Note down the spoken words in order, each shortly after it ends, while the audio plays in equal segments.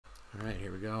All right,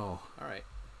 here we go. All right,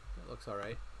 that looks all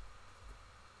right.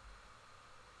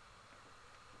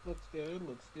 Looks good,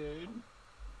 looks good.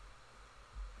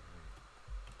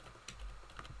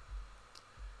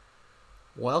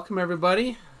 Welcome,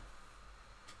 everybody.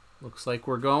 Looks like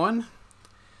we're going.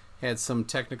 Had some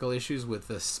technical issues with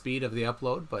the speed of the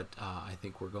upload, but I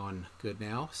think we're going good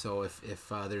now. So if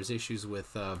there's issues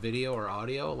with video or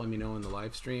audio, let me know in the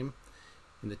live stream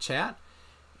in the chat.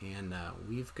 And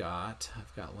I've got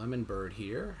LemonBird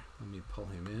here. Let me pull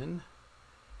him in.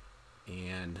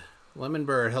 And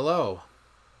LemonBird, hello.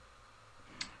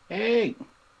 Hey,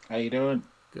 how you doing?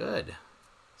 Good.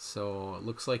 So it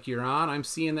looks like you're on. I'm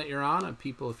seeing that you're on.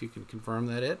 People, if you can confirm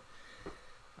that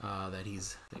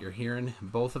that you're hearing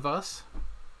both of us.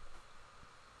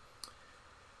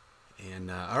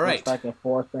 And all right. Looks like a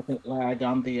 4-second lag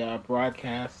on the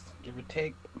broadcast, give or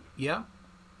take. Yeah.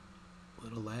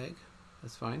 Little lag.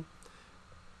 That's fine.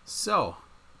 So,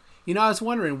 I was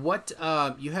wondering what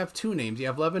you have two names. You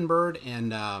have LemonBird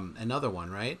and another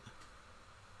one, right?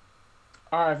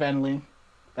 R. Venley,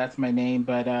 that's my name,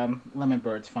 but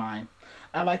LemonBird's fine.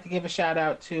 I'd like to give a shout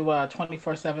out to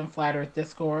 24/7 Flat Earth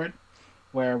Discord,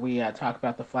 where we talk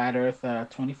about the Flat Earth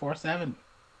 24/7.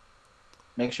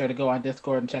 Make sure to go on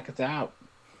Discord and check us out.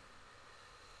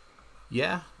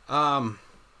 Yeah.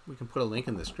 We can put a link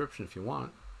in the description if you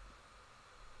want.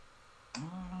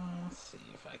 Let's see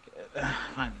if I can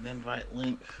find an invite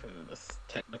link for this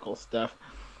technical stuff.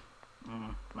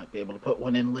 Might be able to put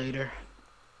one in later.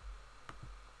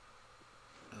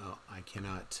 Oh, I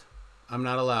cannot. I'm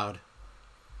not allowed.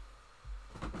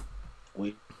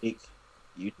 Weak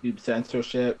YouTube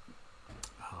censorship.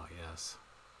 Oh, yes.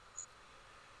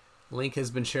 Link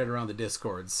has been shared around the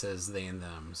Discord, says they and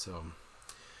them. So,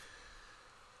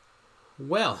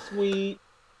 well. Sweet.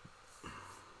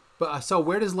 But so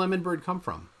where does LemonBird come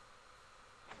from?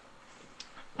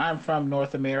 I'm from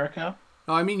North America.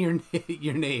 Oh, I mean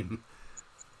your name.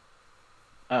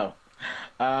 Oh,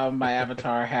 my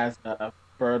avatar has a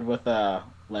bird with a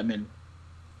lemon.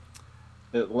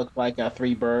 It looks like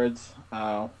three birds.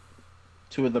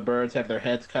 Two of the birds have their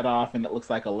heads cut off, and it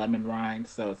looks like a lemon rind.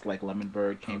 So it's like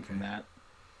LemonBird came from that.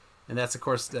 And that's of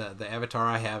course the avatar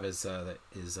I have is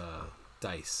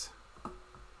Dice.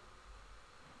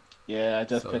 Yeah, I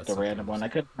just picked a random one. I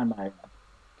couldn't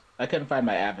find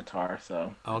my avatar,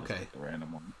 so okay, I just picked a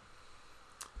random one.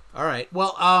 All right.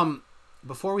 Well,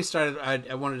 before we started,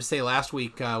 I wanted to say last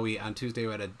week on Tuesday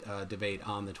we had a debate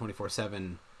on the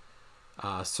 24/7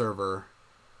 server,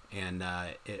 and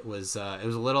it was a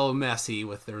little messy.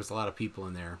 There was a lot of people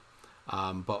in there,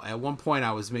 but at one point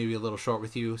I was maybe a little short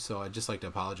with you, so I'd just like to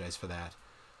apologize for that.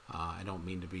 I don't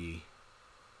mean to be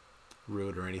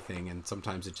rude or anything, and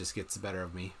sometimes it just gets the better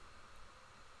of me.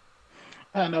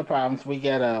 No problems. We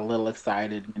get a little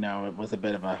excited. It was a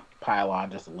bit of a pile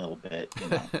on, just a little bit.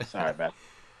 Sorry about that.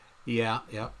 Yeah,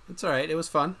 it's all right. It was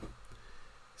fun.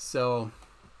 So,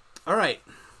 all right.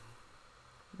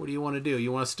 What do you want to do?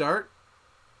 You want to start?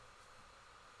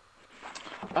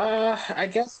 I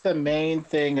guess the main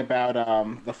thing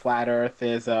about the flat Earth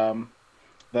is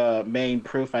the main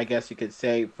proof, I guess you could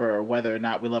say, for whether or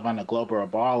not we live on a globe or a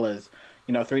ball is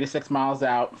 3 to 6 miles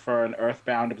out for an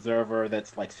earthbound observer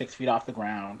that's like 6 feet off the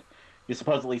ground. You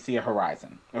supposedly see a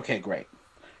horizon. Okay, great.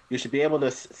 You should be able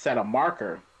to set a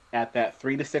marker at that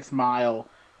 3 to 6 mile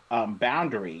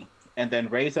boundary and then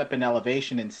raise up in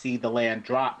elevation and see the land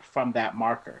drop from that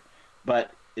marker.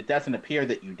 But it doesn't appear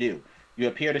that you do. You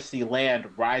appear to see land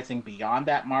rising beyond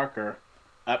that marker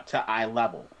up to eye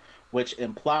level, which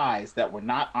implies that we're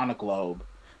not on a globe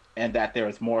and that there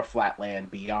is more flat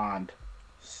land beyond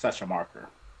such a marker,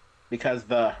 because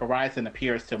the horizon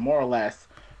appears to more or less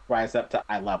rise up to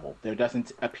eye level. There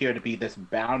doesn't appear to be this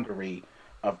boundary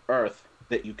of Earth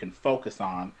that you can focus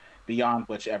on beyond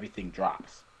which everything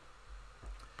drops.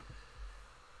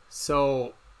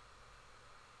 So,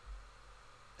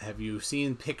 have you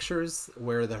seen pictures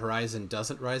where the horizon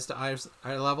doesn't rise to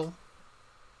eye level?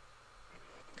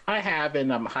 I have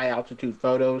in high altitude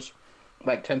photos,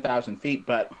 like 10,000 feet,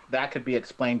 but that could be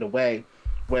explained away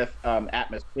with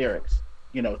atmospherics.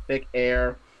 Thick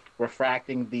air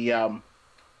refracting the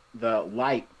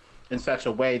light in such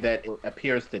a way that it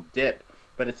appears to dip,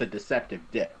 but it's a deceptive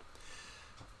dip.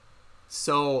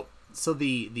 So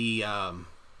the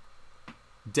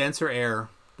denser air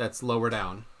that's lower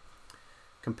down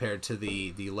compared to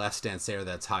the less dense air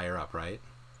that's higher up, right?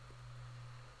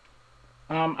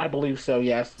 I believe so,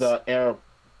 yes. The air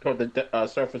toward the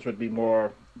surface would be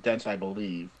more dense, I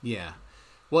believe. Yeah.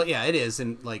 Well, yeah, it is.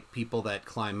 And like people that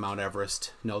climb Mount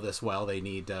Everest know this well. They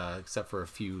need, except for a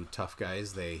few tough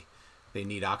guys, they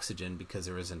need oxygen because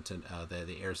there isn't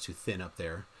the air is too thin up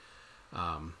there.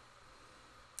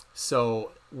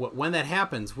 So when that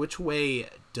happens, which way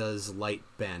does light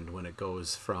bend when it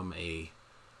goes from a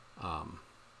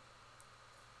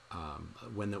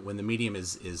when the medium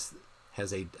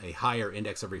has a higher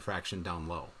index of refraction down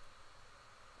low?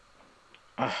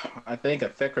 I think a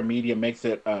thicker medium makes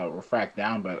it refract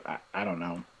down, but I don't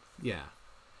know. Yeah.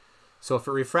 So if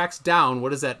it refracts down, what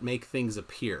does that make things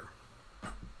appear?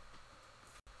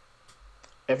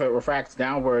 If it refracts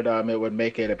downward, it would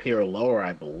make it appear lower,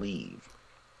 I believe.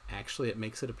 Actually, it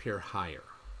makes it appear higher.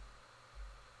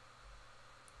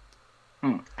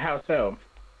 How so?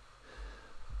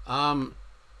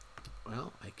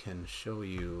 Well, I can show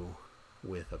you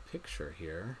with a picture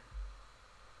here.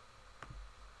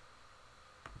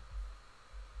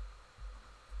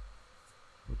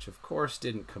 Which, of course,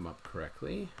 didn't come up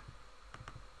correctly.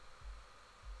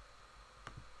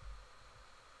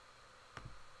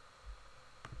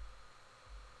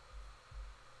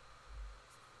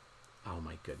 Oh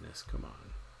my goodness, come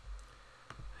on.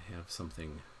 I have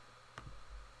something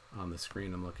on the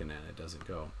screen I'm looking at. It doesn't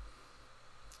go.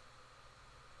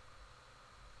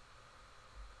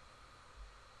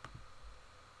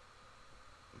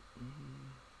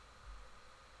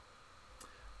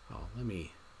 Oh,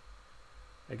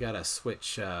 I gotta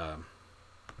switch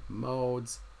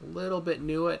modes. A little bit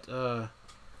new at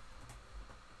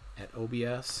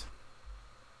OBS.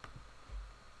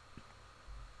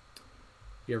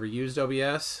 You ever used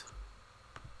OBS?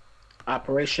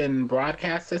 Operation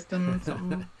Broadcast System?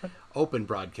 Something? Open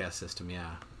Broadcast System,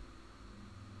 yeah.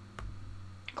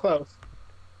 Close.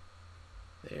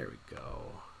 There we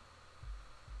go.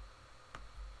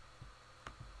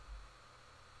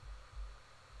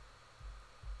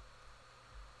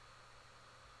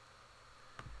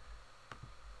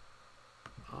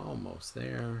 Almost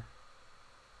there.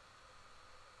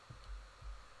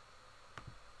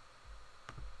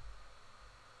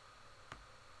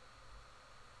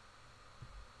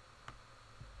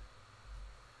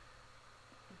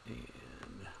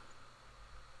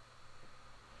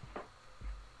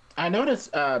 I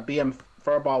noticed BM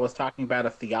Furball was talking about a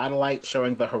theodolite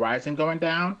showing the horizon going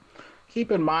down.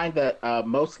 Keep in mind that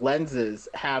most lenses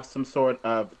have some sort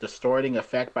of distorting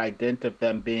effect by dint of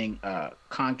them being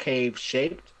concave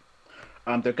shaped.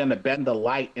 They're going to bend the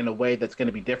light in a way that's going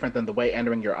to be different than the way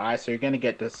entering your eye. So you're going to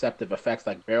get deceptive effects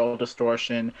like barrel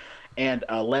distortion and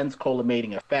lens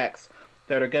collimating effects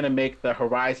that are going to make the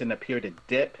horizon appear to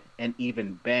dip and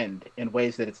even bend in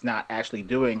ways that it's not actually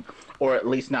doing, or at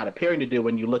least not appearing to do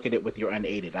when you look at it with your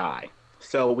unaided eye.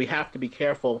 So we have to be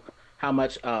careful how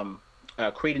much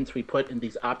credence we put in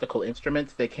these optical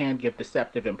instruments. They can give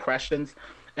deceptive impressions,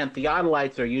 and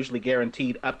theodolites are usually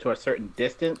guaranteed up to a certain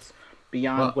distance,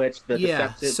 beyond which the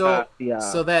deceptive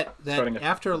so that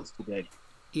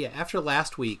after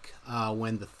last week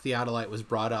when the theodolite was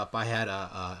brought up, I had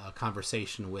a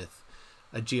conversation with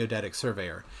a geodetic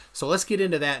surveyor. So let's get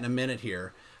into that in a minute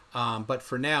here. But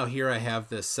for now, here I have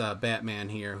this Batman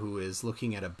here who is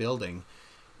looking at a building,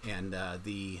 and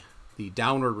the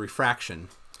downward refraction.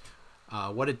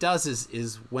 What it does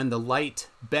is when the light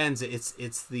bends, it's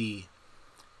the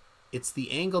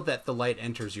angle that the light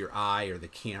enters your eye or the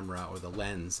camera or the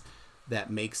lens that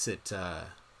makes it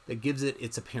that gives it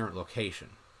its apparent location.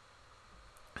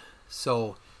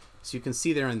 So you can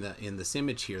see there in this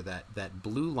image here that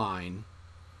blue line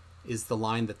is the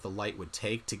line that the light would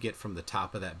take to get from the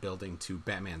top of that building to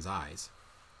Batman's eyes.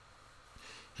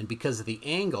 And because of the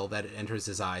angle that it enters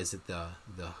his eyes, that the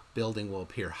building will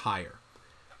appear higher.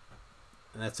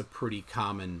 And that's a pretty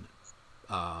common,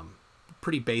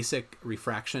 pretty basic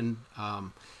refraction.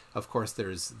 Of course,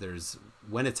 there's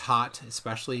when it's hot,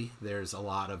 especially, there's a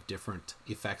lot of different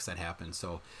effects that happen.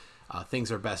 So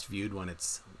things are best viewed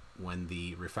when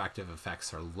the refractive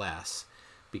effects are less,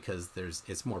 because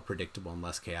it's more predictable and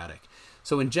less chaotic.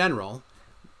 So in general,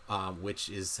 which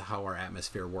is how our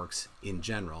atmosphere works in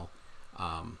general,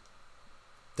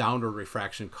 downward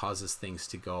refraction causes things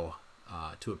to go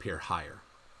to appear higher.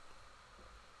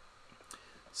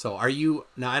 So are you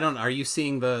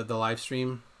seeing the live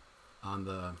stream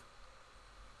on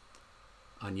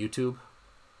YouTube?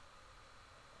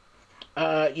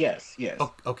 Yes.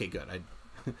 Oh, okay, good. I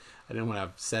didn't want to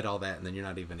have said all that and then you're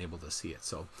not even able to see it.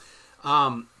 So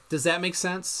does that make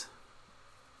sense?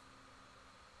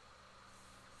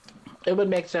 It would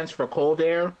make sense for cold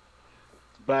air,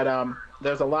 but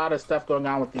there's a lot of stuff going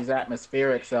on with these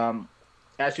atmospherics.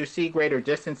 As you see greater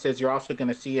distances, you're also going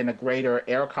to see in a greater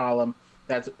air column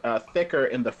that's thicker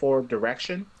in the forward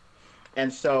direction.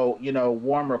 And so,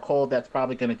 warm or cold, that's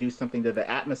probably going to do something to the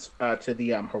atmosphere, to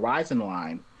the horizon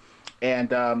line.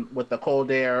 And with the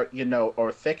cold air,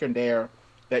 or thickened air,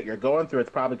 that you're going through,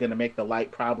 it's probably going to make the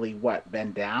light probably what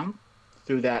bend down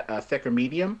through that thicker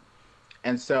medium,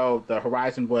 and so the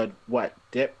horizon would what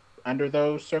dip under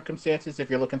those circumstances if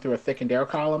you're looking through a thickened air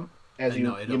column as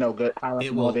No, you know go higher up in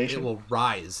it elevation. will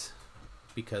rise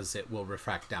because it will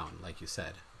refract down, like you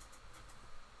said,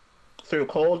 Through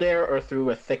cold air or through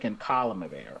a thickened column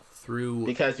of air, through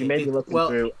because you may be looking well,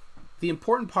 through. the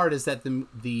important part is that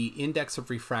the index of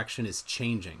refraction is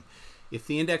changing. If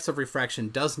the index of refraction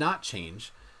does not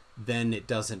change, then it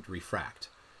doesn't refract.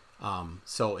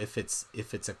 So if it's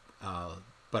a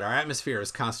but our atmosphere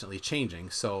is constantly changing.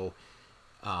 So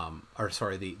or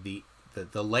sorry, the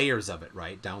layers of it,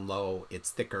 right? Down low,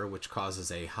 it's thicker, which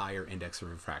causes a higher index of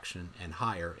refraction, and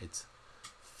higher, it's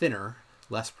thinner,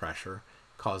 less pressure,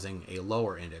 causing a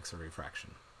lower index of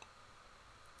refraction.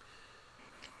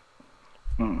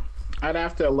 I'd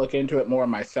have to look into it more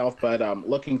myself, but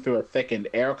looking through a thickened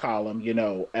air column,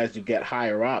 as you get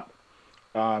higher up,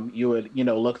 you would,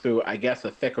 look through, I guess,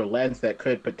 a thicker lens that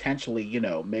could potentially,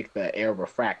 make the air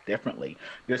refract differently.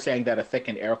 You're saying that a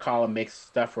thickened air column makes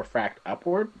stuff refract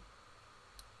upward?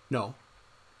 No,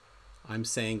 I'm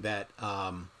saying that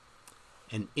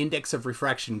an index of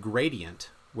refraction gradient,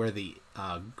 where the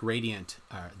gradient,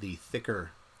 the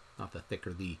thicker, not the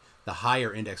thicker, the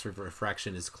higher index of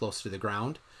refraction is close to the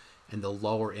ground, and the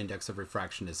lower index of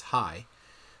refraction is high,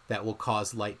 that will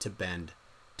cause light to bend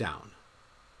down.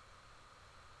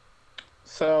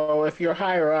 So if you're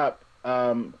higher up,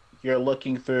 you're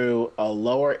looking through a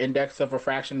lower index of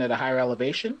refraction at a higher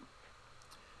elevation?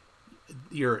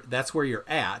 That's where you're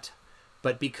at,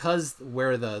 but because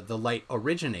where the light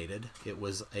originated, it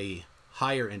was a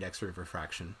higher index of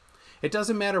refraction. It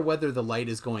doesn't matter whether the light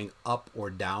is going up or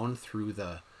down through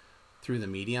the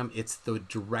medium. It's the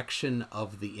direction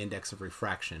of the index of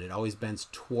refraction. It always bends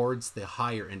towards the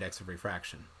higher index of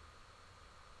refraction.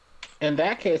 In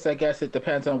that case, I guess it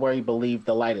depends on where you believe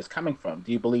the light is coming from.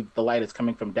 Do you believe the light is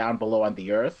coming from down below on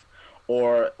the Earth?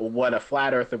 Or what a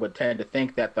flat earther would tend to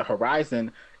think, that the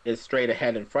horizon is straight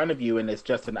ahead in front of you and it's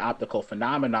just an optical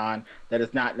phenomenon that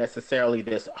is not necessarily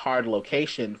this hard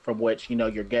location from which,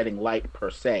 you're getting light per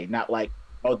se. Not like,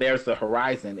 oh, there's the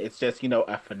horizon. It's just,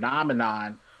 a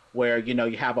phenomenon where,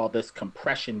 you have all this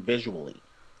compression visually,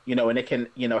 and it can,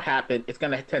 happen. It's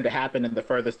going to tend to happen in the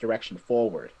furthest direction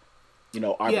forward,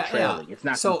 arbitrarily. Yeah. It's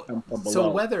not going So to come from below.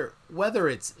 so whether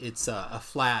it's a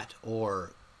flat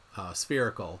or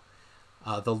spherical,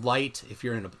 the light, if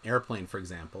you're in an airplane, for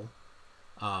example,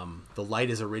 the light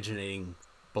is originating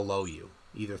below you,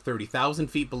 either 30,000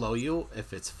 feet below you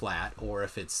if it's flat, or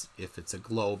if it's a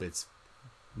globe, it's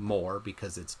more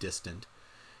because it's distant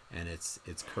and it's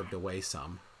curved away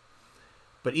some.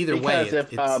 But either Because way,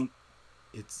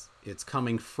 if it's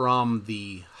coming from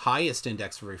the highest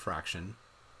index of refraction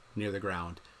near the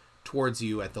ground towards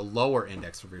you at the lower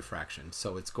index of refraction,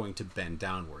 so it's going to bend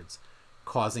downwards,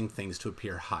 causing things to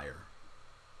appear higher.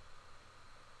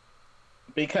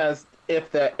 Because if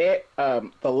the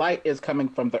light is coming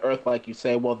from the Earth, like you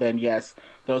say, well then yes,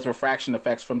 those refraction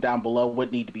effects from down below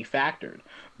would need to be factored.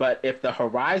 But if the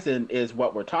horizon is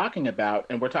what we're talking about,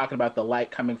 and we're talking about the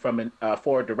light coming from a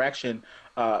forward direction,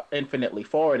 infinitely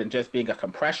forward, and just being a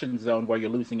compression zone where you're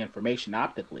losing information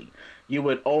optically, you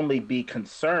would only be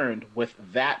concerned with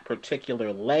that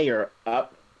particular layer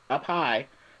up high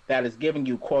that is giving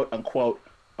you quote unquote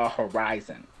a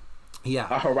horizon. Yeah.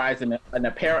 A horizon, an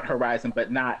apparent horizon,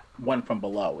 but not one from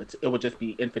below. It would just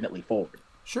be infinitely forward.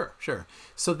 Sure.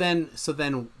 So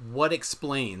then, what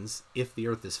explains, if the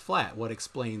Earth is flat? What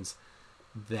explains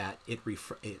that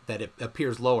that it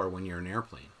appears lower when you're in an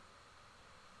airplane?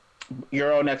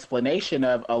 Your own explanation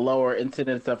of a lower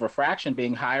incidence of refraction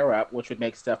being higher up, which would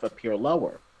make stuff appear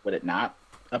lower, would it not?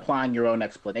 Applying your own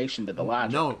explanation to the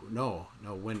logic. No.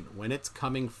 When it's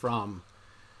coming from,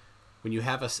 when you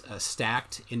have a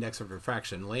stacked index of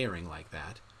refraction layering like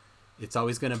that, it's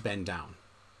always going to bend down,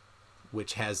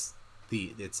 which has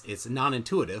it's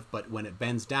non-intuitive, but when it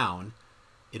bends down,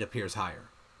 it appears higher.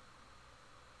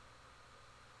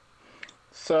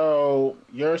 So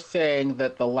you're saying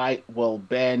that the light will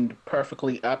bend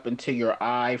perfectly up into your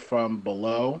eye from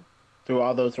below through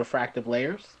all those refractive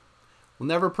layers? Well,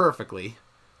 never perfectly.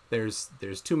 There's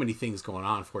too many things going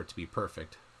on for it to be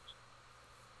perfect.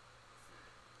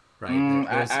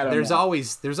 Right? There's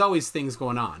always things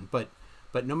going on, but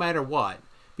no matter what,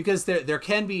 because there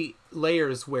can be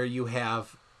layers where you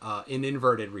have an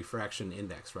inverted refraction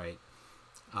index, right?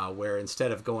 Where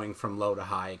instead of going from low to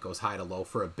high, it goes high to low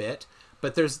for a bit.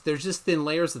 But there's just thin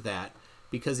layers of that,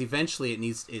 because eventually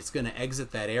it's going to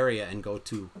exit that area and go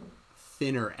to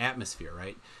thinner atmosphere,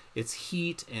 right? It's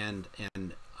heat and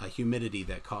humidity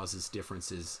that causes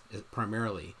differences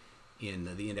primarily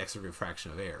in the index of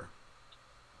refraction of air.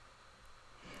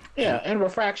 Yeah, and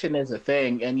refraction is a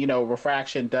thing, and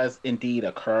refraction does indeed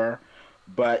occur,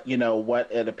 but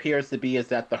what it appears to be is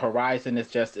that the horizon is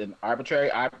just an arbitrary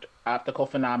optical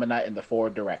phenomena in the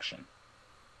forward direction.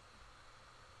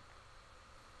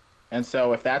 And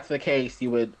so, if that's the case,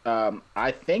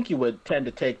 I think you would tend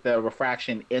to take the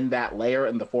refraction in that layer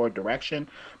in the forward direction,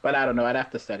 but I don't know. I'd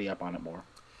have to study up on it more.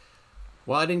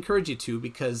 Well, I'd encourage you to,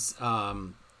 because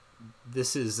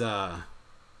this is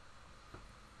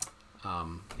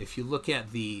if you look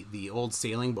at the old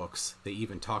sailing books, they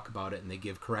even talk about it and they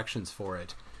give corrections for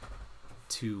it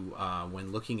to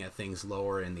when looking at things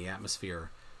lower in the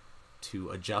atmosphere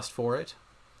to adjust for it,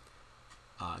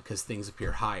 because things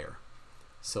appear higher,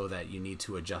 so that you need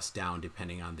to adjust down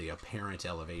depending on the apparent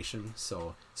elevation.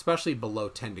 So especially below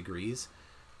 10 degrees,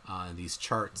 these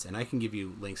charts, and I can give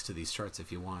you links to these charts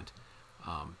if you want.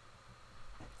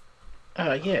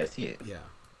 Yes, yeah. Yeah.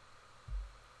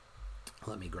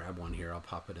 Let me grab one here. I'll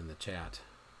pop it in the chat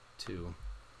too.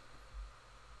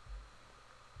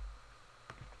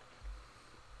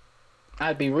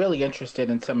 I'd be really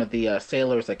interested in some of the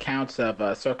sailors' accounts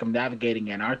of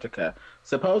circumnavigating Antarctica.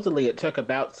 Supposedly, it took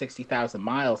about 60,000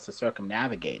 miles to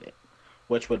circumnavigate it,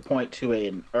 which would point to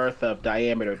an Earth of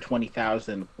diameter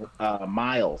 20,000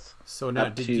 miles. So now,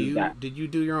 did you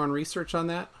do your own research on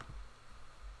that?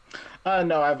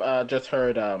 No, I've just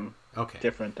heard okay.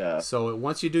 different. So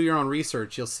once you do your own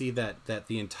research, you'll see that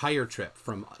the entire trip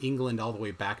from England all the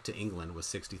way back to England was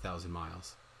 60,000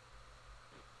 miles.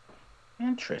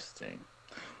 Interesting.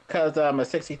 Because a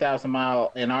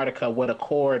 60,000-mile Antarctica would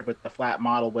accord with the flat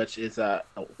model, which is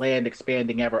land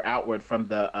expanding ever outward from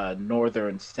the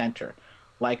northern center,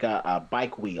 like a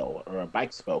bike wheel or a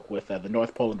bike spoke, with the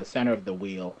North Pole in the center of the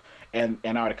wheel, and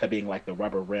Antarctica being like the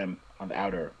rubber rim on the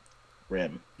outer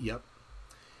rim. Yep.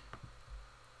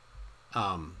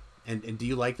 And do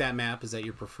you like that map? Is that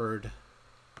your preferred?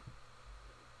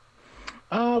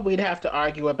 We'd have to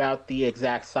argue about the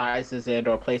exact sizes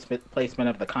and/or placement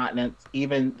of the continents.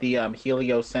 Even the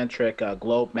heliocentric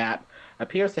globe map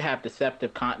appears to have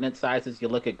deceptive continent sizes. You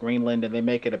look at Greenland, and they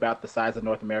make it about the size of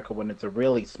North America when it's a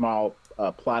really small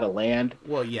plot of land.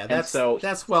 Well, yeah, that's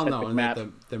well known. That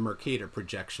the Mercator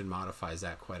projection modifies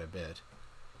that quite a bit.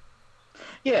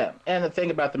 Yeah, and the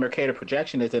thing about the Mercator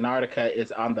projection is Antarctica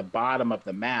is on the bottom of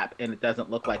the map, and it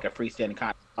doesn't look like a freestanding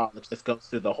continent at all. It just goes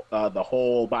through the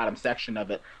whole bottom section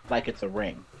of it like it's a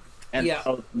ring. And yeah.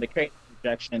 So the Mercator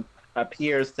projection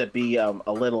appears to be a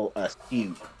little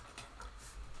skewed.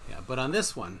 Yeah, but on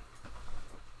this one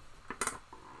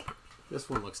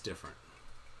looks different,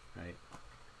 right?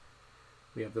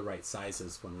 We have the right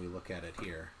sizes when we look at it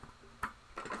here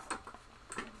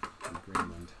in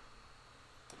Greenland.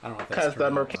 I don't know if that's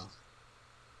the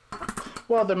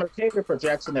Mercator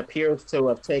projection appears to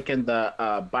have taken the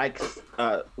bike's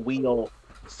wheel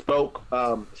spoke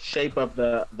shape of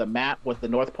the map with the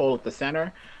North Pole at the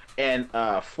center and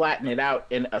flatten it out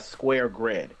in a square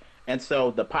grid. And so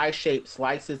the pie-shaped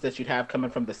slices that you'd have coming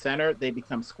from the center, they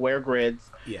become square grids,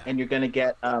 and you're going to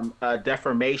get a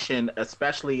deformation,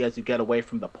 especially as you get away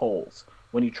from the poles.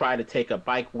 When you try to take a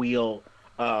bike wheel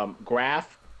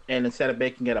graph, and instead of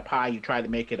making it a pie, you try to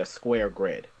make it a square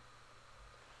grid.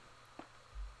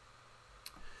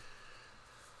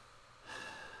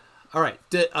 All right.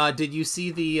 Did you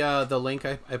see the link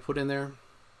I put in there?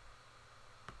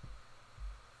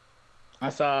 I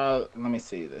saw. Let me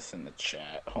see this in the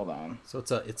chat. Hold on. So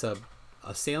it's a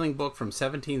sailing book from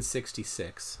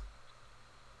 1766,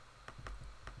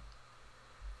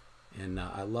 and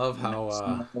I love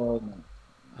how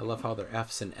their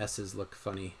F's and S's look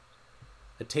funny.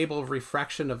 A table of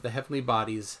refraction of the heavenly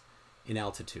bodies in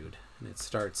altitude, and it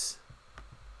starts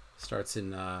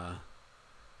in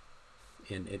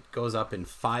it goes up in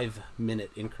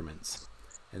 5-minute increments,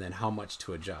 and then how much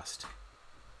to adjust.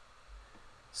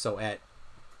 So at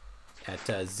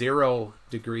 0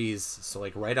 degrees, so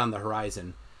like right on the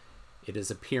horizon, it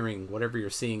is appearing, whatever you're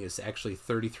seeing is actually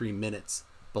 33 minutes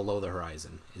below the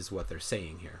horizon, is what they're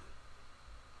saying here.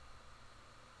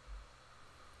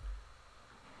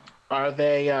 Are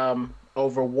they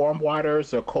over warm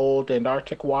waters or cold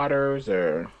Antarctic waters,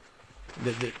 or?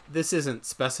 This isn't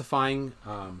specifying,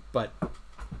 but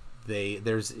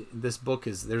there's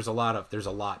a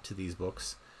lot to these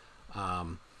books,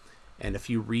 and if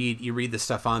you read the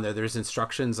stuff on there, there's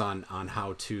instructions on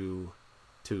how to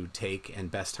take and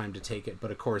best time to take it.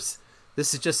 But of course,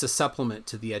 this is just a supplement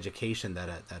to the education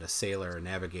that a sailor or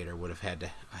navigator would have had to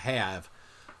have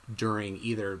during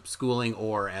either schooling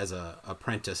or as a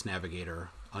apprentice navigator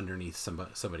underneath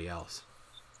somebody else.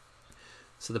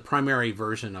 So the primary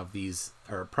version of these,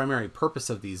 or primary purpose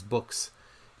of these books,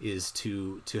 is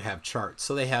to have charts.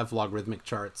 So they have logarithmic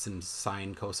charts and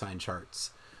sine, cosine charts.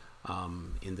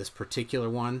 In this particular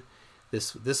one,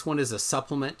 this one is a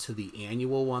supplement to the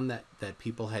annual one that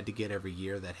people had to get every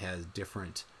year, that has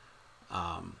different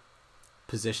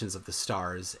positions of the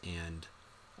stars, and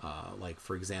like,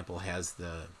 for example, has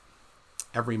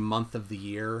every month of the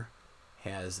year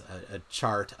has a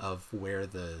chart of where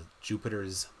the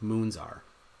Jupiter's moons are,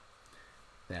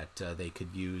 that they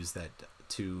could use that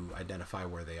to identify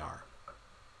where they are.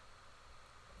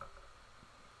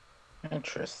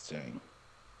 Interesting.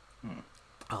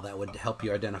 That would help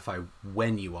you identify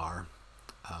when you are,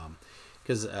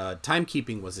 because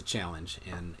timekeeping was a challenge,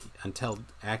 and until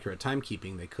accurate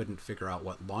timekeeping, they couldn't figure out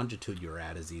what longitude you were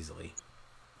at as easily.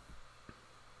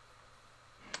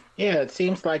 Yeah, it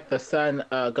seems like the sun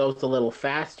goes a little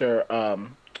faster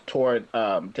toward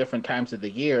different times of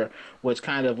the year, which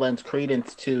kind of lends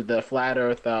credence to the flat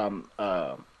Earth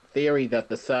theory that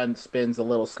the sun spins a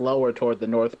little slower toward the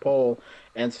North Pole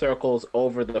and circles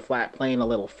over the flat plane a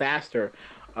little faster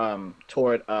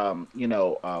toward,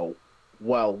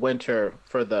 winter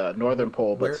for the Northern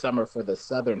Pole, but summer for the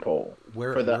Southern Pole,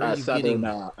 for the Southern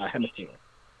Hemisphere.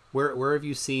 Where have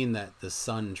you seen that the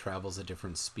sun travels a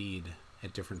different speed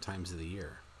at different times of the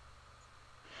year?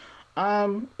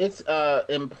 It's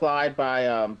implied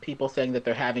by people saying that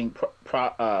they're having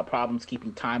problems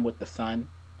keeping time with the sun,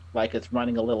 like it's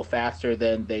running a little faster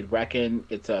than they'd reckon.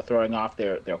 It's throwing off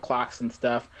their clocks and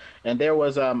stuff. And there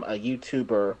was a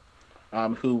YouTuber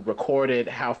who recorded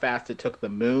how fast it took the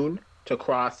moon to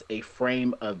cross a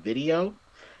frame of video.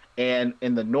 And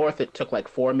in the north, it took like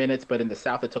 4 minutes, but in the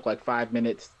south, it took like 5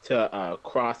 minutes to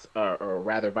cross, or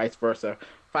rather vice versa.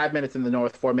 5 minutes in the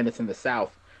north, 4 minutes in the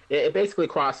south. It basically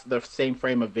crossed the same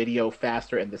frame of video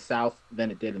faster in the south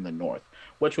than it did in the north,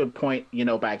 which would point,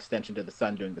 by extension, to the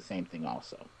sun doing the same thing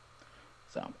also.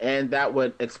 So, and that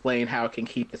would explain how it can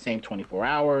keep the same 24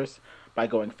 hours by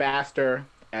going faster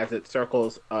as it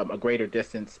circles a greater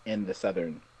distance in the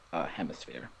southern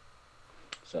hemisphere.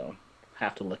 So,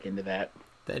 have to look into that.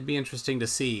 That'd be interesting to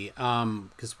see,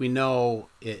 because we know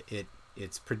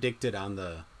it's predicted on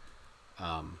the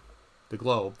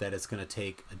globe that it's going to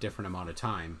take a different amount of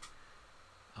time,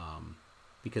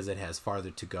 because it has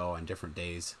farther to go on different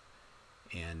days,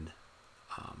 and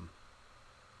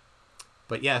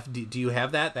but yeah, do you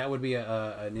have that? That would be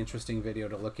an interesting video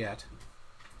to look at,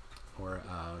 or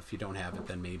if you don't have it,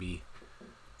 then maybe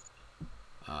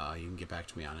you can get back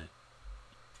to me on it.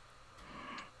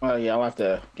 Well, yeah, I'll have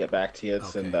to get back to you.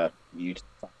 It's Okay. in the YouTube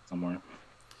somewhere.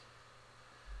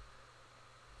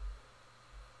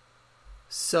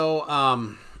 So,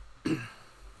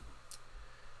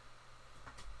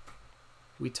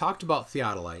 we talked about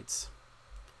theodolites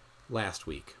last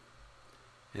week,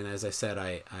 and as I said,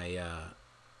 I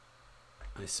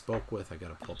spoke with, I got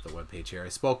to pull up the webpage here. I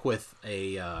spoke with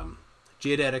a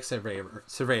geodetic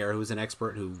surveyor who's an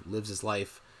expert who lives his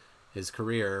life, his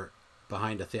career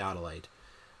behind a theodolite,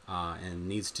 and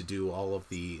needs to do all of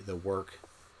the work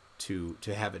to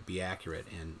have it be accurate,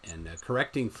 and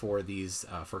correcting for these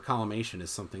for collimation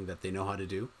is something that they know how to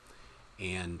do,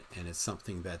 and it's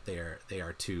something that they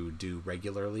are to do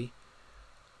regularly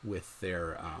with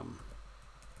their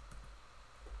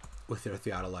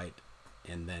theodolite,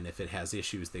 and then if it has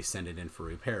issues, they send it in for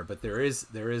repair. But there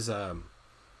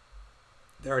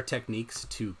are techniques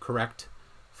to correct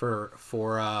for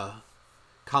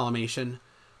collimation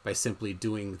by simply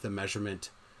doing the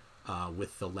measurement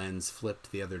with the lens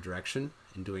flipped the other direction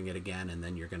and doing it again, and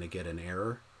then you're going to get an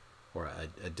error or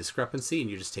a discrepancy, and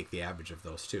you just take the average of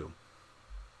those two.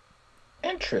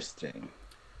 Interesting.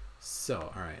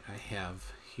 So, all right, I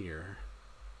have here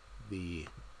the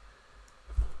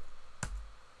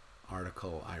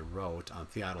article I wrote on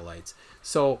theodolites.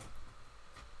 So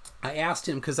I asked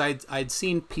him, because I'd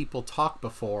seen people talk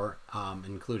before,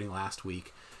 including last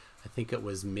week. I think it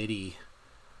was Mitty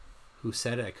who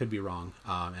said it. I could be wrong,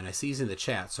 and I see he's in the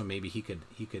chat, so maybe he could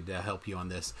help you on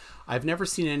this. I've never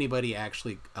seen anybody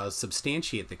actually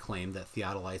substantiate the claim that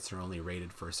theodolites are only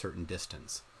rated for a certain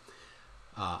distance.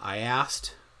 I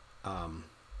asked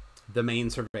the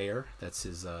main surveyor, that's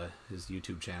his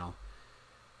YouTube channel,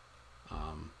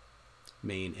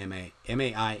 Maine,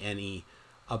 M-A-I-N-E,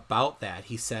 about that.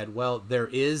 He said, well, there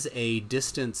is a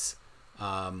distance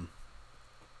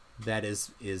that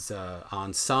is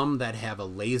on some that have a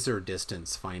laser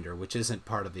distance finder, which isn't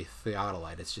part of the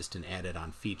theodolite. It's just an added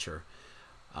on feature.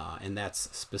 And that's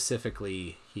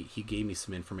specifically, he gave me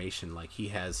some information, like he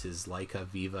has his Leica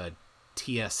Viva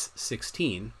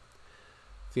TS16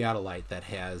 theodolite that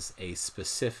has a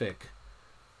specific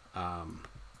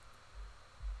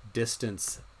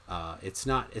distance. It's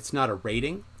not a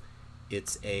rating.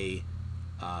 It's a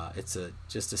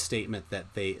just a statement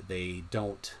that they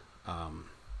don't.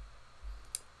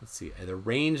 Let's see. The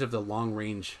range of the long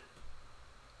range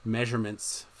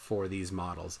measurements for these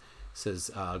models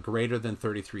says greater than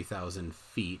 33,000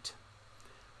 feet,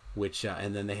 which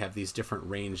and then they have these different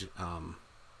range.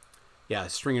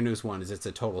 Stringer News one is it's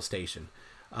a total station.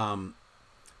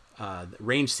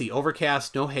 Range C,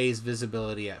 overcast, no haze,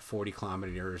 visibility at 40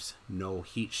 kilometers, no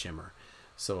heat shimmer.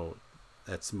 So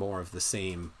that's more of the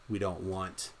same. We don't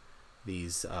want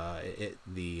these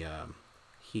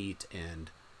heat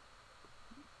and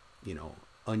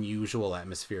unusual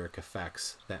atmospheric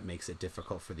effects that makes it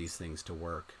difficult for these things to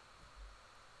work.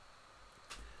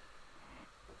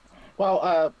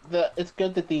 Well, it's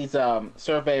good that these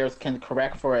surveyors can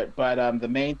correct for it, but the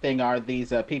main thing are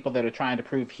these people that are trying to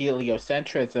prove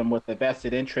heliocentrism with a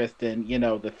vested interest in,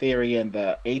 the theory and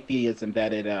the atheism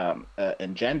that it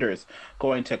engenders,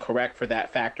 going to correct for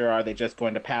that factor? Are they just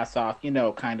going to pass off,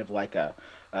 kind of like a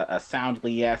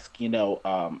Soundly-esque,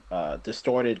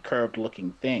 distorted,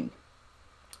 curved-looking thing?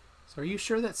 So are you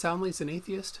sure that Soundly's an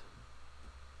atheist?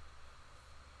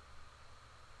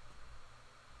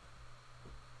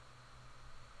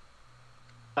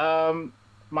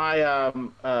 My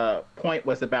point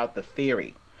was about the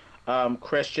theory.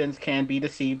 Christians can be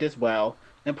deceived as well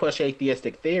and push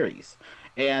atheistic theories.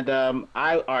 And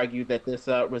I argue that this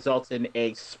results in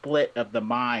a split of the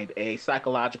mind, a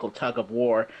psychological tug of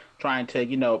war, trying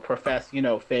to, profess,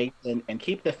 faith and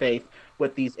keep the faith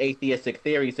with these atheistic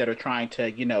theories that are trying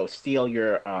to, steal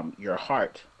your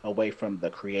heart away from the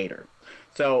creator.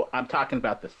 So I'm talking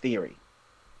about the theory,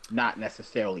 not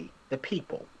necessarily the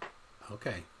people.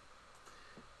 Okay.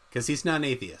 Because he's not an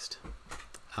atheist.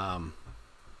 Oh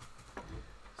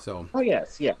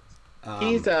yes, yes.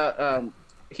 He's as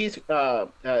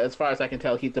far as I can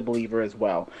tell, he's a believer as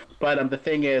well. But the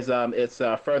thing is, it's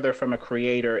further from a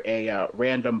creator, a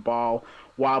random ball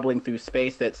wobbling through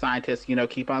space that scientists,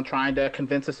 keep on trying to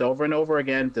convince us over and over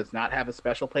again does not have a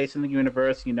special place in the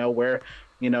universe. Where,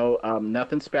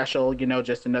 nothing special.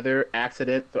 Just another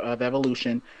accident of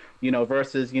evolution.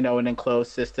 Versus, an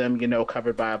enclosed system,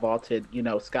 covered by a vaulted,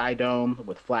 sky dome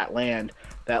with flat land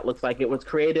that looks like it was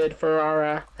created for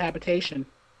our habitation.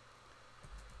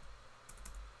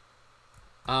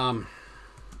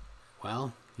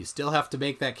 Well, you still have to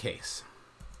make that case.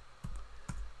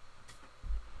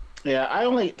 Yeah, I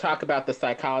only talk about the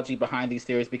psychology behind these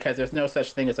theories because there's no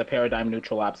such thing as a paradigm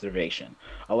neutral observation.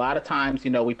 A lot of times,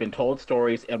 we've been told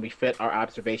stories and we fit our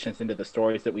observations into the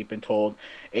stories that we've been told,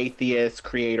 atheist,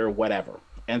 creator, whatever.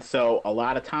 And so a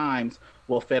lot of times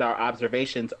we'll fit our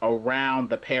observations around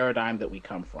the paradigm that we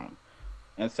come from.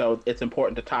 And so it's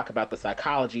important to talk about the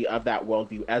psychology of that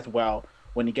worldview as well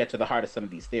when you get to the heart of some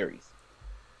of these theories.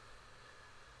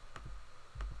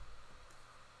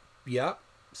 Yep.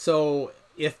 So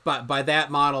if by that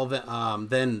model,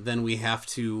 then we have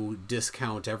to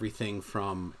discount everything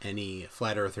from any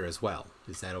flat earther as well.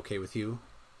 Is that okay with you?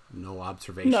 No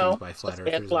observations by flat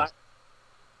earthers.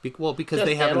 Well, because just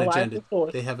they have an agenda.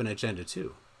 They have an agenda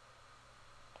too.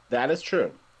 That is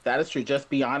true. That is true. Just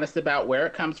be honest about where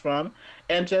it comes from,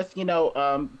 and just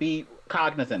be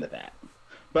cognizant of that.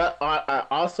 But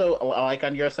also, like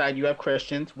on your side, you have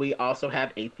Christians. We also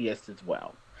have atheists as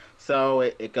well. So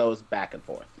it goes back and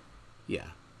forth. Yeah.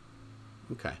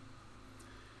 Okay.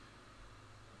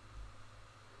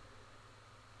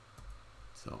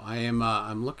 So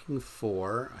I'm looking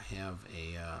for. I have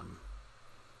a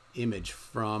image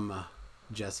from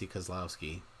Jesse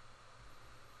Kozlowski.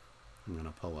 I'm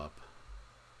gonna pull up.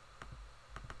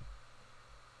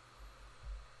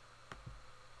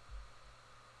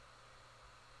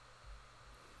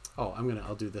 Oh,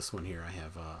 I'll do this one here. I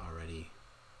have already.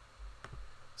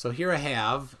 So here I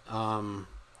have from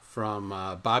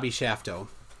Bobby Shafto,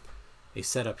 a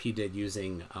setup he did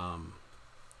using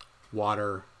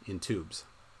water in tubes.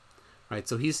 Right,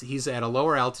 so he's at a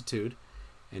lower altitude,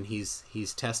 and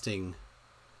he's testing.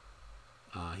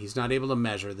 He's not able to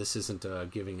measure. This isn't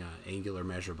giving an angular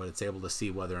measure, but it's able to see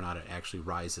whether or not it actually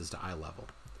rises to eye level.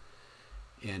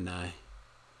 And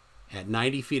at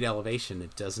 90 feet elevation,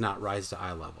 it does not rise to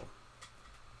eye level.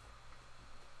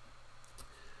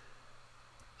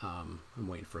 I'm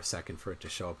waiting for a second for it to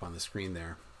show up on the screen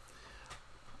there.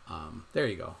 There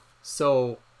you go.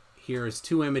 So here's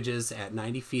two images at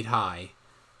 90 feet high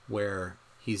where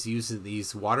he's using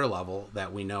these water level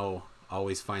that we know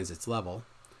always finds its level.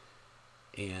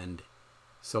 And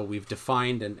so we've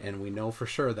defined and we know for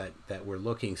sure that we're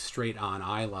looking straight on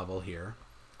eye level here,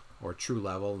 or true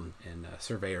level, and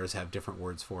surveyors have different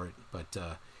words for it, but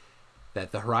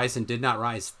that the horizon did not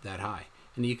rise that high.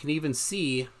 And you can even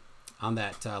see on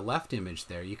that left image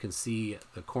there, you can see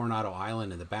the Coronado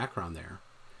Island in the background there,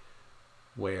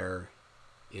 where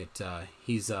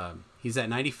he's at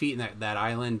 90 feet, and that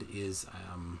island is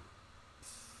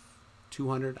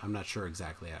 200. I'm not sure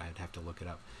exactly. I'd have to look it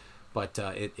up, but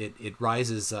it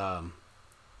rises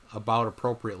about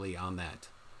appropriately on that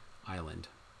island.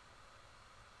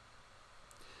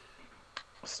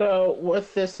 So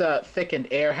with this thickened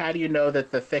air, how do you know that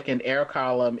the thickened air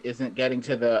column isn't getting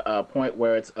to the point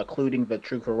where it's occluding the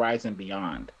true horizon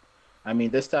beyond? I mean,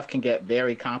 this stuff can get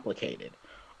very complicated.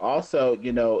 Also,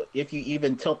 if you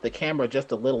even tilt the camera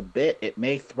just a little bit, it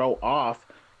may throw off,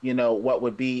 what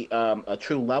would be a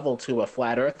true level to a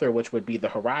flat earther, which would be the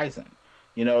horizon.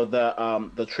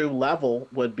 The true level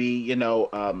would be,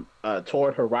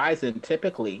 toward horizon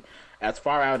typically as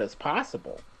far out as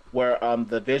possible, where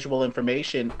the visual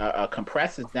information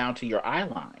compresses down to your eye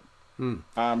line.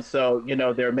 So,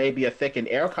 there may be a thickened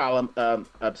air column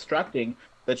obstructing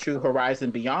the true horizon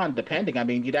beyond, depending. I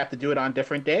mean, you'd have to do it on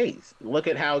different days. Look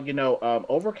at how,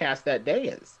 overcast that day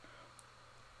is.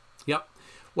 Yep.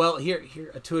 Well, here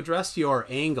to address your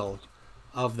angle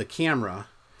of the camera,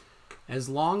 as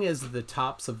long as the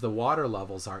tops of the water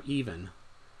levels are even,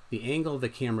 the angle of the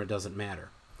camera doesn't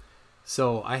matter.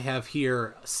 So I have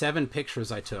here 7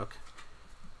 pictures I took,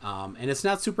 and it's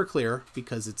not super clear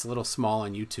because it's a little small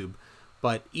on YouTube,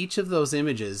 but each of those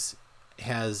images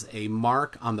has a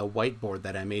mark on the whiteboard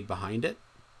that I made behind it,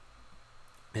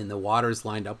 and the water's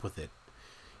lined up with it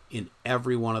in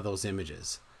every one of those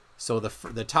images. So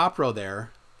the top row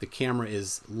there, the camera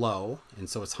is low, and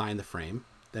so it's high in the frame.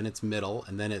 Then it's middle,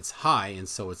 and then it's high, and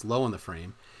so it's low in the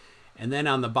frame. And then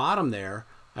on the bottom there,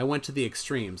 I went to the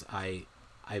extremes. I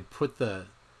put the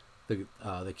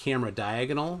camera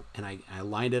diagonal, and I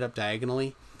lined it up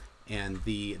diagonally. And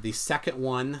the second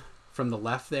one from the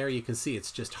left there, you can see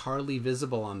it's just hardly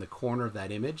visible on the corner of that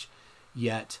image,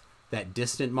 yet that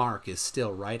distant mark is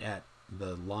still right at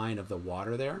the line of the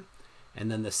water there. And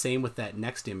then the same with that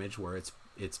next image where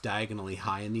it's diagonally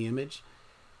high in the image.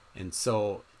 And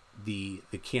so the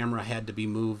camera had to be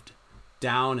moved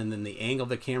down, and then the angle of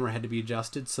the camera had to be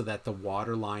adjusted so that the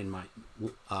water line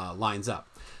lines up.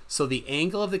 So the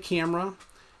angle of the camera,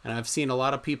 and I've seen a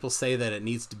lot of people say that it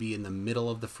needs to be in the middle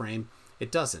of the frame.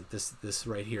 It doesn't. This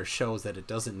right here shows that it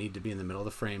doesn't need to be in the middle of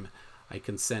the frame. I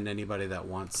can send anybody that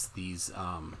wants these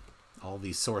all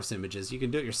these source images. You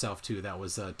can do it yourself too. That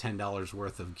was $10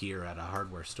 worth of gear at a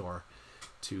hardware store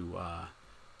to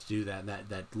do that.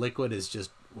 That liquid is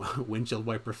just windshield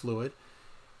wiper fluid.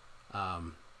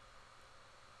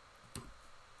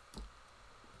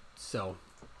 So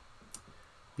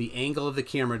the angle of the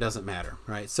camera doesn't matter,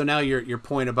 right? So now your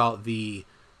point about the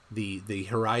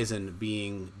horizon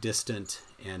being distant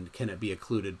and can it be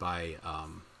occluded by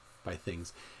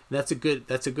things? And that's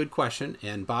a good question.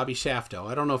 And Bobby Shafto,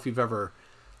 I don't know if you've ever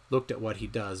looked at what he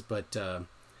does, but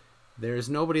there's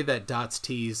nobody that dots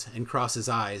T's and crosses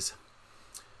I's,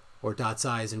 or dots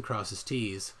I's and crosses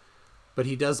T's, but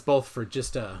he does both for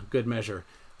just a good measure.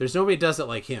 There's nobody that does it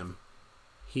like him.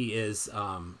 He is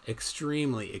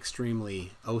extremely,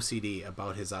 extremely OCD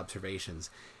about his observations,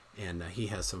 and he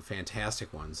has some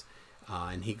fantastic ones.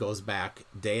 And he goes back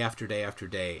day after day after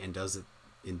day and does it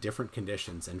in different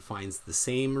conditions and finds the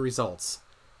same results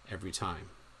every time.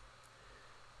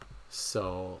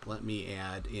 So let me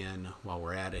add in, while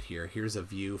we're at it here, here's a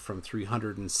view from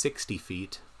 360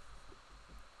 feet.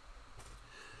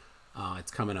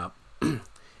 It's coming up.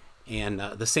 And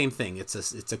the same thing.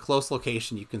 It's a close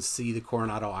location. You can see the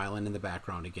Coronado Island in the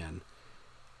background again.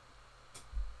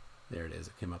 There it is.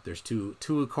 It came up. There's two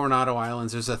Coronado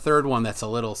Islands. There's a third one that's a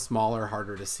little smaller,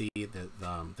 harder to see.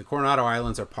 The Coronado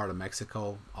Islands are part of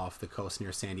Mexico, off the coast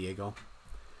near San Diego.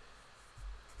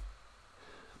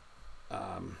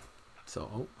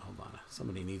 So, hold on.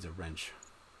 Somebody needs a wrench.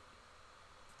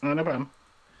 Oh, no problem.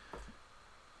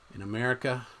 In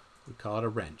America, we call it a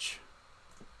wrench.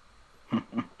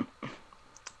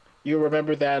 You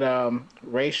remember that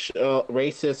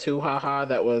racist hoo-ha-ha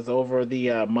that was over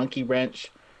the monkey wrench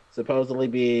supposedly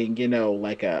being,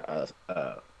 like a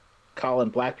calling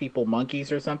black people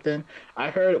monkeys or something?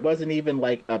 I heard it wasn't even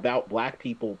like about black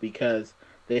people, because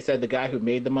they said the guy who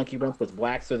made the monkey wrench was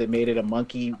black, so they made it a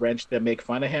monkey wrench to make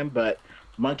fun of him. But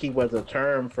monkey was a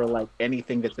term for like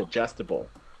anything that's adjustable,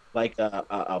 like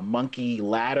a monkey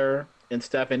ladder and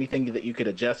stuff. Anything that you could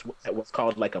adjust was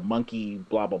called like a monkey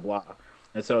blah blah blah.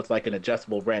 And so it's like an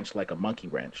adjustable wrench, like a monkey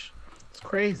wrench. It's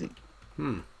crazy.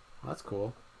 Well, that's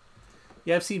cool.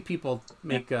 Yeah, I've seen people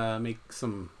make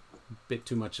some bit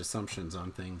too much assumptions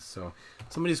on things. So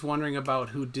somebody's wondering about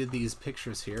who did these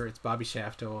pictures here. It's Bobby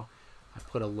Shafto. I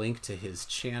put a link to his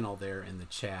channel there in the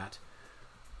chat.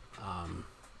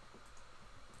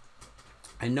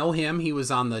 I know him. He was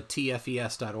on the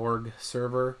tfes.org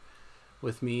server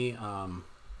with me, and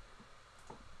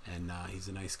he's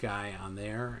a nice guy on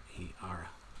there. He are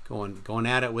going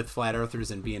at it with flat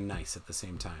earthers and being nice at the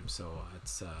same time. So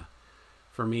it's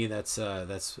for me, that's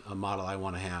a model I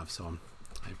want to have. So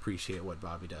I appreciate what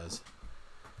Bobby does.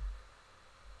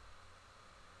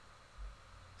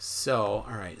 So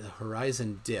all right, the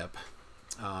horizon dip,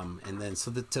 and then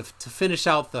so to finish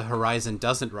out the horizon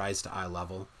doesn't rise to eye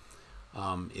level.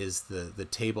 Is the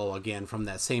table again from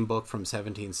that same book from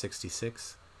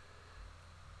 1766,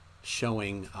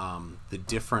 showing the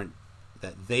different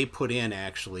that they put in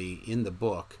actually in the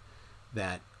book,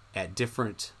 that at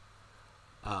different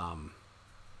hold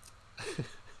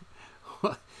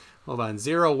on,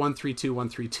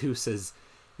 0132 says,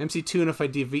 MCToon, if I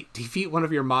defeat one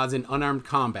of your mods in unarmed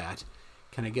combat,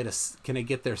 can I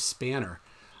get their spanner?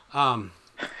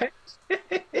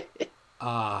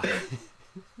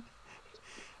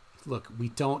 Look, we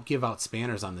don't give out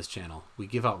spanners on this channel. We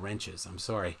give out wrenches. I'm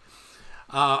sorry.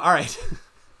 All right.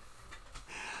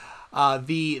 All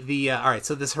right.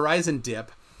 So this horizon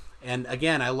dip, and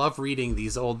again, I love reading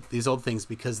these old things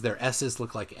because their S's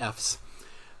look like F's.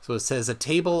 So it says a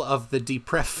table of the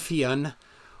depression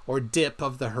or dip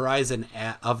of the horizon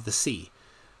of the sea.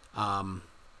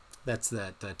 That's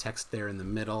that text there in the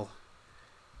middle,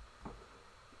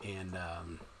 and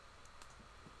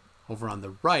over on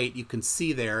the right, you can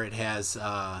see there it has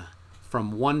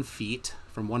from 1 foot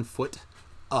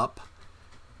up,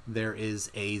 there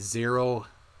is a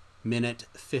 0-minute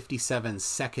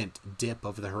 57-second dip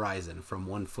of the horizon from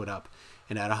 1 foot up.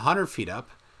 And at 100 feet up,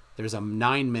 there's a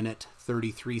 9-minute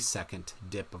 33-second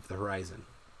dip of the horizon.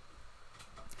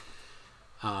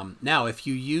 Now, if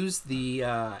you use the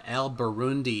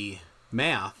Al-Burundi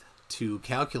math to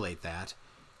calculate that,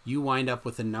 you wind up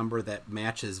with a number that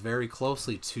matches very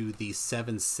closely to the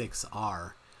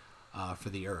 7.6R for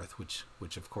the Earth, which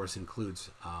of course includes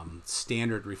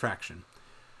standard refraction.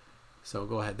 So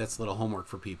go ahead, that's a little homework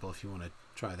for people if you want to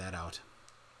try that out.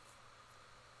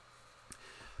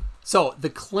 So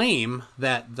the claim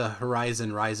that the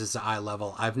horizon rises to eye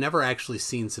level, I've never actually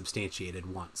seen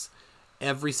substantiated once.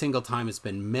 Every single time it's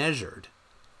been measured,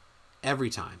 every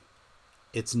time,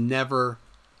 it's never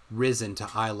risen to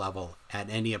eye level at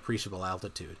any appreciable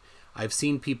altitude. I've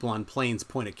seen people on planes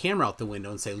point a camera out the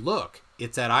window and say, look,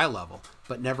 it's at eye level,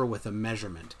 but never with a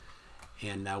measurement.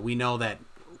 And we know that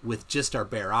with just our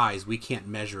bare eyes, we can't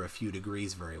measure a few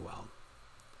degrees very well.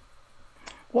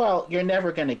 Well, you're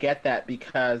never going to get that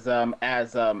because,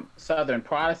 as Southern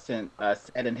Protestant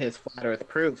said in his Flat Earth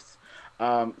Proofs,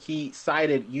 he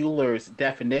cited Euler's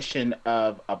definition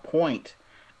of a point,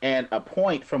 and a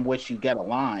point from which you get a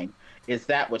line is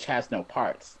that which has no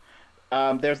parts.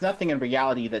 There's nothing in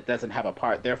reality that doesn't have a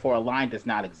part. Therefore, a line does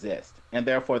not exist. And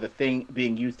therefore, the thing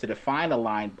being used to define a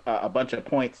line, a bunch of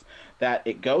points that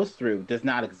it goes through, does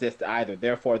not exist either.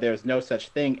 Therefore, there's no such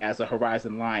thing as a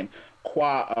horizon line,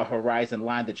 qua a horizon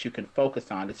line that you can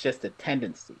focus on. It's just a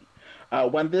tendency.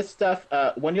 When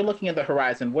you're looking at the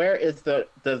horizon, where does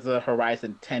the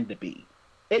horizon tend to be?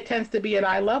 It tends to be at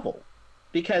eye level,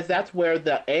 because that's where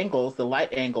the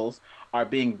light angles, are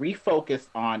being refocused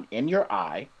on in your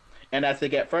eye. And as they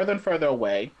get further and further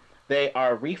away, they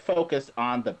are refocused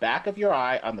on the back of your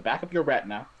eye, on the back of your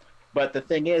retina. But the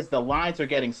thing is, the lines are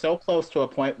getting so close to a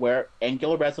point where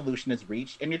angular resolution is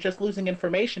reached, and you're just losing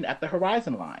information at the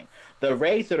horizon line. The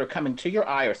rays that are coming to your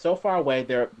eye are so far away,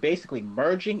 they're basically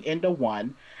merging into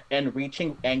one and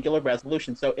reaching angular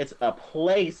resolution. So it's a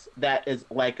place that is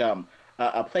like a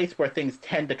place where things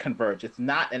tend to converge. It's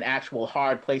not an actual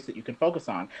hard place that you can focus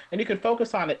on. And you can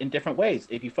focus on it in different ways.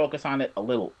 If you focus on it a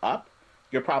little up,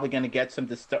 you're probably going to get some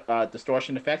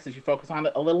distortion effects. If you focus on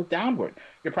it a little downward,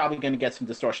 you're probably going to get some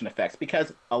distortion effects,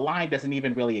 because a line doesn't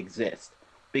even really exist.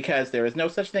 Because there is no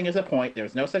such thing as a point.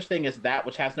 There's no such thing as that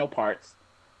which has no parts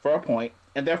for a point.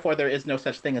 And therefore, there is no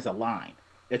such thing as a line.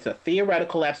 It's a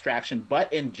theoretical abstraction,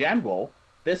 but in general,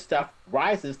 this stuff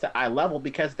rises to eye level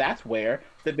because that's where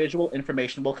the visual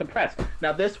information will compress.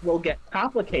 Now, this will get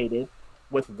complicated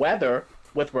with weather,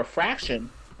 with refraction,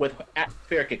 with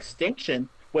atmospheric extinction,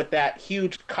 with that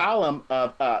huge column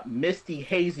of misty,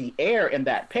 hazy air in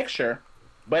that picture.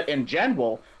 But in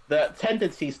general, the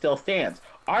tendency still stands.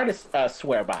 Artists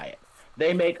swear by it.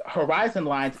 They make horizon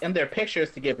lines in their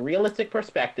pictures to give realistic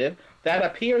perspective that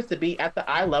appears to be at the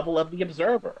eye level of the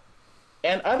observer.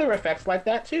 And other effects like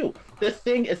that too. This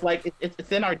thing is like,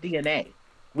 it's in our DNA.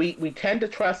 We tend to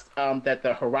trust that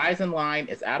the horizon line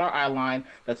is at our eye line,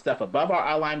 that stuff above our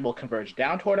eye line will converge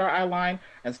down toward our eye line,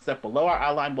 and stuff below our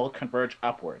eye line will converge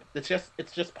upward. It's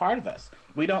just part of us.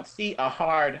 We don't see a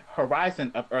hard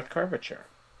horizon of Earth curvature.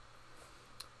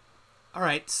 All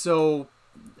right, so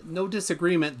no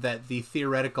disagreement that the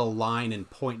theoretical line and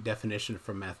point definition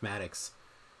from mathematics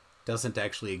doesn't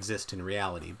actually exist in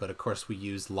reality, but of course we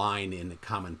use line in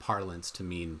common parlance to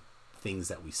mean things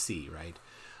that we see, right?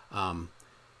 Um,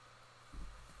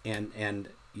 and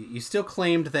you still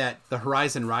claimed that the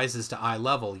horizon rises to eye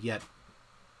level, yet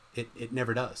it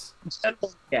never does.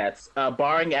 Yes,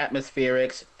 barring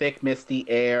atmospherics, thick misty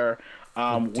air,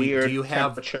 Do weird you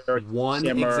have temperature, one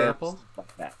shimmer, example? stuff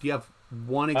like that. Do you have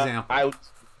one example I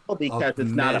because of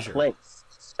it's not a measure? place.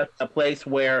 It's just a place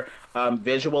where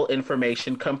visual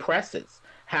information compresses.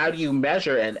 How do you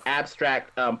measure an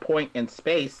abstract point in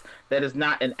space that is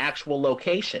not an actual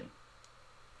location?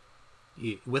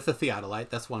 With a theodolite,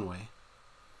 that's one way.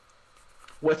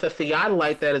 With a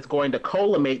theodolite that is going to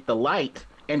collimate the light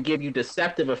and give you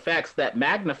deceptive effects that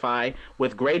magnify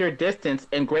with greater distance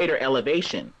and greater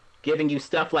elevation, giving you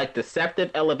stuff like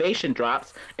deceptive elevation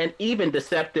drops and even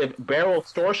deceptive barrel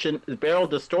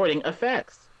distorting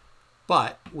effects.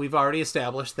 But we've already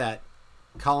established that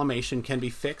collimation can be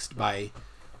fixed by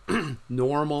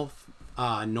normal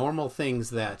normal things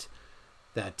that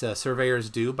surveyors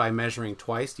do by measuring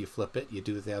twice. You flip it, you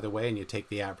do it the other way, and you take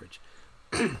the average.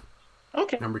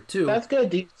 Okay, Number two, that's good.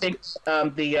 Do you think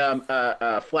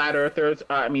the flat earthers,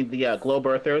 I mean the globe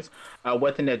earthers,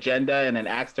 with an agenda and an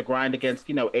axe to grind against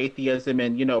atheism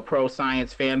and pro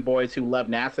science fanboys who love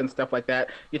NASA and stuff like that,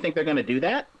 you think they're going to do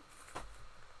that?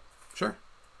 sure.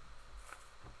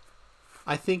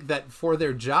 I think that for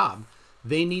their job,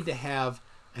 they need to have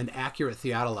an accurate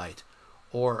theodolite,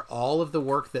 or all of the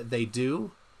work that they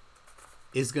do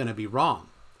is going to be wrong.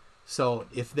 So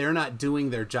if they're not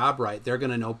doing their job right, they're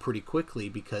going to know pretty quickly,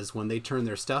 because when they turn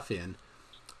their stuff in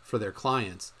for their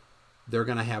clients, they're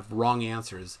going to have wrong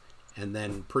answers, and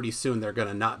then pretty soon they're going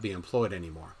to not be employed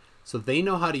anymore. So they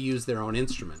know how to use their own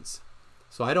instruments.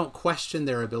 So I don't question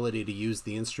their ability to use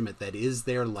the instrument that is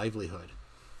their livelihood.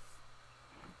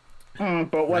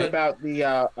 But what Right? about the?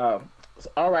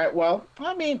 All right. Well,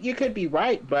 I mean, you could be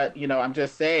right, but I'm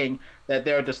just saying that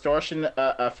there are distortion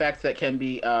effects that can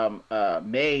be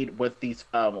made with these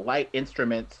light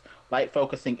instruments, light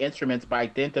focusing instruments, by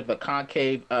dint of the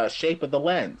concave shape of the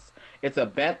lens. It's a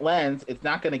bent lens. It's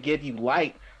not going to give you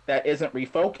light that isn't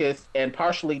refocused and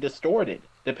partially distorted,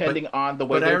 But depending on the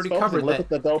way but I that it's already focusing. covered Look at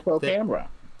the GoPro that camera.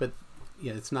 but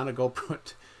yeah, it's not a GoPro.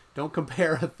 Don't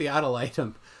compare a theodolite,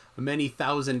 a many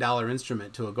 $1,000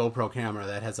 instrument, to a GoPro camera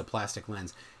that has a plastic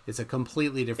lens. It's a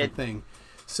completely different It, thing.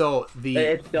 So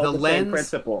it's still the the same lens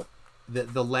principle.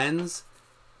 the lens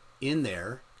in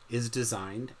there is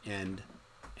designed and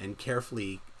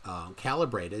carefully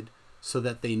calibrated so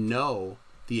that they know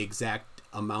the exact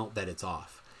amount that it's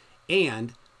off.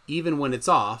 And even when it's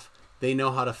off, they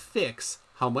know how to fix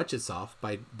how much it's off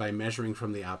by measuring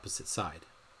from the opposite side.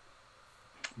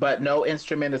 But no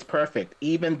instrument is perfect.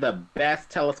 Even the best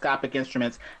telescopic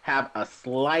instruments have a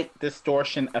slight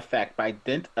distortion effect by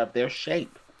dint of their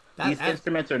shape. That, These that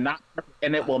instruments are not perfect,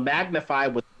 and it will magnify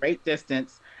with great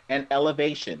distance and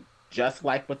elevation, just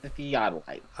like with the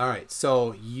theodolite. All right.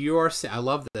 So I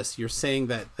love this. You're saying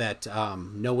that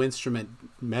no instrument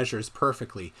measures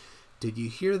perfectly. Did you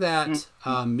hear that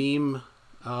meme,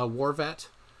 Warvet?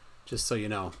 Just so you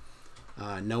know,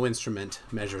 no instrument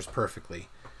measures perfectly.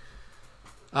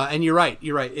 And you're right.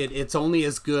 You're right. It's only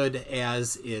as good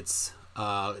as it's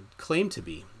claimed to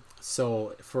be.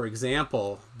 So, for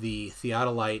example, the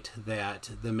theodolite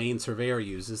that the main surveyor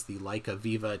uses, the Leica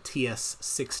Viva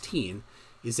TS16,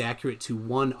 is accurate to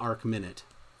 1 arc minute.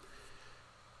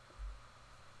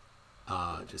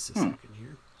 Just a second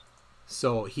here.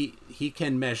 So he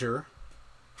can measure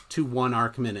to 1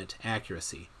 arc minute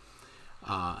accuracy,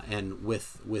 and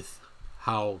with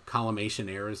how collimation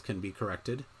errors can be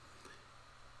corrected,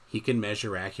 he can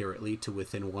measure accurately to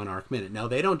within 1 arc minute. Now,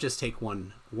 they don't just take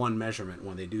one measurement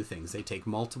when they do things. They take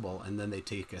multiple, and then they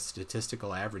take a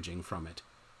statistical averaging from it,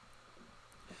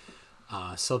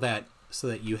 so that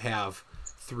you have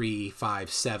 3,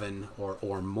 5, 7,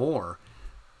 or more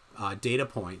data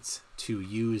points to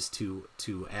use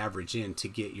to average in to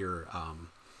get your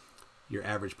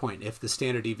average point. If the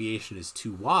standard deviation is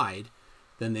too wide,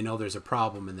 then they know there's a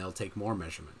problem, and they'll take more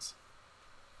measurements.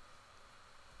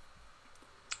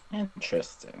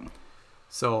 Interesting.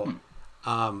 So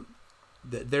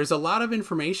there's a lot of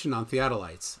information on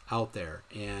theodolites out there,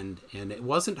 and it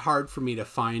wasn't hard for me to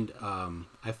find.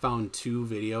 I found 2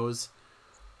 videos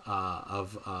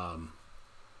of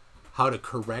how to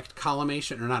correct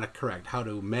collimation, or not a correct, how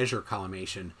to measure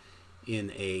collimation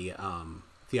in a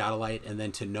theodolite, and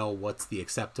then to know what's the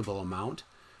acceptable amount.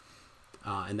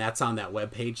 And that's on that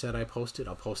web page that I posted.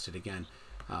 I'll post it again.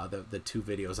 The 2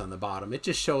 videos on the bottom. It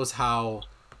just shows how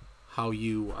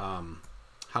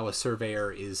a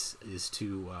surveyor is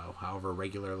to, however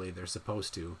regularly they're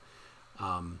supposed to,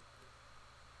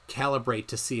 calibrate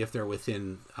to see if they're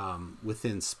within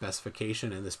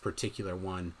specification. And this particular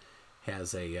one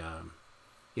has a,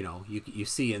 you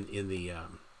see in the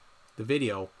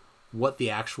video what the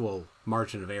actual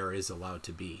margin of error is allowed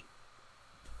to be.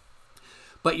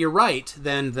 But you're right.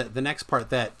 Then the next part,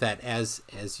 that as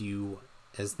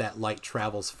that light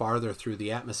travels farther through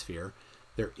the atmosphere,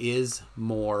 there is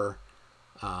more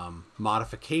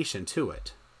modification to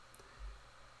it,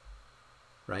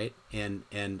 right? And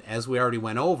as we already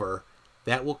went over,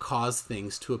 that will cause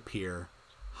things to appear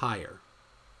higher,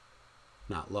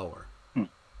 not lower.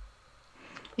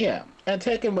 Yeah, and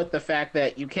taken with the fact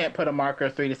that you can't put a marker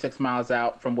 3 to 6 miles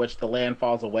out from which the land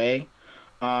falls away,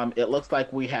 it looks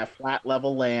like we have flat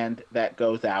level land that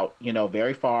goes out,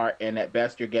 very far, and at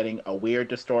best you're getting a weird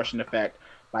distortion effect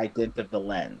by dint of the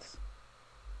lens.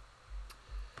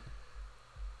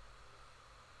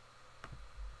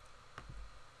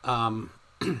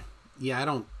 Yeah, I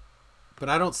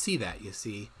don't see that, you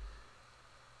see.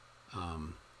 Let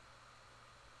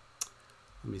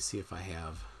me see if I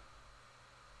have.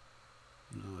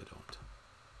 No, I don't.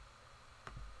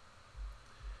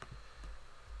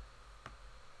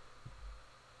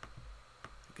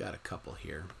 Got a couple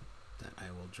here that I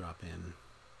will drop in.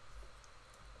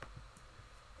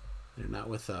 They're not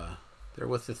with they're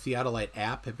with the Theodolite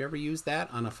app. Have you ever used that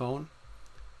on a phone?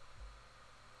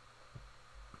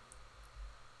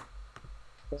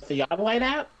 The Theodolite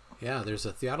app? Yeah, there's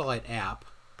a Theodolite app.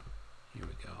 Here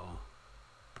we go.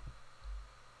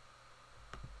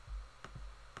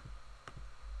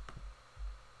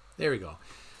 There we go.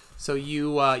 So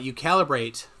you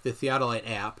calibrate the Theodolite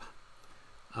app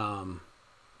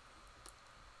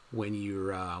when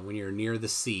you're near the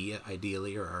sea,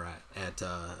 ideally, or at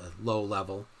a low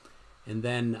level, and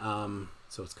then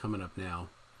so it's coming up now.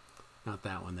 Not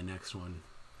that one. The next one.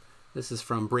 This is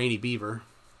from Brainy Beaver.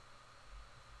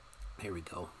 Here we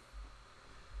go.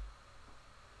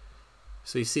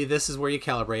 So you see, this is where you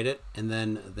calibrate it, and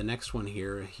then the next one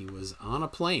here, he was on a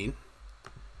plane,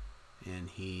 and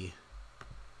he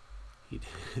and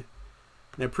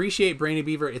I appreciate Brainy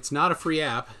Beaver. It's not a free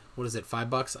app. What is it,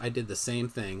 $5? I did the same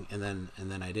thing, and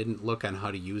then I didn't look on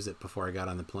how to use it before I got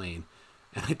on the plane,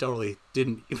 and I totally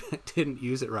didn't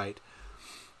use it right.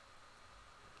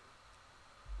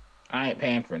 I ain't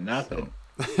paying for nothing.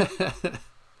 So.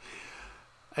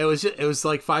 It was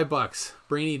like $5.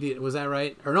 Brainy, was that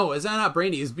right? Or no, is that not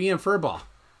Brainy? It's BM Furball.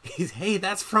 Hey,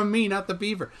 that's from me, not the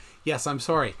Beaver. Yes, I'm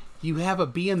sorry. You have a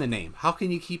B in the name. How can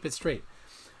you keep it straight?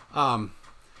 But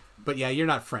yeah, you're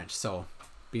not French, so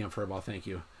BM Furball, thank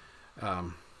you.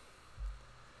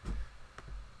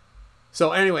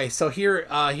 So anyway, so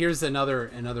here's another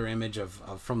image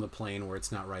of from the plane where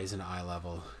it's not rising to eye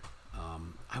level.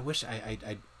 I wish I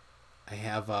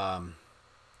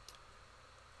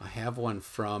have one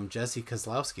from Jesse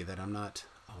Kozlowski that I'm not.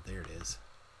 Oh, there it is.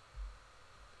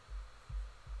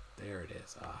 There it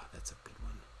is. Ah, that's a good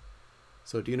one.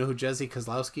 So, do you know who Jesse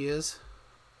Kozlowski is?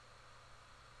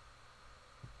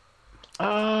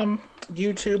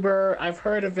 YouTuber. I've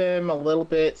heard of him a little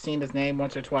bit, seen his name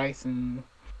once or twice in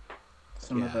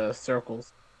some of the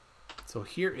circles. So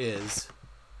here is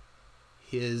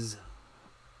his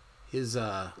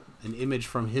an image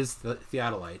from his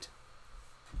theodolite.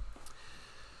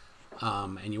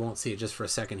 And you won't see it just for a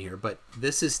second here, but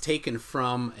this is taken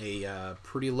from a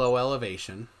pretty low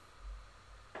elevation,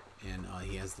 and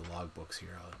he has the logbooks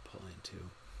here I'll pull into,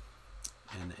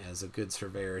 and as a good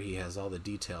surveyor he has all the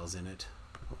details in it.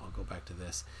 I'll go back to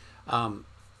this.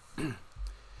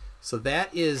 So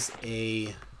that is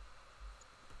a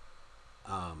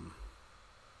I'll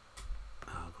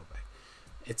go back.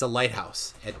 It's a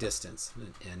lighthouse at distance,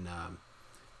 and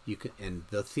you can, and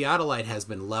the theodolite has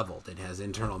been leveled. It has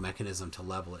internal mechanism to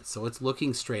level it, so it's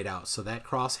looking straight out. So that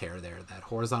crosshair there, that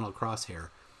horizontal crosshair,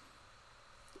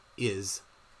 is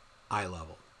eye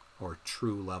level or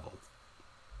true level.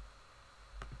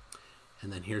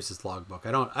 And then here's his logbook.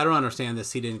 I don't understand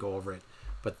this. He didn't go over it,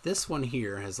 but this one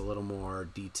here has a little more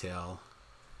detail.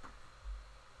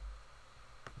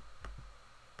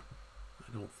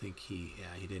 I don't think he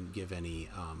didn't give any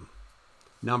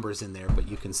numbers in there, but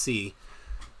you can see.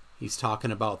 He's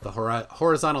talking about the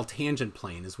horizontal tangent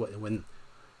plane is what, when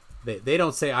they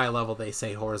don't say eye level, they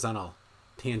say horizontal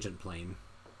tangent plane.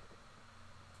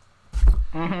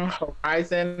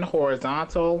 Horizon,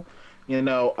 horizontal,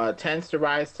 tends to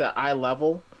rise to eye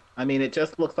level. I mean, it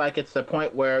just looks like it's the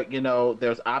point where,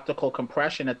 there's optical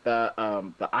compression at the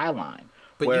eye line,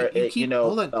 But where you it, keep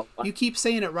hold on. You keep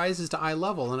saying it rises to eye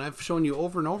level, and I've shown you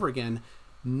over and over again,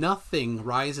 nothing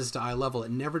rises to eye level.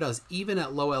 It never does, even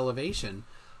at low elevation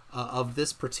of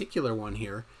this particular one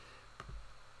here.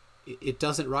 It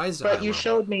doesn't rise to eye but you level.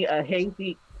 showed me a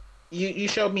hazy you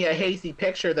showed me a hazy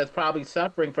picture that's probably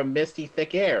suffering from misty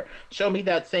thick air. Show me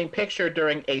that same picture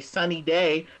during a sunny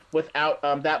day without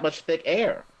that much thick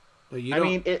air. But you I don't.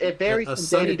 mean, it varies A from day to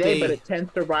sunny day, but day. it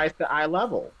tends to rise to eye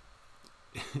level.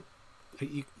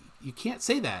 You you can't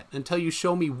say that until you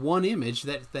show me one image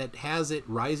that has it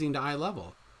rising to eye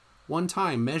level, one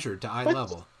time measured to eye But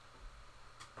level.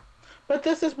 but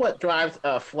this is what drives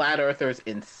flat earthers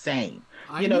insane.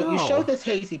 I You show know. this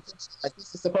hazy picture like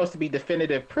this is supposed to be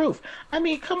definitive proof. I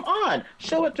mean, come on,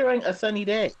 show it during a sunny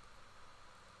day.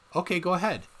 Okay, go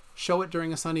ahead. Show it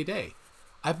during a sunny day.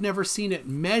 I've never seen it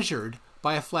measured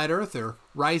by a flat earther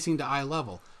rising to eye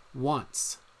level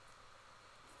once.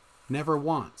 Never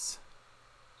once.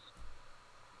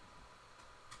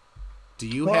 Do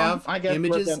you Well, have I guess we're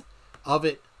images going of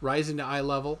it rising to eye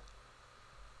level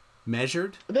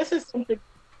measured? this is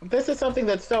something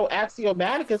that's so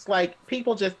axiomatic. It's like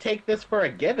people just take this for a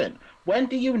given. When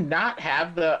do you not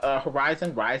have the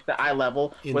horizon rise to eye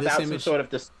level In this without some image, sort of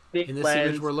distinct in this image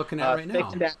lens, we're looking at right now.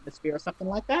 thickened atmosphere, or something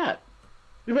like that?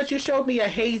 But you showed me a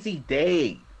hazy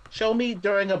day. Show me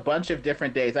during a bunch of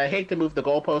different days. I hate to move the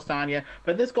goalpost on you,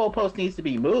 but this goalpost needs to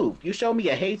be moved. You show me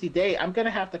a hazy day, I'm gonna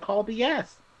have to call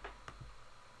BS.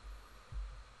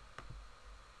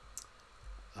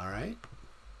 All right.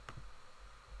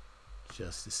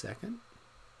 Just a second.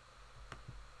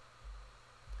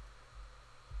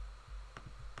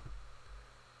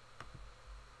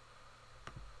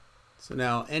 So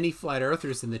now, any flat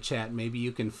earthers in the chat, maybe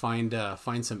you can find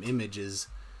some images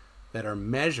that are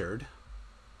measured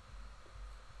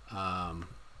of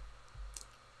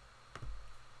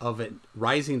it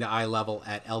rising to eye level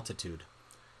at altitude,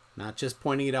 not just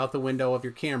pointing it out the window of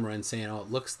your camera and saying, "Oh, it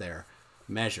looks there."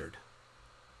 Measured.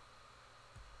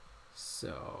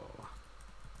 So,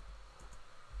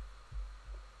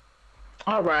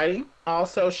 Alrighty.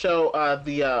 Also show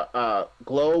the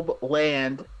globe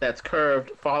land that's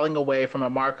curved, falling away from a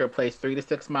marker placed 3 to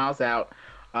 6 miles out,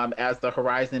 as the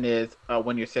horizon is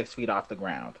when you're 6 feet off the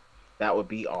ground. That would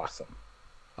be awesome.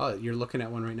 oh, you're looking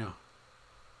at one right now.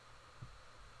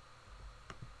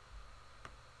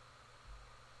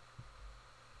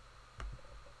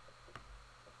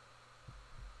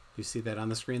 You see that on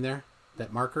the screen there?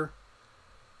 That marker?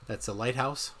 That's a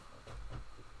lighthouse.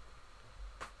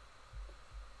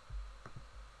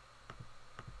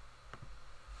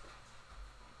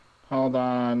 Hold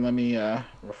on, let me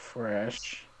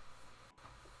refresh.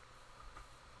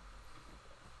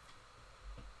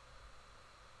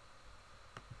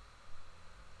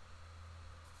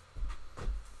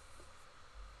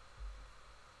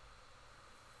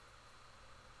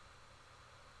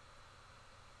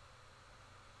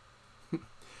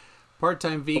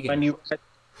 Part-time vegan. When you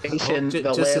station, the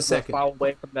just a land will second. fall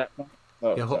away from that point.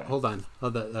 Oh, Yeah, sorry. hold on. Oh,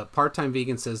 the part-time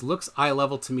vegan says, looks eye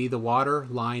level to me. The water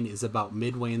line is about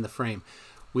midway in the frame.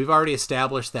 We've already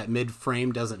established that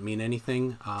mid-frame doesn't mean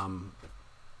anything.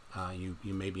 You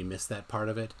maybe missed that part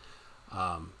of it.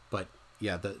 But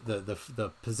yeah,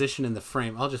 the position in the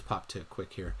frame, I'll just pop to it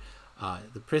quick here.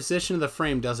 The position of the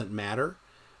frame doesn't matter.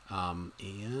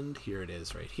 And here it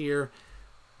is right here.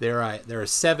 There are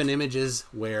 7 images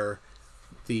where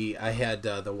I had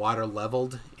the water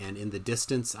leveled, and in the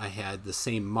distance I had the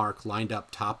same mark lined up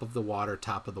top of the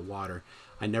water.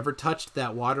 I never touched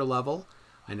that water level.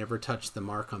 I never touched the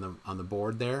mark on the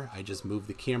board there. I just moved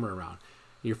the camera around.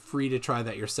 You're free to try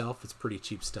that yourself. It's pretty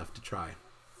cheap stuff to try.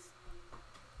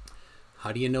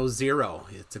 How do you know 0?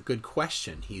 It's a good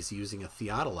question. He's using a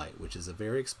theodolite, which is a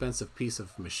very expensive piece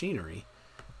of machinery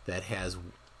that has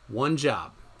one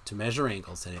job: to measure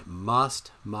angles, and it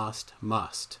must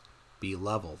be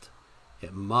leveled.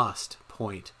 It must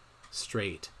point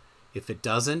straight. If it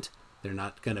doesn't, they're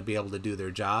not going to be able to do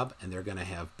their job, and they're going to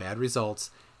have bad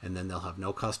results, and then they'll have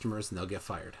no customers and they'll get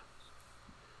fired.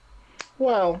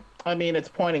 Well, I mean, it's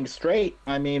pointing straight.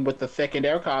 I mean, with the thickened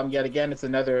air column, yet again, it's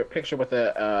another picture with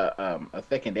a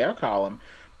thickened air column.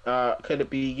 Could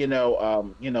it be,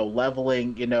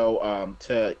 leveling,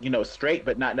 to, straight,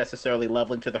 but not necessarily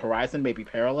leveling to the horizon, maybe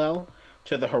parallel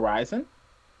to the horizon,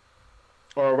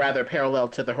 or rather parallel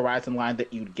to the horizon line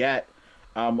that you'd get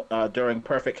during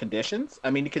perfect conditions? I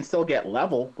mean, you can still get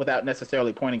level without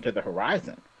necessarily pointing to the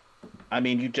horizon. I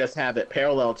mean, you just have it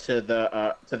parallel to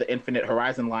the infinite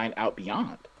horizon line out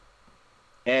beyond.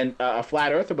 And a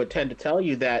flat earther would tend to tell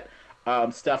you that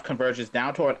stuff converges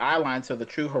down toward eye line, so the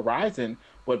true horizon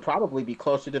would probably be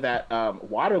closer to that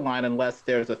water line unless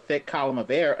there's a thick column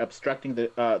of air obstructing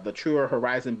the truer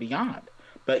horizon beyond.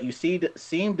 But you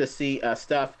seem to see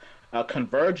stuff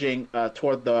converging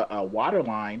toward the water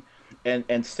line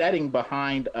and setting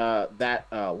behind that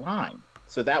line.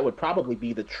 So that would probably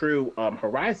be the true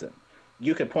horizon.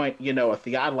 You could point, a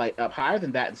theodolite up higher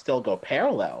than that and still go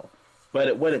parallel, but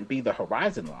it wouldn't be the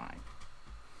horizon line.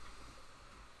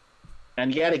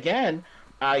 And yet again,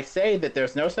 I say that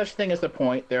there's no such thing as a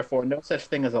point, therefore no such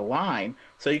thing as a line.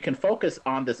 So you can focus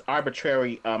on this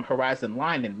arbitrary horizon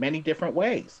line in many different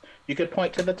ways. You could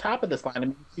point to the top of this line. I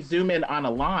mean, if you zoom in on a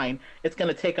line, it's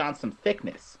going to take on some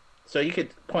thickness. So you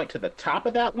could point to the top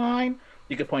of that line,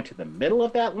 you could point to the middle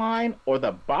of that line, or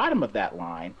the bottom of that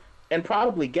line, and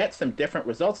probably get some different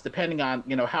results depending on,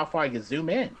 how far you zoom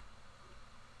in.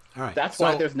 All right. That's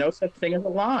why there's no such thing as a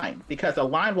line, because a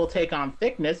line will take on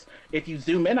thickness if you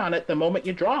zoom in on it the moment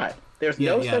you draw it. There's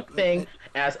no such thing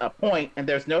as a point, and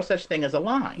there's no such thing as a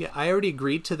line. Yeah, I already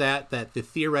agreed to that the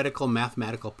theoretical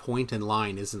mathematical point and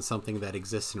line isn't something that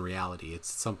exists in reality.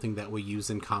 It's something that we use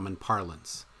in common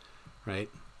parlance, right?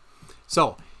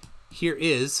 So here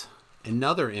is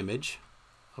another image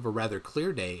of a rather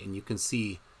clear day, and you can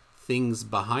see things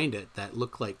behind it that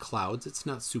look like clouds. It's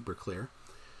not super clear.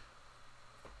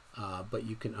 But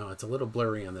you can, it's a little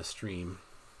blurry on the stream.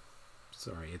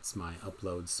 Sorry, it's my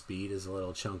upload speed is a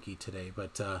little chunky today.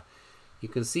 But you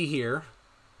can see here,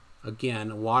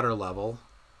 again, water level.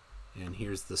 And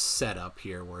here's the setup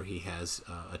here where he has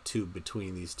a tube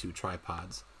between these two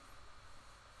tripods.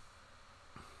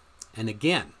 And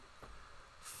again,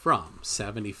 from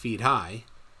 70 feet high,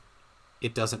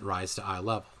 it doesn't rise to eye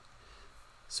level.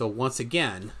 So once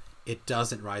again, it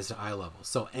doesn't rise to eye level.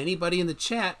 So anybody in the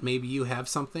chat, maybe you have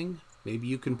something. Maybe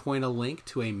you can point a link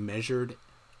to a measured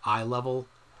eye level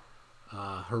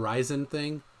horizon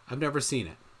thing. I've never seen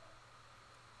it.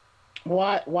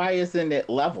 Why isn't it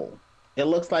level? It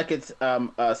looks like it's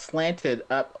slanted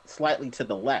up slightly to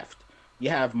the left. You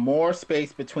have more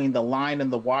space between the line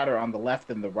and the water on the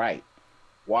left and the right.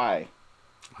 Why?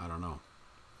 I don't know.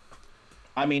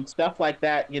 I mean, stuff like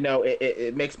that,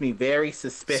 it makes me very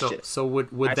suspicious. So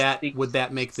would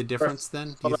that make the difference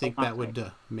then? Do you think that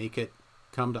would make it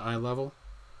come to eye level?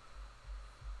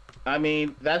 I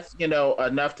mean, that's,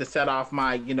 enough to set off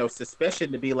my,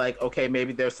 suspicion to be like, okay,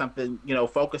 maybe there's something,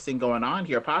 focusing going on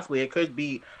here. Possibly it could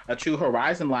be a true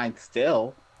horizon line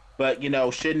still, but,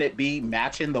 shouldn't it be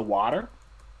matching the water?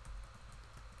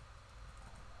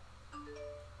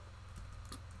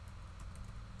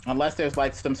 Unless there's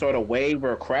like some sort of wave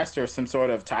or crest or some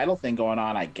sort of tidal thing going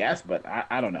on, I guess, but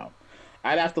I don't know.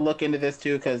 I'd have to look into this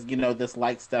too, because, this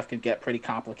light stuff can get pretty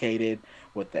complicated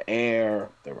with the air,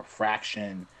 the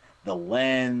refraction, the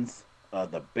lens,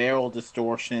 the barrel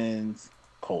distortions,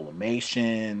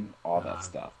 collimation, all that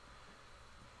stuff.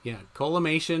 Yeah,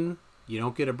 collimation, you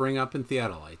don't get to bring up in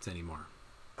theodolites anymore.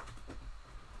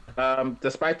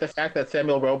 Despite the fact that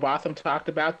Samuel Rowbotham talked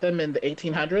about them in the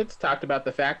 1800s, talked about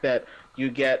the fact that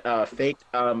you get fake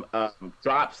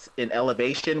drops in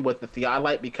elevation with the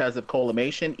theodolite because of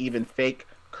collimation, even fake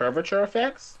curvature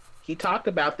effects. He talked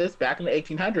about this back in the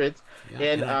 1800s. Yeah,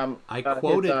 and I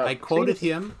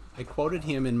quoted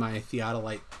him in my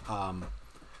theodolite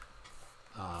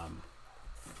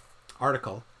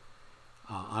article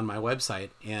on my website,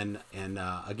 and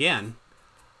again,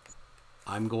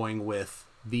 I'm going with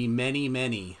the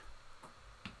many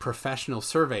professional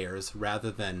surveyors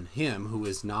rather than him, who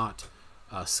is not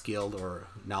skilled or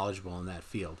knowledgeable in that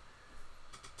field.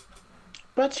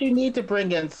 But you need to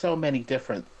bring in so many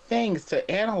different things to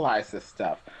analyze this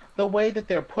stuff. The way that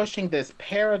they're pushing this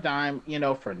paradigm,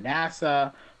 for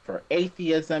NASA, for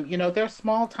atheism, they're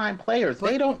small-time players.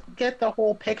 They don't get the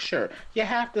whole picture. You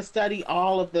have to study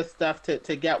all of this stuff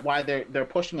to get why they're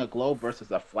pushing a globe versus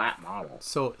a flat model.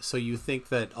 So you think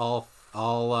that all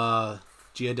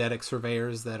geodetic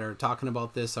surveyors that are talking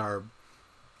about this are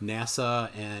NASA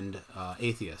and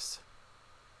atheists?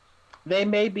 They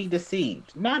may be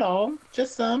deceived. Not all,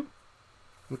 just some.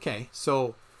 Okay,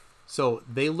 so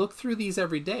they look through these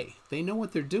every day. They know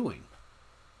what they're doing.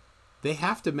 They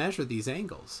have to measure these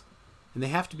angles, and they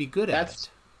have to be good at it.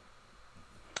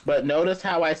 But notice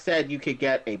how I said you could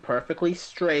get a perfectly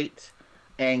straight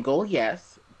angle,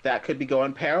 yes, that could be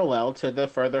going parallel to the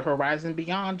further horizon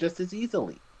beyond just as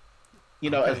easily.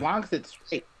 As long as it's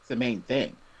straight, it's the main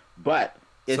thing. But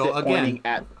is it pointing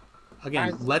at...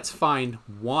 Again, let's find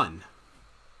one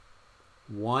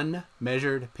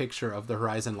measured picture of the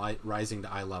horizon light rising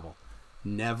to eye level.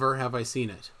 Never have I seen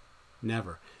it.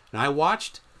 Never. And I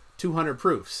watched 200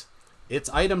 proofs. It's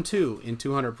item 2 in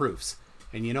 200 proofs.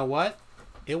 And you know what?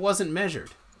 It wasn't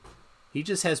measured. He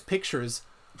just has pictures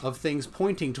of things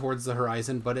pointing towards the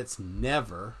horizon, but it's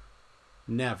never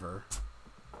measured.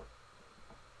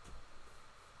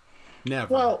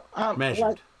 Well,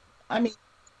 I mean,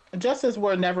 just as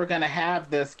we're never going to have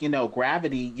this,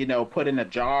 gravity, put in a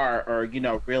jar or,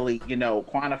 really,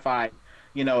 quantified,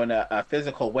 in a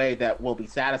physical way that will be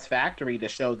satisfactory to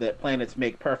show that planets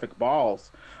make perfect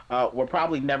balls, we're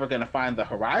probably never going to find the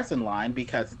horizon line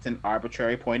because it's an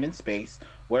arbitrary point in space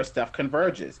where stuff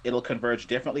converges. It'll converge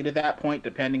differently to that point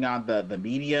depending on the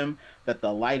medium that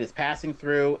the light is passing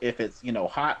through. If it's,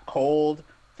 hot, cold,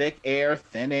 thick air,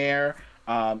 thin air,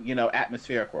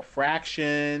 atmospheric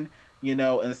refraction,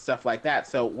 and stuff like that.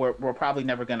 So we're probably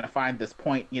never going to find this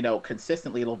point,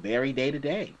 consistently. It'll vary day to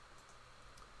day.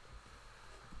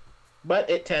 But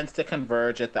it tends to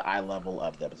converge at the eye level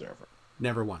of the observer.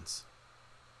 Never once.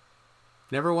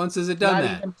 Never once has it done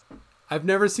that. I've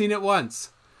never seen it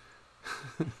once.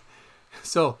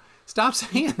 So stop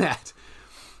saying that.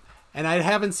 And I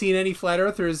haven't seen any flat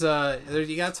earthers.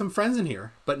 You got some friends in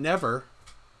here, but never.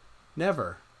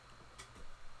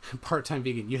 Part-time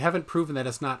vegan. You haven't proven that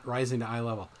it's not rising to eye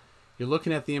level. You're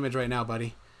looking at the image right now,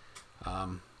 buddy.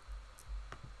 Shout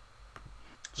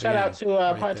out to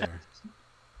part-time. There.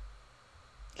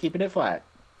 Keeping it flat.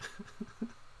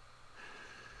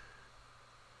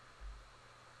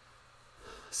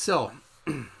 So,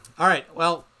 all right.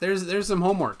 Well, there's some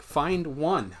homework. Find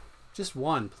one, just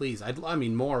one, please. I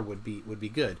mean, more would be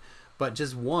good, but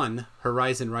just one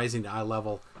horizon rising to eye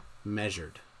level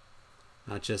measured,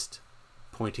 not just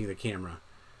pointing the camera.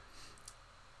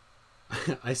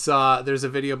 I saw there's a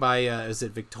video by is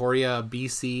it Victoria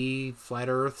BC Flat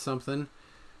Earth something.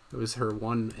 It was her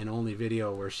one and only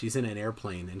video where she's in an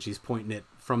airplane and she's pointing it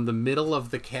from the middle of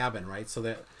the cabin, right? So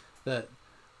that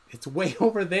it's way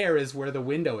over there is where the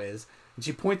window is. And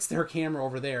she points her camera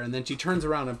over there, and then she turns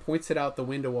around and points it out the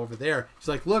window over there. She's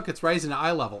like, look, it's rising to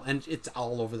eye level. And it's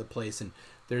all over the place, and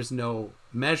there's no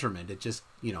measurement. It just,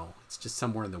 it's just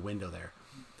somewhere in the window there.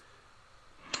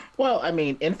 Well, I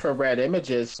mean, infrared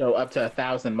images show up to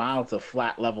 1,000 miles of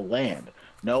flat level land.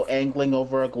 No angling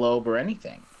over a globe or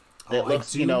anything. It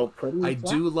looks, pretty I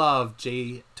flat. do love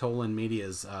Jay Tolan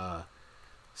Media's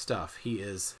stuff. He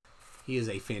is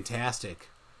a fantastic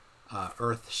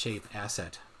Earth shape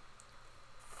asset.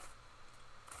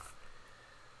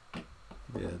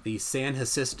 The San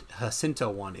Jacinto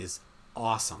one is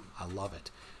awesome. I love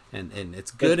it, and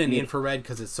it's good in infrared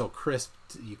because it's so crisp.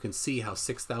 You can see how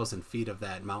 6,000 feet of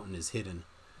that mountain is hidden.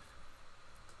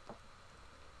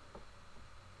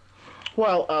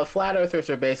 Well, flat earthers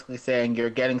are basically saying you're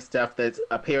getting stuff that's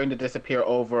appearing to disappear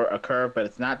over a curve, but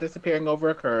it's not disappearing over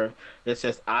a curve. It's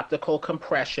just optical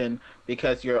compression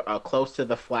because you're close to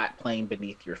the flat plane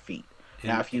beneath your feet.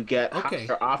 Now, if you get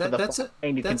higher off of the flat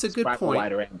plane, you can describe a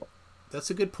wider angle. That's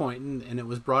a good point, and it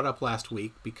was brought up last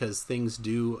week because things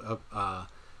do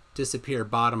disappear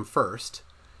bottom first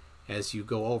as you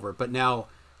go over. But now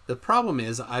the problem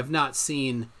is I've not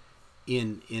seen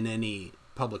in any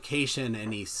publication,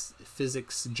 any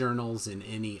physics journals, in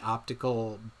any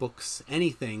optical books,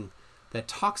 anything that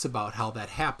talks about how that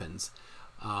happens.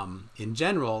 In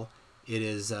general, it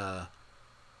is none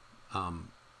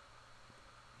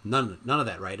of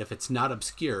that, right? If it's not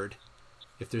obscured,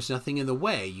 if there's nothing in the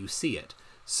way, you see it.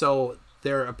 So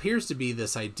there appears to be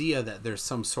this idea that there's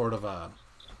some sort of a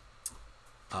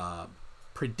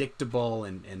predictable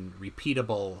and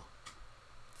repeatable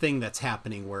thing that's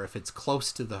happening where if it's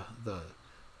close to the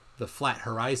flat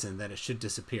horizon, that it should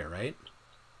disappear, right?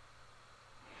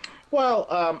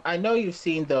 Well, I know you've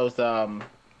seen those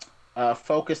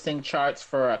focusing charts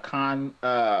for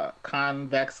a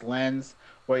convex lens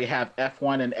where you have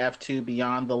F1 and F2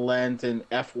 beyond the lens and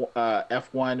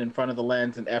F1 in front of the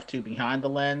lens and F2 behind the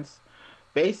lens.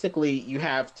 Basically, you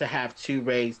have to have two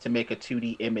rays to make a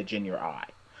 2D image in your eye.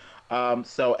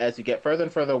 So as you get further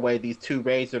and further away, these two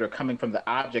rays that are coming from the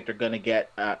object are going to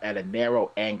get at a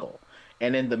narrow angle.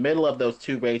 And in the middle of those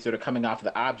two rays that are coming off of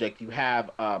the object, you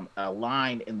have a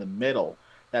line in the middle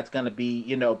that's going to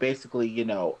be, basically,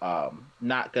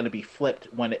 not going to be flipped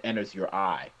when it enters your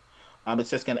eye.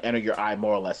 It's just going to enter your eye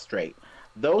more or less straight.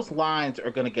 Those lines are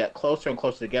going to get closer and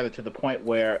closer together to the point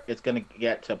where it's going to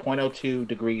get to 0.02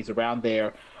 degrees around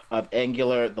there of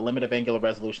the limit of angular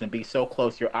resolution, and be so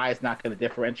close your eye is not going to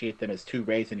differentiate them as two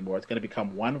rays anymore. It's going to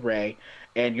become one ray,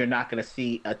 and you're not going to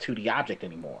see a 2D object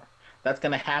anymore. That's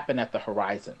going to happen at the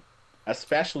horizon.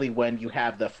 especially when you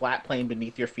have the flat plane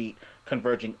beneath your feet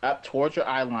converging up towards your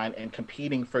eye line and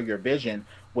competing for your vision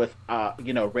with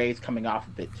rays coming off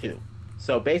of it too.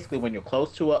 So basically, when you're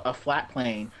close to a flat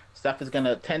plane, stuff is going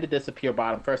to tend to disappear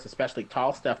bottom first, especially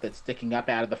tall stuff that's sticking up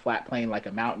out of the flat plane, like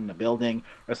a mountain, a building,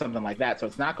 or something like that. So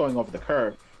it's not going over the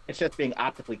curve, it's just being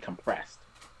optically compressed.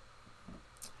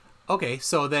 Okay,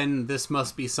 so then this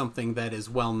must be something that is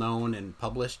well known and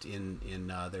published in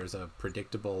there's a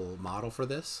predictable model for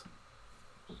this.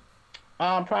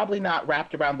 Probably not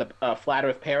wrapped around the flat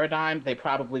Earth paradigm. They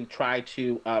probably try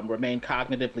to remain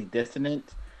cognitively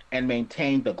dissonant and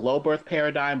maintain the globe Earth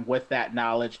paradigm with that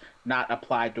knowledge not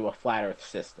applied to a flat Earth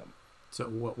system. So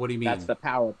what do you That's mean? the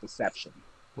power of deception.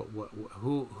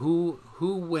 Who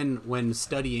when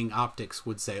studying optics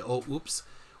would say, "Oh, oops,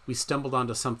 we stumbled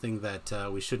onto something that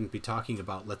we shouldn't be talking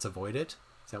about. Let's avoid it."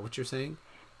 Is that what you're saying?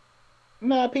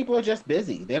 No, people are just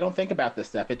busy. They don't think about this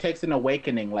stuff. It takes an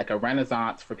awakening, like a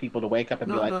renaissance, for people to wake up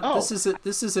and be No, like, no. "Oh,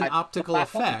 This is an I optical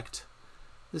effect.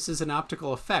 This is an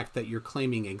optical effect that you're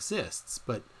claiming exists,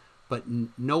 but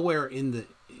nowhere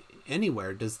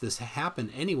anywhere does this happen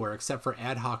anywhere except for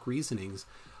ad hoc reasonings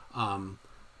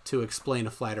to explain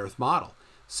a flat Earth model.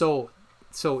 So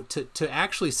to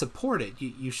actually support it,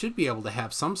 you should be able to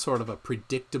have some sort of a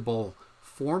predictable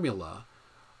formula.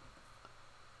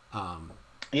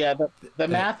 Yeah, the That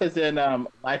math is in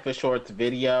Life is Short's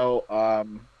video.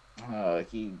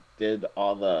 He did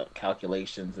all the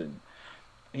calculations and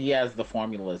he has the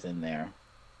formulas in there.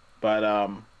 But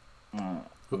I'm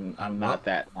well, not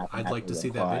that I'd like to mathematically see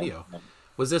that inclined. video.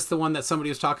 Was this the one that somebody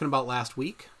was talking about last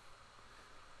week?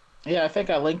 Yeah, I think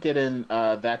I linked it in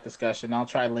that discussion. I'll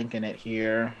try linking it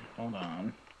here. Hold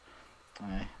on.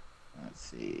 I, let's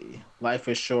see. Life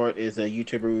is Short is a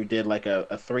YouTuber who did like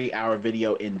a 3 hour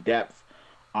video in depth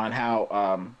on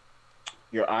how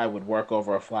your eye would work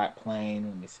over a flat plane.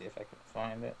 Let me see if I can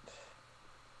find it.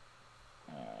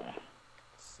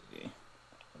 Let's see.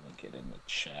 Link it in the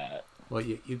chat. Well,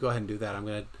 you go ahead and do that. I'm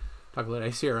going to talk a little.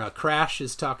 I see here, Crash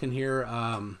is talking here.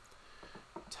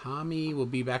 Tommy will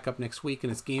be back up next week,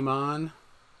 and it's Game On.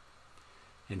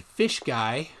 And Fish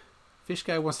Guy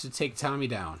wants to take Tommy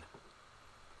down.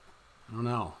 I don't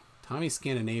know. Tommy's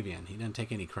Scandinavian. He doesn't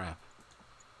take any crap.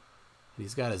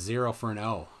 He's got a 0 for an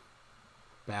O.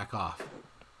 Back off.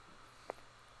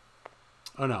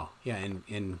 Oh, no. Yeah,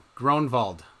 in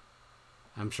Gronwald.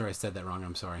 I'm sure I said that wrong.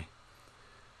 I'm sorry.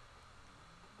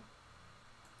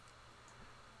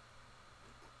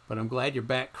 But I'm glad you're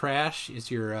back, Crash.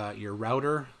 Is your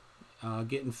router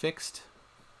getting fixed?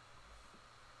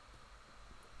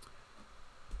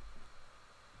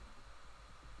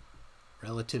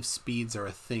 Relative speeds are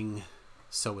a thing,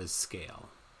 so is scale.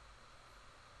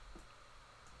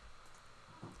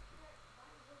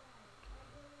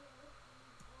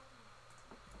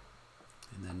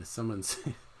 And then someone's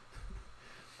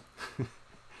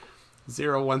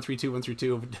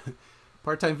 0132132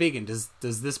 part-time vegan. Does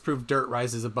this prove dirt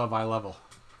rises above eye level?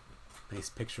 Nice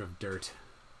picture of dirt.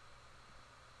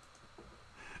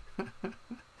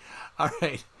 All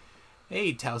right.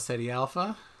 Hey, Tau Ceti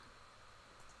Alpha.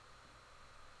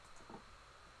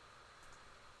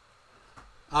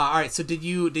 All right. So did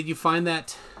you find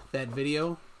that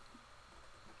video,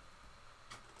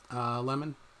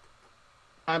 Lemon?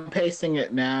 I'm pasting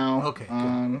it now. Okay.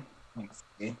 Good. Let's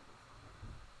see.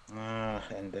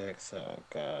 Index. Oh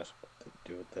gosh, what to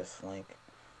do with this link?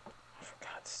 For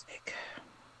God's sake.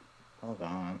 Hold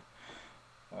on.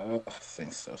 Oh, this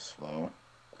thing's so slow.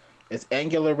 It's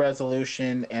Angular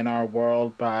Resolution in Our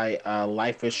World by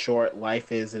Life is Short.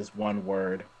 Life is one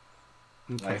word.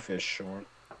 Okay. Life is short.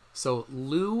 So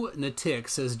Lou Natik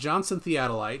says Johnson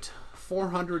theodolite,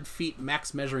 400 feet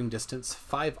max measuring distance,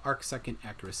 5 arcsecond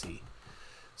accuracy.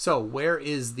 So where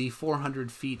is the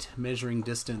 400 feet measuring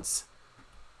distance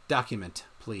document,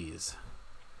 please?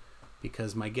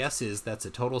 Because my guess is that's a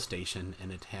total station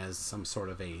and it has some sort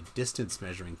of a distance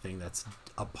measuring thing that's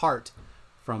apart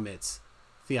from its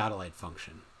theodolite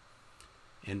function.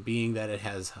 And being that it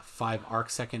has 5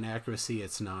 arcsecond accuracy,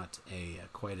 it's not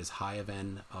quite as high of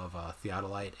end of a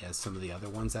theodolite as some of the other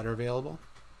ones that are available.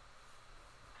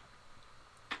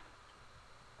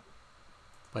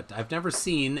 But I've never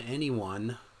seen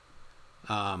anyone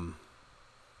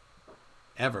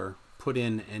ever put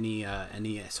in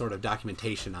any sort of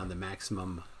documentation on the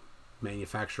maximum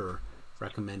manufacturer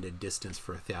recommended distance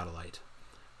for a theodolite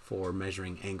for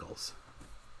measuring angles.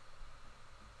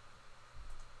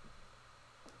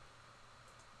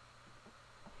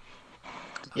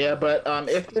 Yeah, but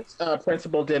if this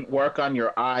principle didn't work on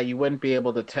your eye, you wouldn't be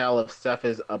able to tell if stuff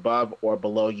is above or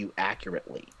below you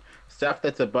accurately. stuff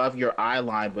that's above your eye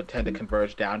line would tend to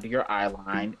converge down to your eye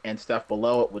line, and stuff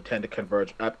below it would tend to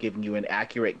converge up, giving you an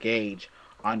accurate gauge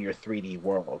on your 3D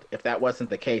world. If that wasn't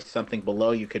the case, something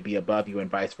below you could be above you and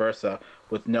vice versa,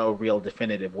 with no real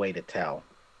definitive way to tell.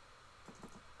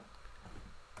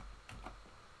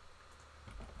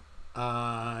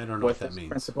 I don't know what that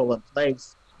means.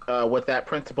 With that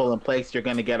principle in place, you're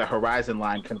going to get a horizon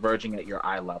line converging at your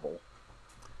eye level.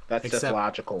 That's just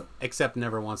logical. Except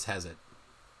never once has it.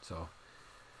 So,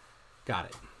 got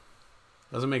it.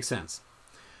 Doesn't make sense.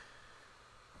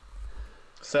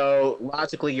 So,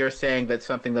 logically, you're saying that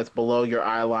something that's below your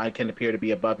eye line can appear to be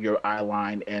above your eye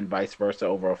line and vice versa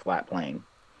over a flat plane.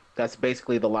 That's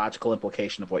basically the logical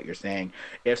implication of what you're saying.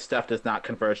 If stuff does not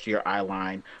converge to your eye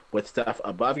line, with stuff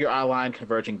above your eye line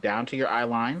converging down to your eye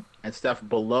line, and stuff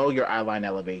below your eye line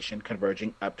elevation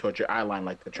converging up towards your eye line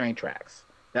like the train tracks.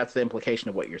 That's the implication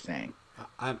of what you're saying.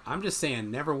 I'm just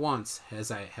saying, never once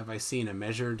have I seen a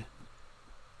measured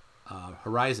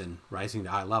horizon rising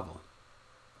to eye level.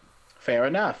 Fair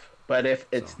enough. But if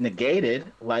it's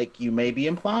negated, like you may be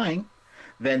implying,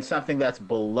 then something that's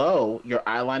below your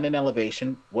eye line in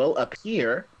elevation will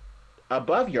appear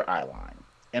above your eye line,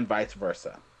 and vice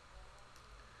versa.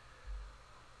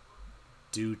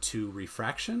 Due to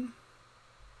refraction?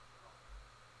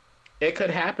 It could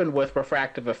happen with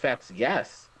refractive effects,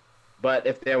 yes. But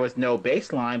if there was no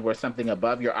baseline where something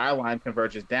above your eye line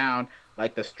converges down,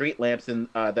 like the street lamps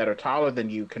that are taller than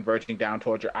you converging down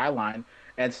towards your eye line,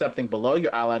 and something below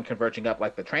your eye line converging up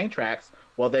like the train tracks,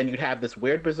 well, then you'd have this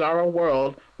weird, bizarro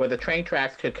world where the train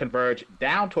tracks could converge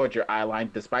down towards your eye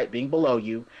line despite being below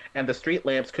you, and the street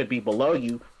lamps could be below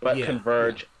you but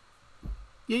converge.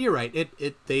 Yeah, you're right.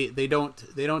 They don't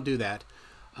do that.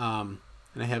 And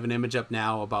I have an image up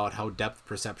now about how depth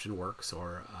perception works,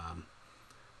 or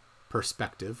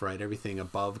perspective, right? Everything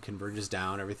above converges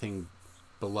down, everything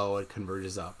below it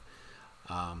converges up.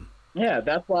 Yeah,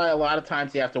 that's why a lot of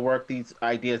times you have to work these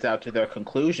ideas out to their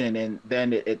conclusion, and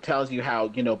then it tells you how,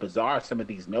 bizarre some of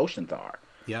these notions are.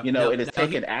 Yep. It is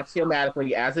taken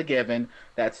axiomatically as a given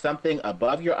that something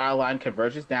above your eye line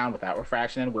converges down without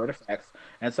refraction and weird effects,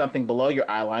 and something below your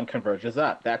eye line converges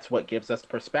up. That's what gives us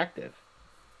perspective.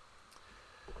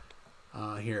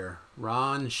 Here,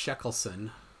 Ron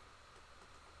Sheckelson.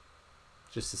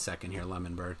 Just a second here,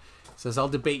 LemonBird. Says, I'll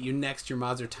debate you next. Your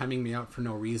mods are timing me out for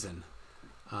no reason.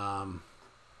 Don't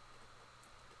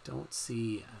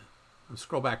see... I'll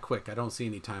scroll back quick. I don't see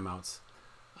any timeouts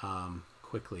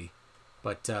quickly.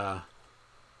 But,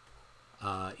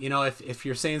 if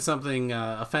you're saying something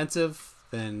offensive,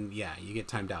 then, yeah, you get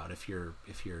timed out. If you're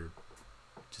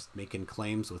just making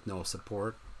claims with no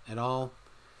support at all,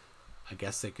 I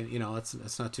guess they can,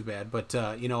 that's not too bad. But,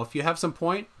 if you have some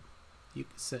point, you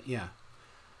can say, yeah.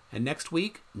 And next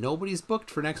week, nobody's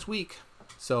booked for next week.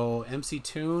 So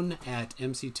MCToon at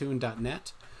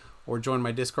mctoon.net, or join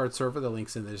my Discord server. The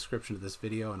link's in the description of this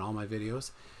video and all my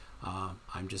videos.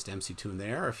 I'm just MCToon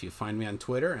there. If you find me on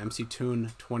Twitter,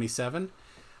 MCToon27.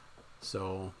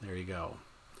 So there you go.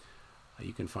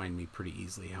 You can find me pretty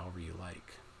easily however you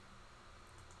like.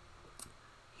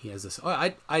 He has this. Oh,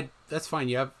 I that's fine.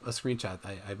 You have a screenshot.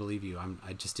 I believe you.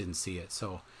 I just didn't see it.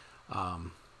 So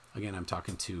again, I'm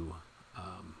talking to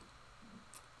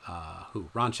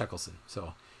Ron Sheckelson.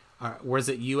 So was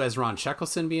it you as Ron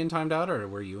Sheckelson being timed out, or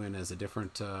were you in as a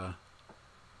different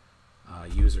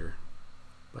user?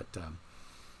 But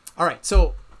all right,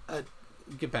 so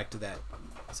get back to that.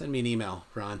 Send me an email,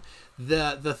 Ron.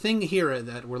 The thing here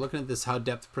that we're looking at, this how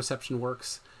depth perception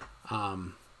works.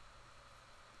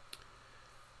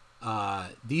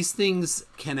 These things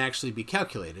can actually be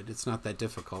calculated. It's not that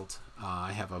difficult.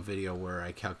 I have a video where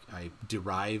I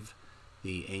derive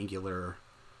the angular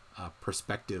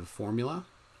perspective formula.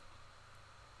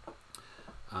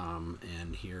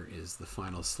 And here is the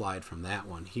final slide from that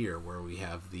one here, where we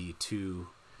have the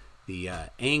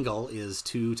angle is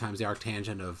 2 times the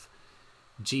arctangent of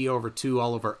g over 2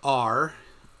 all over r,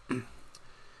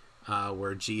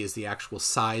 where g is the actual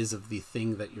size of the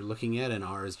thing that you're looking at and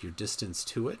r is your distance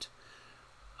to it.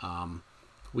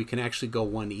 We can actually go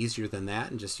one easier than that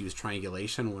and just use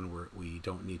triangulation when we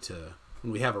don't need to,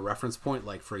 when we have a reference point,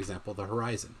 like for example the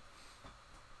horizon.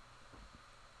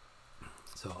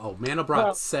 So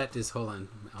Mandelbrot set is, hold on,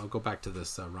 I'll go back to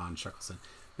this Ron Sheckelson.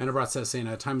 Mandelbrot set saying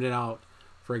I timed it out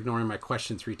for ignoring my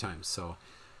question 3 times. So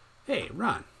hey,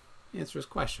 Ron, answer his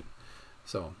question.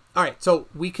 So all right, so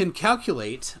we can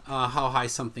calculate how high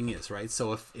something is, right?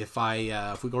 So if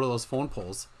we go to those phone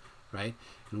poles, right,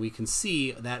 and we can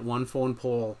see that one phone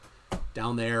pole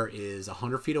down there is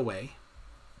 100 feet away,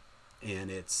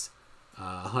 and it's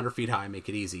 100 feet high. Make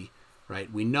it easy,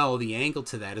 right? We know the angle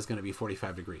to that is going to be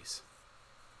 45 degrees.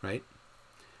 right?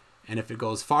 And if it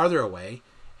goes farther away,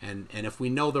 and if we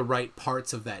know the right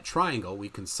parts of that triangle, we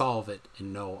can solve it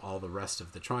and know all the rest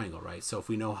of the triangle, right? So if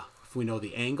we know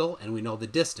the angle and we know the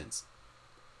distance,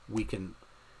 we can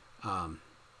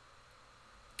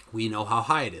we know how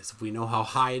high it is. If we know how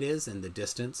high it is and the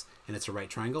distance and it's a right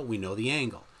triangle, we know the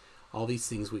angle. All these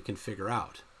things we can figure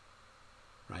out,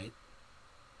 right?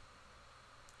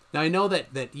 Now I know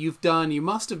that you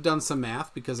must have done some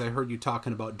math, because I heard you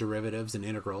talking about derivatives and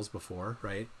integrals before,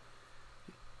 right?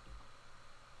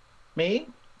 Me?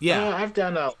 Yeah. I've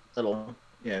done a little.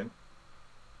 Yeah.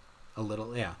 A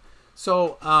little, yeah.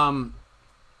 So,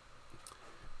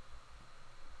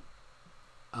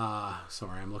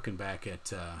 sorry, I'm looking back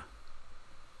at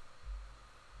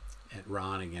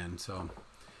Ron again. So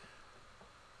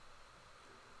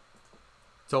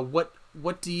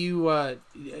what do you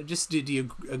do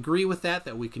you agree with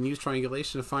that we can use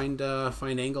triangulation to find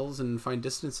angles and find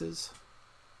distances?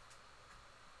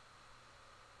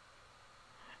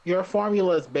 Your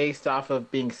formula is based off of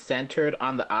being centered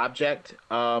on the object.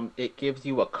 It gives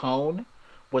you a cone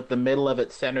with the middle of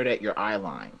it centered at your eye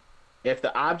line. If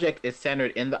the object is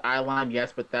centered in the eye line,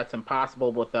 yes, but that's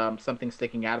impossible with something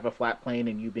sticking out of a flat plane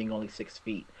and you being only 6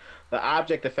 feet. The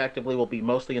object effectively will be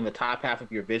mostly in the top half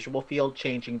of your visual field,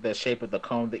 changing the shape of the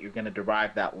cone that you're going to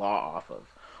derive that law off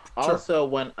of. Sure. Also,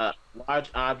 when a large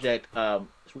object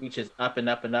reaches up and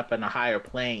up and up in a higher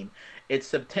plane, it's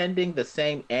subtending the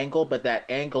same angle, but that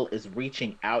angle is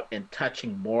reaching out and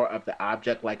touching more of the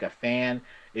object, like a fan.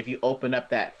 If you open up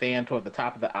that fan toward the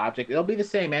top of the object, it'll be the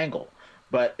same angle,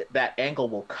 but that angle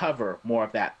will cover more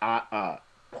of that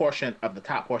portion of the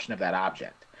top portion of that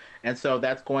object. And so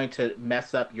that's going to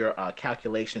mess up your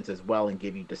calculations as well and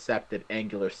give you deceptive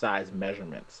angular size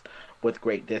measurements with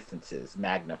great distances,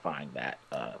 magnifying that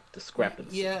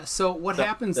discrepancy. Yeah, so what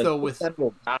happens though with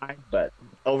will die, but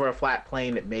over a flat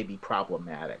plane it may be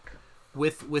problematic.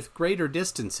 With greater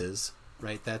distances,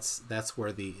 right? That's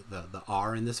where the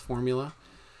R in this formula.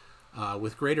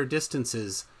 With greater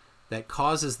distances, that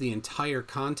causes the entire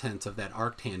content of that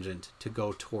arctangent to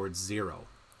go towards 0,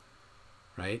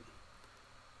 right?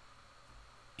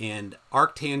 And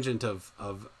arctangent of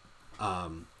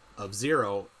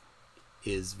 0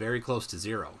 is very close to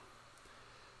 0.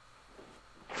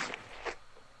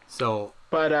 So,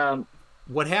 but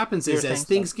what happens is, as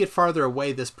things get farther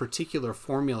away, this particular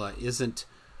formula isn't.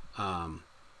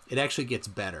 It actually gets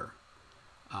better,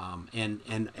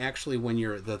 and actually, when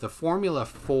you're the formula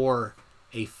for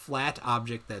a flat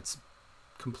object that's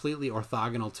completely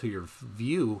orthogonal to your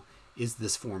view is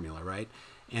this formula, right?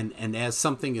 And as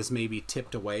something is maybe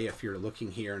tipped away, if you're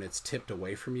looking here and it's tipped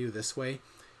away from you this way,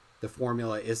 the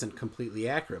formula isn't completely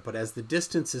accurate. But as the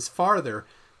distance is farther,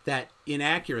 that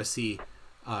inaccuracy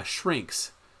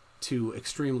shrinks to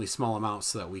extremely small amounts,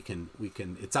 so that we can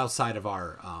it's outside of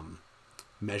our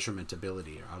measurement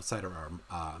ability, or outside of our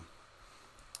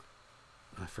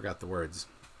I forgot the words.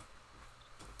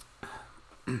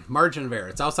 Margin of error.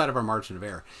 It's outside of our margin of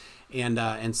error.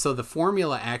 And so the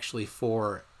formula actually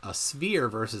for a sphere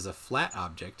versus a flat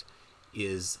object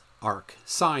is arc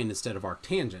sine instead of arc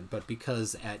tangent. But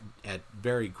because at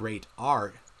very great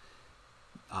R,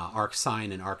 arc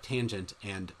sine and arc tangent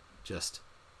and just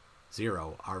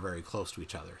 0 are very close to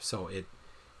each other. So it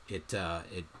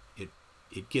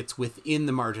gets within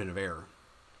the margin of error.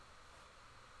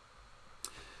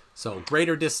 So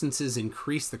greater distances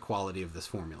increase the quality of this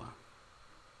formula.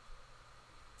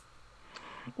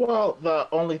 Well, the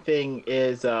only thing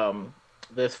is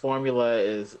this formula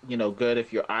is, good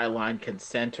if your eye line can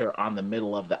center on the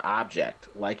middle of the object,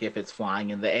 like if it's flying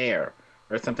in the air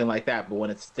or something like that. But when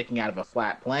it's sticking out of a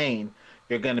flat plane,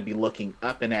 you're going to be looking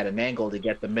up and at an angle to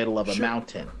get the middle of a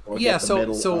mountain, or get the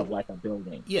middle of like a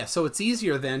building. Yeah, so it's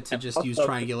easier then to just use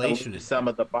triangulation. Some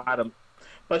of the bottom,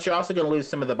 but you're also going to lose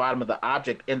some of the bottom of the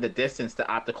object in the distance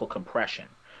to optical compression.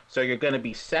 So you're going to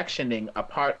be sectioning a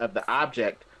part of the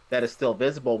object that is still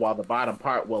visible, while the bottom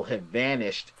part will have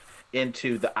vanished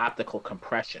into the optical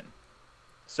compression.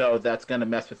 So that's going to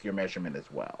mess with your measurement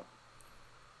as well.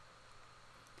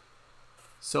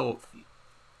 So,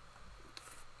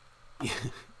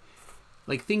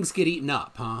 like, things get eaten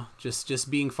up, huh? Just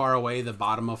being far away, the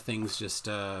bottom of things just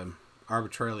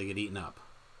arbitrarily get eaten up.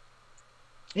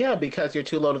 Yeah, because you're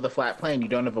too low to the flat plane. You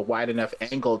don't have a wide enough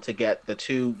angle to get the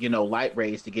two, light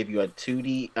rays to give you a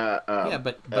 2D. Yeah,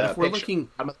 but if we're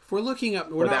looking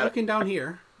up, we're not looking down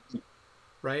here,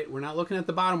 right? We're not looking at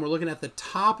the bottom. We're looking at the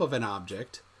top of an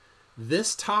object.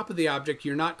 This top of the object,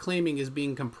 you're not claiming is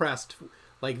being compressed,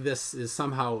 like this is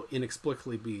somehow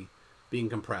inexplicably being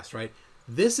compressed, right?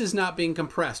 This is not being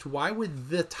compressed. Why would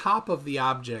the top of the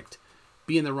object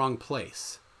be in the wrong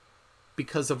place?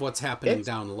 because of what's happening It's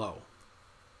down low.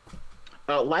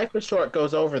 Life is Short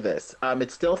goes over this.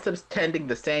 It's still subtending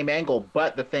the same angle,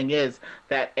 but the thing is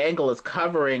that angle is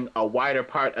covering a wider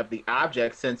part of the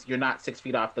object since you're not 6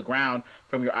 feet off the ground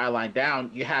from your eye line down.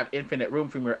 You have infinite room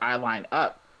from your eye line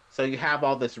up. So you have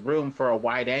all this room for a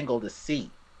wide angle to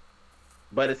see,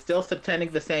 but it's still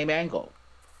subtending the same angle.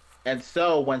 And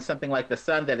so when something like the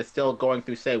sun that is still going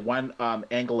through, say, one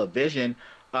angle of vision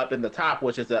up in the top,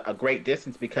 which is a great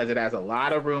distance because it has a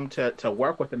lot of room to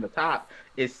work with in the top,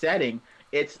 is setting,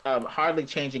 it's hardly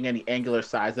changing any angular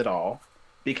size at all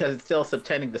because it's still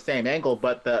subtending the same angle,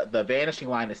 but the vanishing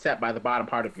line is set by the bottom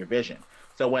part of your vision.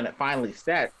 So when it finally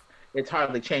sets, it's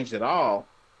hardly changed at all,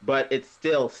 but it's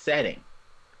still setting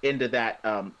into that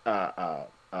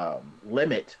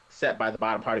limit set by the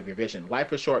bottom part of your vision.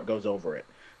 Life is Short goes over it.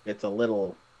 It's a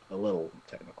little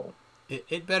technical.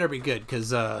 It better be good because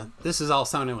this is all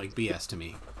sounding like BS to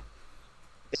me.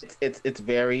 It's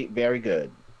very very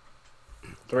good.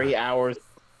 3 hours.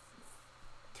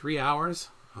 3 hours?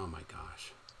 Oh my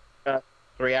gosh.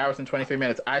 3 hours and 23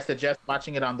 minutes. I suggest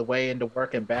watching it on the way into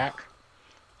work and back.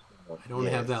 I don't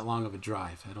have that long of a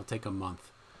drive. It'll take a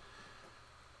month.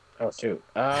 Oh shoot.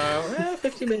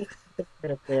 15 minutes. 15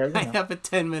 minutes there. I have a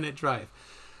 10-minute drive.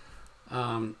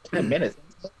 10 minutes.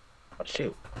 Oh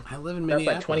shoot. I live in That's like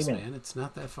Minneapolis, 20 minutes. man. It's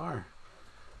not that far.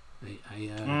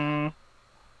 I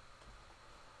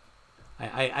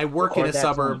work in Record a that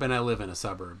suburb jump. and I live in a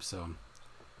suburb, so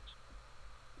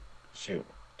Shoot.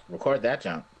 Record that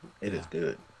jump. It is Yeah.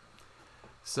 good.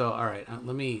 so all right.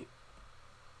 Let me.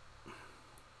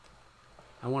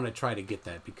 I want to try to get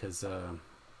that because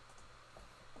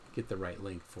get the right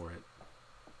link for it.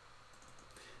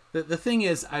 The thing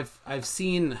is, I've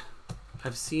seen.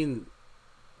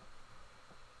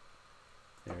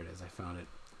 There it is. I found it.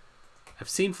 I've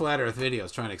seen flat Earth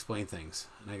videos trying to explain things,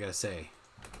 and I gotta say,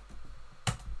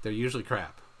 they're usually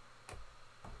crap.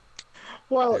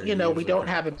 Well, They're we usually don't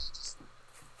crap. have a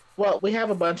well, we have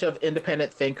a bunch of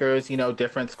independent thinkers,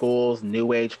 different schools,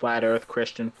 New Age flat Earth,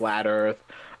 Christian flat Earth,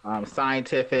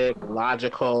 scientific,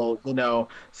 logical,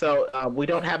 So we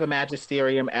don't have a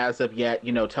magisterium as of yet,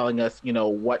 telling us,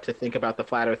 what to think about the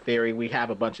flat Earth theory. We have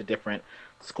a bunch of different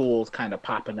schools kind of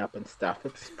popping up and stuff.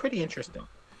 It's pretty interesting.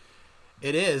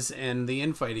 It is, and the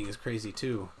infighting is crazy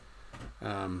too.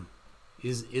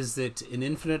 Is it an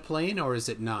infinite plane or is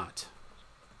it not?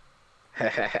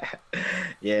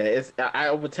 Yeah, I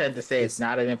would tend to say it's Is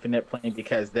not an infinite plane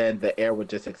because then the air would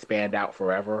just expand out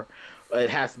forever. It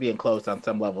has to be enclosed on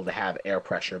some level to have air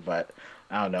pressure, but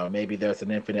I don't know. Maybe there's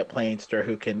an infinite planester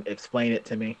who can explain it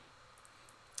to me.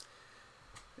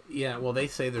 Yeah, well, they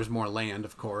say there's more land,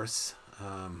 of course.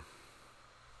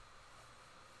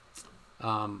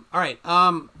 All right.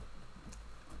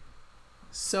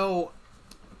 So,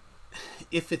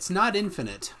 if it's not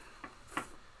infinite,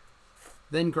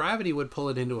 then gravity would pull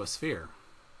it into a sphere.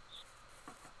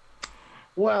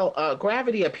 Well,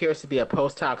 gravity appears to be a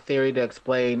post hoc theory to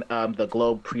explain the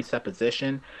globe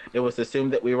presupposition. It was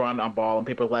assumed that we were on a ball, and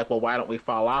people were like, well, why don't we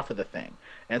fall off of the thing?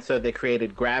 And so they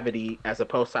created gravity as a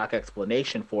post hoc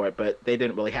explanation for it, but they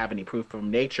didn't really have any proof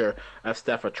from nature of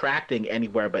stuff attracting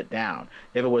anywhere but down.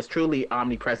 If it was truly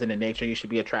omnipresent in nature, you should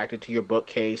be attracted to your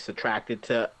bookcase, attracted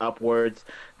to upwards,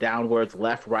 downwards,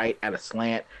 left, right, at a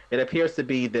slant. It appears to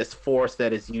be this force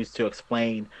that is used to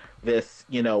explain this,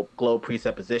 globe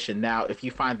presupposition. Now, if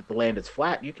you find that the land is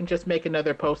flat, you can just make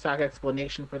another post hoc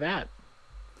explanation for that.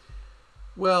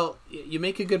 Well, you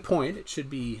make a good point. It should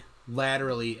be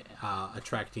laterally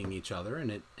attracting each other, and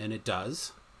it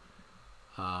does,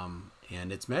 and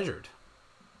it's measured.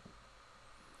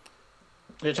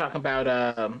 You're talking about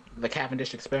the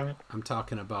Cavendish experiment? I'm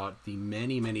talking about the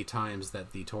many times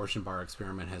that the torsion bar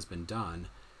experiment has been done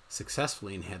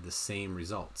successfully and had the same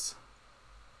results.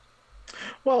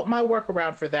 Well, my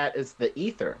workaround for that is the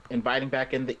ether, inviting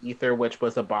back in the ether, which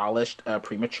was abolished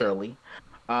prematurely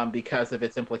because of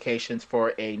its implications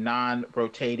for a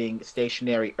non-rotating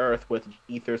stationary Earth with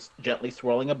ether gently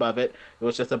swirling above it. It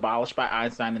was just abolished by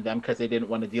Einstein and them because they didn't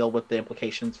want to deal with the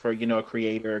implications for, a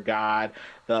creator, God,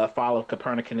 the fall of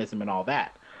Copernicanism, and all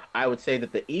that. I would say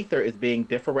that the ether is being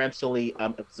differentially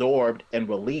absorbed and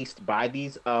released by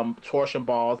these torsion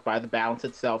balls, by the balance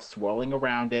itself swirling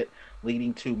around it,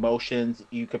 leading to motions.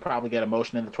 You could probably get a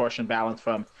motion in the torsion balance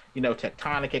from,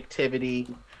 tectonic activity,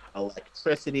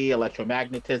 electricity,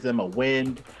 electromagnetism, a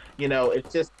wind.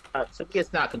 It's just, to me,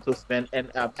 it's not conclusive.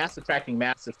 And mass attracting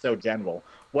mass is so general.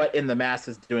 What in the mass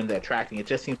is doing the attracting? It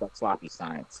just seems like sloppy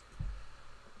science.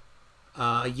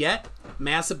 Yet,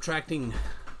 mass subtracting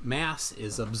mass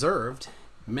is observed,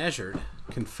 measured,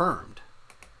 confirmed.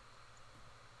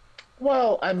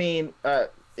 Well, I mean,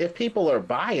 if people are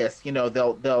biased,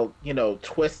 they'll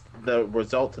twist the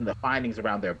results and the findings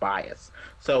around their bias.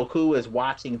 So who is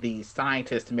watching these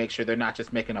scientists to make sure they're not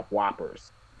just making up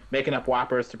whoppers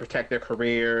to protect their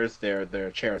careers,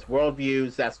 their cherished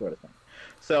worldviews, that sort of thing.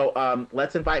 So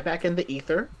let's invite back in the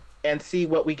ether and see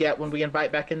what we get when we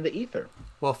invite back in the ether.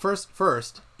 Well,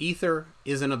 first, ether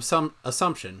is an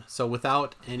assumption. So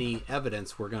without any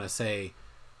evidence, we're going to say,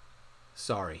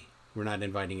 sorry, we're not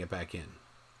inviting it back in.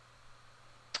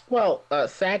 Well,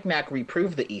 Sagnac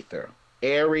reproved the ether.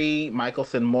 Airy,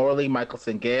 Michelson Morley,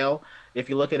 Michelson Gale. If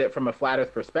you look at it from a flat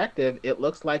Earth perspective, it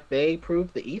looks like they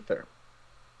proved the ether.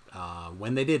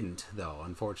 When they didn't, though,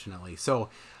 unfortunately. So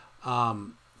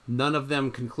none of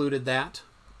them concluded that,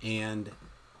 and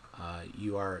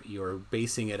you're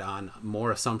basing it on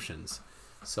more assumptions.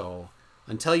 So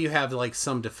until you have like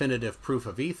some definitive proof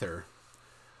of ether,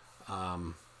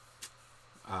 I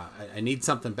need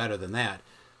something better than that.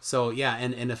 So yeah,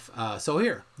 and if so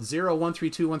here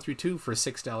 0132132 for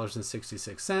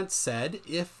 $6.66 said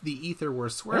if the ether were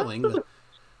swirling,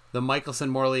 the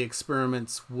Michelson-Morley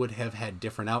experiments would have had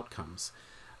different outcomes,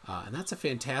 and that's a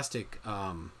fantastic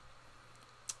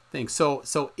thing.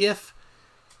 So if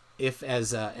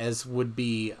as would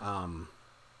be how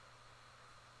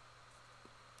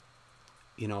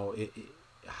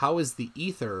is the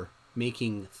ether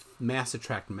making mass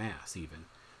attract mass even?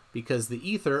 Because the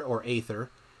ether or aether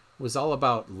was all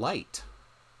about light.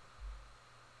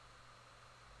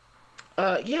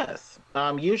 Yes.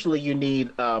 Usually you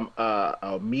need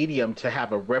a medium to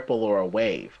have a ripple or a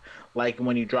wave. Like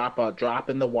when you drop a drop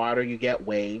in the water, you get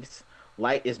waves.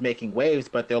 Light is making waves,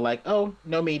 but they're like, oh,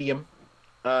 no medium.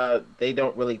 They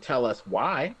don't really tell us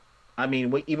why. I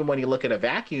mean, even when you look at a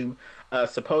vacuum,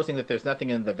 supposing that there's nothing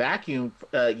in the vacuum,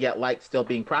 yet light still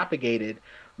being propagated,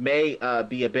 may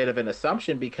be a bit of an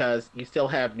assumption because you still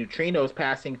have neutrinos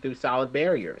passing through solid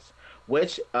barriers,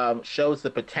 which shows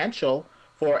the potential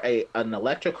for an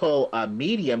electrical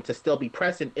medium to still be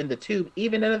present in the tube,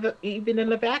 even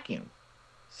in a vacuum.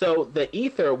 So the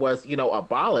ether was,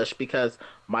 abolished because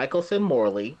Michelson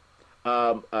Morley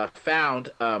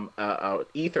found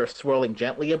ether swirling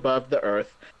gently above the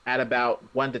Earth at about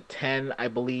 1 to 10, I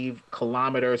believe,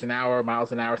 kilometers an hour,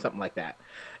 miles an hour, something like that.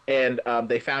 And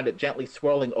they found it gently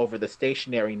swirling over the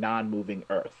stationary, non-moving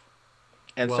Earth.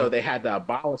 And so they had to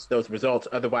abolish those results.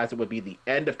 Otherwise, it would be the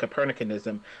end of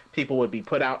Copernicanism. People would be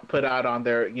put out on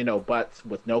their butts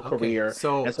with no career. And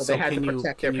so they had to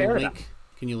protect their paradigm.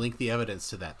 Can you link the evidence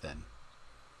to that then?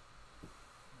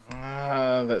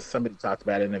 That somebody talked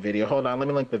about it in a video. Hold on, let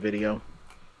me link the video.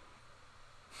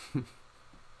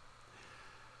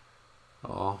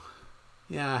 Oh,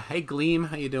 yeah. Hey, Gleam,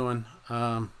 how you doing?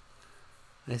 I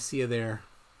see you there.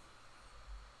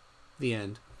 The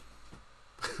end.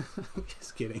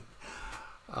 Just kidding.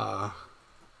 What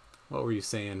were you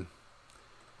saying?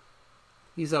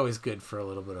 He's always good for a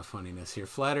little bit of funniness here.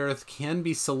 Flat Earth can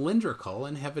be cylindrical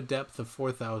and have a depth of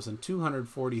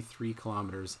 4,243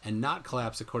 kilometers and not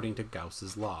collapse according to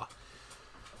Gauss's law.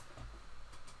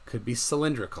 Could be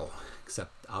cylindrical,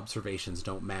 except observations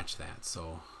don't match that,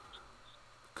 so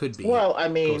could be. Well, I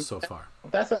mean, goes so far.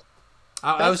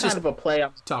 I was just kind of a play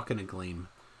on talking to Gleam.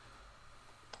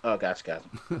 Oh, gotcha.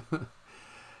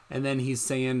 And then he's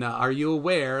saying, "Are you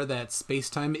aware that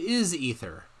space-time is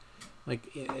ether?"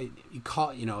 Like you call,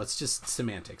 it's just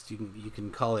semantics. You can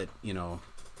call it,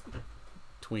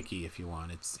 Twinkie if you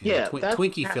want. It's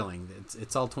Twinkie filling.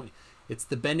 It's all it's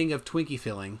the bending of Twinkie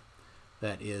filling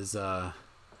that is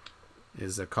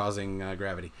causing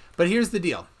gravity. But here's the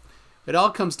deal. It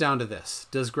all comes down to this: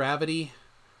 does gravity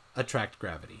attract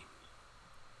gravity?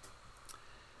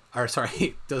 Or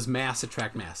sorry, does mass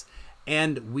attract mass?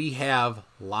 And we have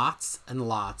lots and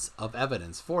lots of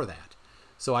evidence for that.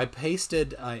 So I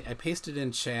pasted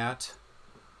in chat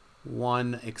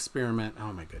one experiment.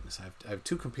 Oh my goodness, I have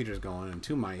two computers going and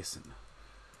two mice, and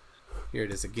here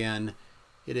it is again.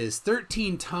 It is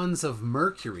 13 tons of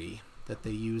mercury that they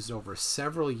used over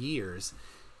several years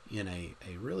in a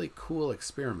really cool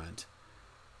experiment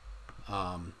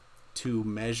to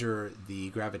measure the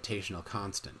gravitational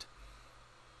constant.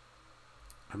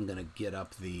 I'm gonna get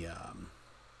up the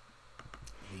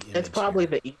it's probably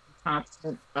here. The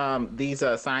constant. These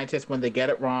scientists, when they get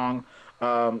it wrong,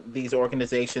 these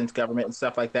organizations, government and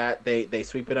stuff like that, they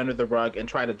sweep it under the rug and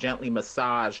try to gently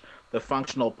massage the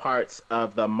functional parts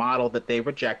of the model that they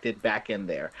rejected back in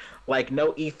there. Like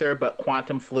no ether, but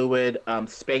quantum fluid,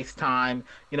 space-time,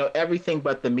 everything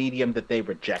but the medium that they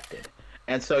rejected.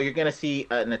 And so you're going to see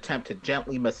an attempt to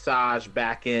gently massage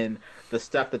back in the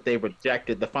stuff that they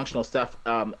rejected, the functional stuff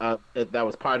that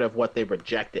was part of what they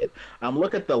rejected.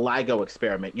 Look at the LIGO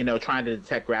experiment, trying to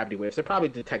detect gravity waves. They're probably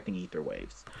detecting ether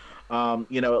waves.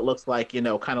 It looks like, kind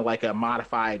of like a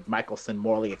modified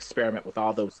Michelson-Morley experiment with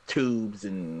all those tubes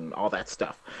and all that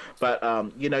stuff. But,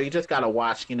 you just got to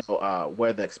watch,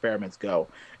 where the experiments go.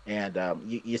 And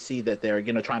you see that they're,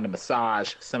 trying to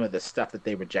massage some of the stuff that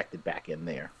they rejected back in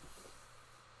there.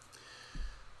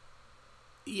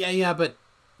 Yeah, but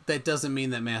that doesn't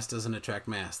mean that mass doesn't attract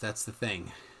mass. That's the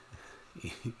thing.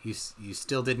 You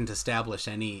still didn't establish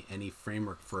any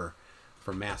framework for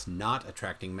mass not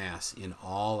attracting mass in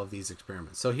all of these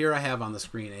experiments. So here I have on the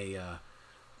screen a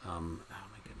oh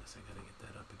my goodness, I gotta get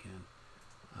that up again.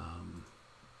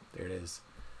 There it is.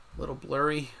 A little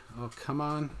blurry. Oh, come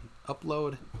on,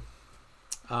 upload.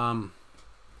 Are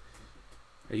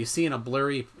you seeing a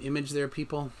blurry image there,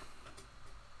 people?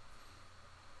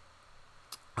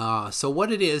 So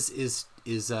what it is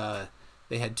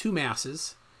they had two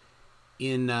masses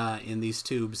in these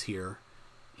tubes here,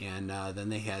 and then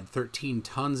they had 13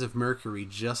 tons of mercury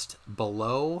just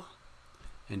below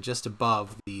and just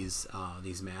above these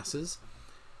masses,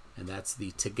 and that's the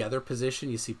together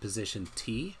position. You see position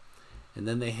T, and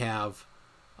then they have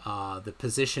the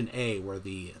position A, where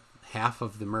the half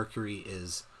of the mercury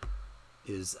is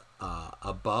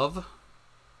above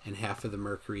and half of the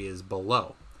mercury is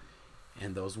below.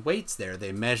 And those weights there,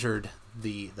 they measured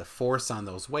the force on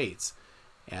those weights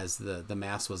as the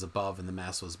mass was above and the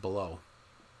mass was below.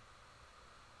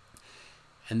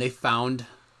 And they found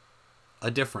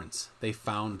a difference. They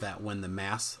found that when the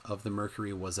mass of the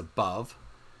mercury was above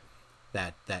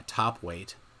that top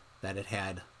weight, that it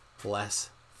had less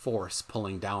force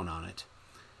pulling down on it.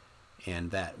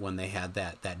 And that when they had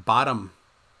that bottom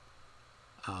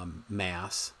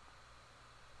mass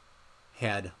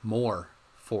had more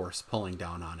force pulling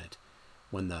down on it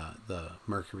when the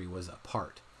mercury was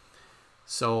apart.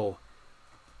 So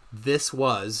this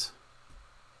was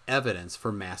evidence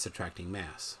for mass attracting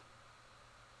mass.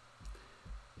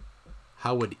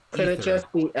 How would Could ether it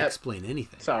just be explain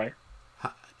anything? Sorry.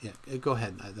 Yeah, go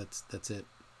ahead. That's it.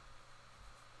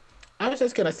 I was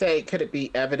just going to say, could it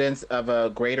be evidence of a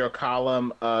greater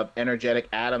column of energetic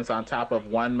atoms on top of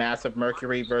one mass of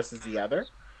mercury versus the other?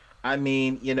 I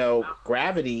mean,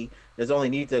 gravity is only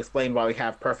need to explain why we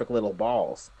have perfect little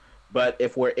balls. But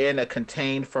if we're in a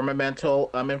contained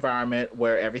firmamental environment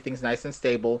where everything's nice and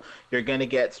stable, you're going to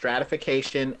get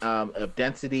stratification of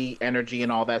density, energy,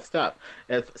 and all that stuff.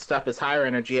 If stuff is higher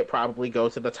energy, it probably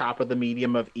goes to the top of the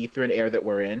medium of ether and air that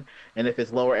we're in. And if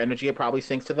it's lower energy, it probably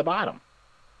sinks to the bottom.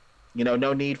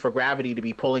 No need for gravity to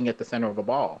be pulling at the center of a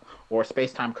ball or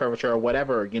space-time curvature or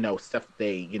whatever, stuff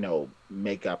they,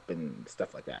 make up and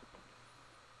stuff like that.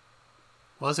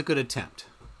 Well, it's a good attempt.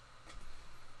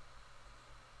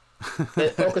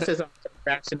 It focuses on the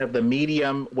interaction of the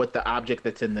medium with the object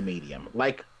that's in the medium,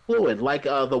 like fluid, like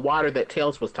the water that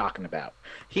Tails was talking about.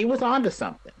 He was onto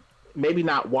something. Maybe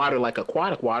not water like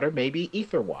aquatic water, maybe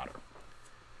ether water.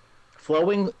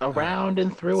 Flowing around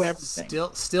and through everything.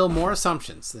 Still more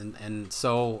assumptions, and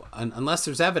so unless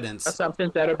there's evidence,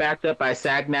 assumptions that are backed up by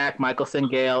Sagnac, Michelson,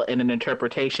 Gale, in an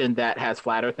interpretation that has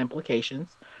flat Earth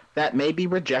implications that may be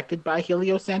rejected by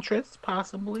heliocentrists,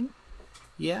 possibly.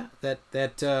 Yeah, that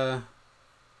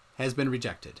has been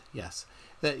rejected. Yes,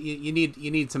 that you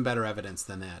need some better evidence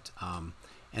than that.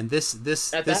 And this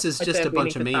is just a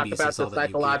bunch of maybes. Talk about the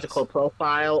psychological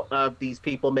profile of these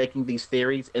people making these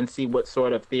theories and see what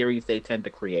sort of theories they tend to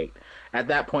create. At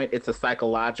that point, it's a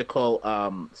psychological,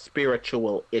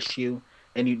 spiritual issue,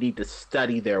 and you need to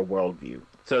study their worldview.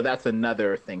 So that's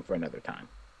another thing for another time.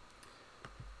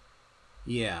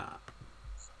 Yeah,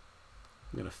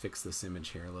 I'm gonna fix this image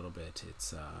here a little bit.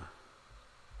 It's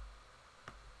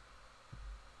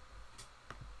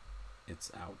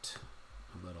out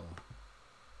a little.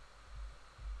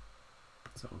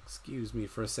 So excuse me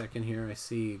for a second here. I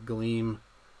see Gleam's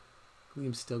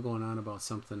still going on about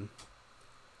something.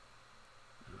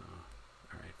 Oh,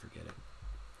 all right, forget it.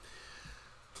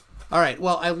 All right,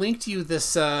 well, I linked you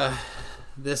this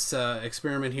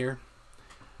experiment here,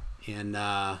 and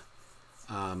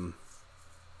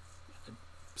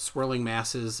swirling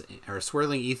masses or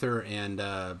swirling ether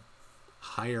and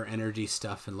higher energy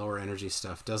stuff and lower energy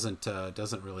stuff doesn't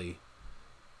really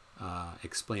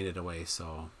explain it away.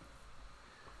 So.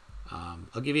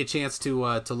 I'll give you a chance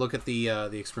to look at the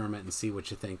experiment and see what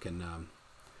you think, and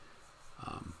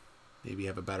maybe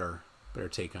have a better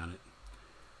take on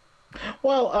it.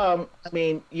 Well, I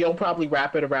mean, you'll probably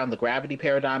wrap it around the gravity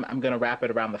paradigm. I'm going to wrap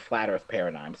it around the flat Earth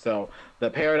paradigm. So, the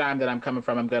paradigm that I'm coming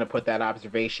from, I'm going to put that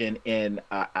observation in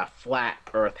a flat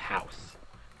Earth house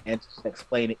and just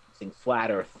explain it using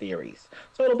flat Earth theories.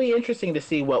 So, it'll be interesting to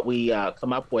see what we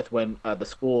come up with when the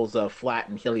schools of flat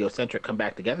and heliocentric come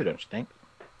back together, don't you think?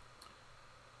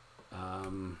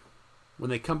 When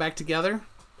they come back together,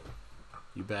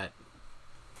 you bet.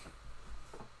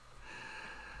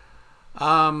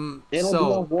 It'll be a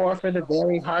So, war for the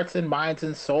very hearts and minds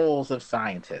and souls of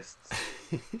scientists.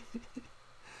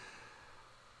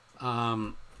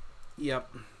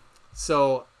 yep.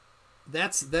 So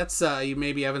that's you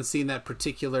maybe haven't seen that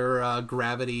particular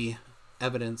gravity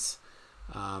evidence,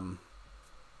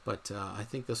 but I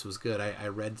think this was good. I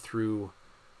read through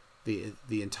the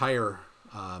entire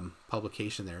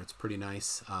publication there. It's pretty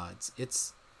nice.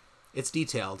 It's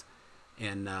detailed,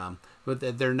 and but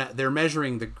they're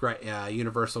measuring the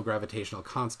universal gravitational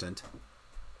constant,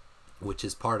 which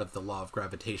is part of the law of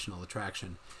gravitational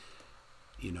attraction.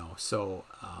 So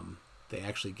they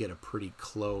actually get a pretty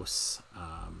close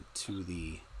to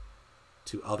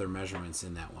other measurements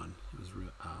in that one. It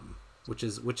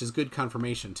was which is good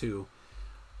confirmation too.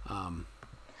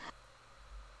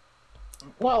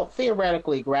 Well,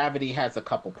 theoretically, gravity has a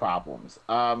couple problems.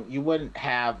 You wouldn't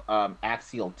have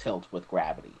axial tilt with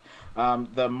gravity.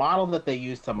 The model that they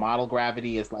use to model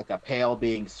gravity is like a pail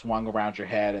being swung around your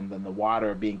head and then the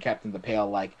water being kept in the pail,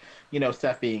 like,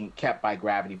 stuff being kept by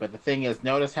gravity. But the thing is,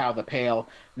 notice how the pail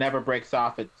never breaks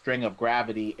off its string of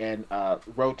gravity and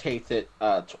rotates it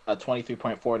a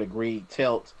 23.4-degree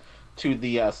tilt to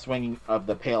the swinging of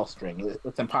the pail string.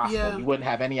 It's impossible. Yeah, You wouldn't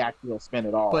have any axial spin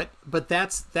at all. but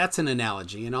that's an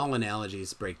analogy, and all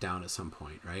analogies break down at some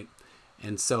point, right?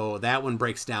 And so that one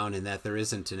breaks down in that there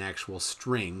isn't an actual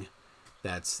string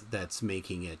that's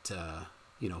making it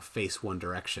face one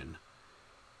direction,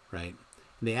 right?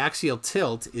 And the axial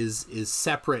tilt is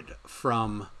separate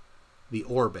from the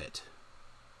orbit.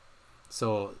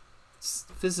 So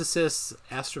physicists,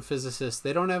 astrophysicists,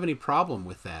 they don't have any problem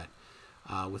with that.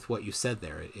 With what you said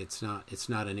there, it's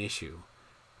not an issue.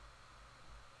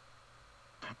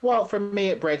 Well, for me,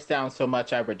 it breaks down so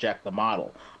much I reject the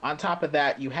model. On top of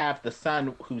that, you have the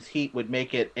sun, whose heat would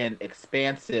make it an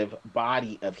expansive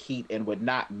body of heat and would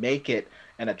not make it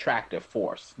an attractive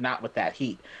force. Not with that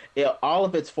heat. All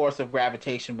of its force of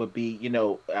gravitation would be,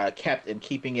 kept in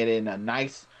keeping it in a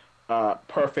nice,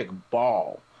 perfect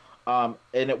ball. And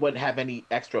it wouldn't have any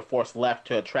extra force left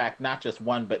to attract not just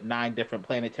one, but nine different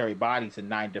planetary bodies in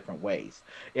nine different ways.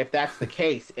 If that's the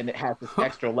case, and it has this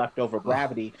extra leftover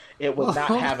gravity, it would not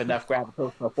Well, have enough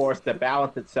gravitational force to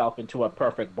balance itself into a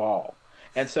perfect ball.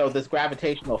 And so this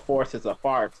gravitational force is a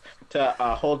farce to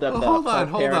hold up the hold on, occult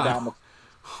hold on, paradigm of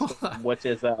hold on, which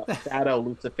is a shadow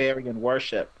Luciferian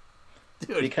worship,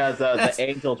 dude. because the That's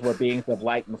angels were beings of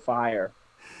light and fire.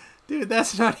 dude.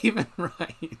 That's not even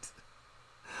right.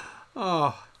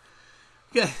 Oh,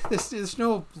 yeah, there's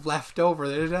no leftover.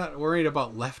 They're not worried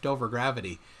about leftover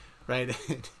gravity, right?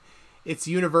 It's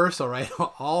universal, right?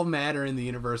 All matter in the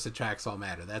universe attracts all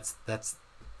matter. That's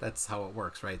how it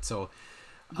works, right? So,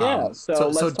 Yeah, so so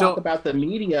let's talk don't. about the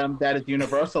medium that is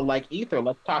universal, like ether.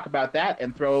 Let's talk about that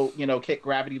and throw, kick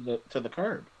gravity to the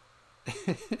curb.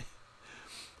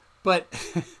 But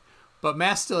but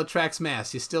mass still attracts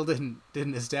mass. You still didn't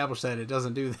establish that it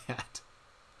doesn't do that.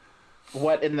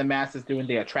 What in the mass is doing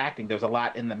the attracting? There's a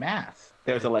lot in the mass.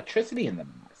 There's electricity in the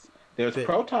mass. There's That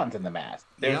protons in the mass.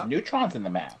 There's Yep, neutrons in the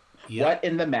mass. yep. What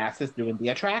in the mass is doing the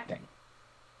attracting?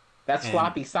 That's And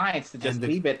sloppy science to and just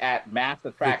leave it at mass the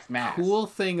attracts mass. cool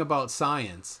thing about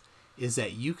science is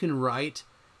that you can write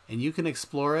and you can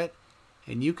explore it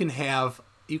and you can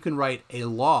write a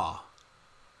law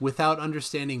without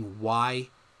understanding why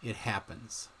it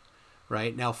happens.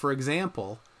 Right? Now, for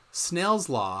example, Snell's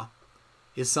law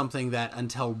is something that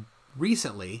until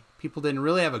recently people didn't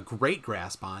really have a great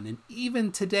grasp on, and even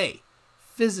today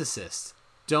physicists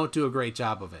don't do a great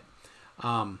job of it.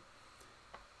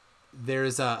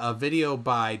 There's a video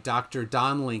by Dr.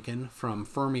 Don Lincoln from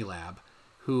Fermilab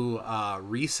who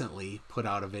recently put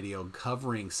out a video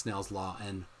covering Snell's law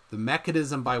and the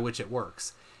mechanism by which it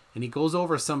works. And he goes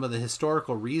over some of the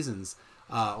historical reasons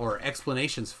or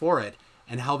explanations for it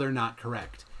and how they're not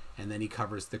correct. And then he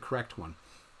covers the correct one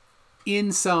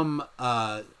in some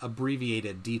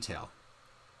abbreviated detail.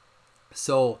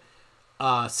 So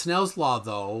Snell's law,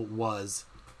 though, was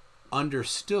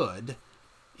understood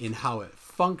in how it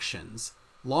functions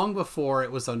long before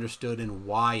it was understood in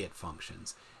why it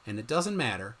functions. And it doesn't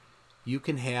matter. You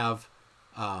can have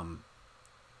Gleam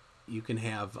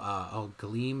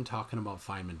talking about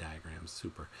Feynman diagrams.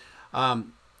 Super.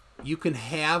 you can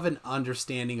have an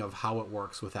understanding of how it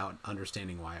works without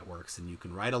understanding why it works, and you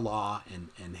can write a law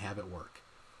and have it work.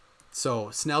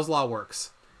 So Snell's law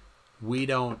works. I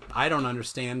don't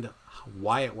understand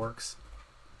why it works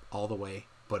all the way,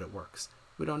 but it works.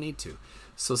 We don't need to.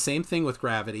 So same thing with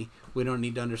gravity. We don't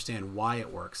need to understand why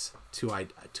it works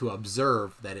to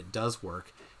observe that it does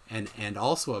work, and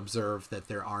also observe that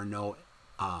there are no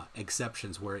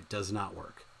exceptions where it does not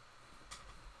work.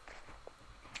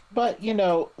 But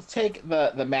take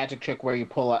the magic trick where you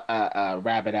pull a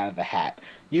rabbit out of the hat.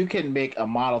 You can make a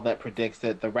model that predicts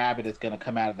that the rabbit is going to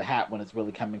come out of the hat when it's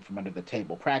really coming from under the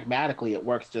table. Pragmatically, it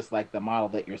works just like the model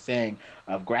that you're saying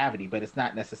of gravity, but it's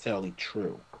not necessarily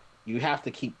true. You have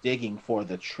to keep digging for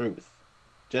the truth.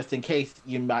 Just in case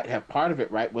you might have part of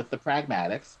it right with the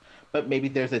pragmatics, but maybe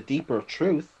there's a deeper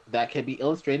truth that can be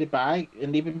illustrated by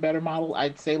an even better model,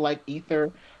 I'd say, like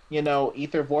ether,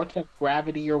 ether vortex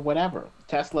gravity or whatever.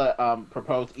 Tesla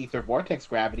proposed ether vortex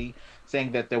gravity,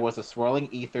 saying that there was a swirling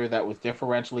ether that was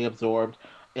differentially absorbed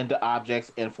into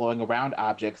objects and flowing around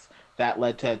objects that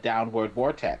led to a downward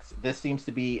vortex. This seems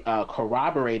to be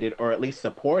corroborated or at least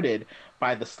supported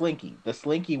by the slinky. The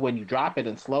slinky, when you drop it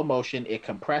in slow motion, it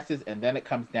compresses and then it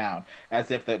comes down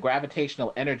as if the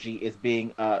gravitational energy is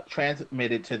being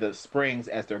transmitted to the springs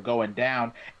as they're going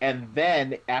down. And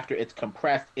then after it's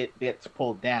compressed, it gets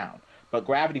pulled down. But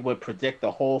gravity would predict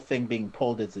the whole thing being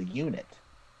pulled as a unit.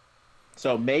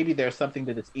 So maybe there's something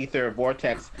to this ether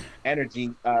vortex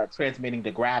energy transmitting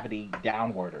to gravity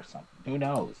downward or something. Who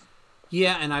knows?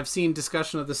 Yeah, and I've seen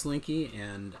discussion of the slinky,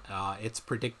 and it's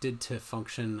predicted to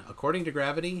function according to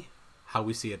gravity, how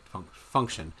we see it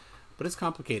function. But it's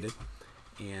complicated,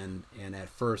 and at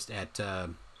first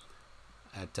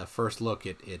first look,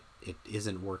 it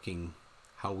isn't working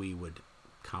how we would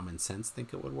common sense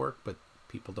think it would work. But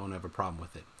people don't have a problem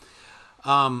with it.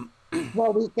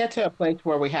 Well, we get to a place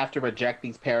where we have to reject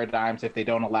these paradigms if they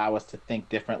don't allow us to think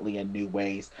differently in new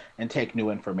ways and take new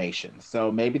information. So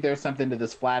maybe there's something to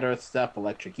this flat earth stuff,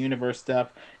 electric universe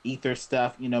stuff, ether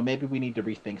stuff. Maybe we need to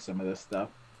rethink some of this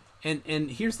stuff.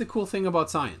 And here's the cool thing about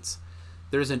science.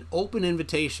 There's an open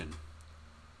invitation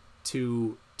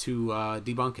to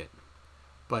debunk it.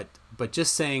 But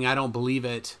just saying I don't believe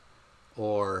it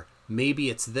or maybe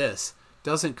it's this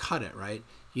doesn't cut it, right?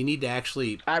 You need to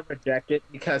actually... I reject it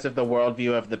because of the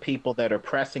worldview of the people that are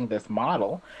pressing this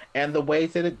model and the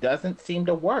ways that it doesn't seem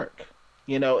to work.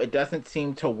 It doesn't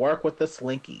seem to work with the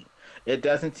slinky. It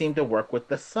doesn't seem to work with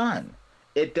the sun.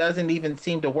 It doesn't even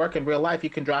seem to work in real life. You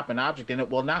can drop an object and it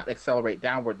will not accelerate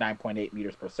downward 9.8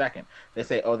 meters per second. They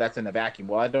say, oh, that's in a vacuum.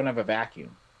 Well, I don't have a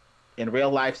vacuum. In real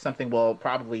life, something will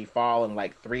probably fall in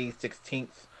like 3/16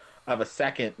 of a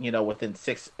second, within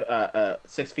 6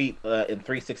 feet in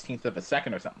 3/16 of a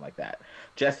second or something like that.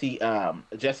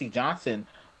 Jesse Johnson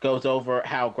goes over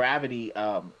how gravity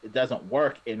doesn't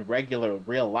work in regular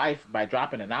real life by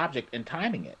dropping an object and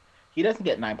timing it. He doesn't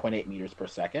get 9.8 meters per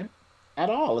second at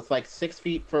all. It's like 6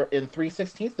 feet in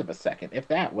 3/16 of a second, if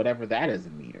that, whatever that is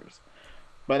in meters.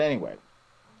 But anyway,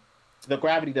 the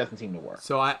gravity doesn't seem to work.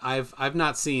 So I've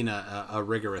not seen a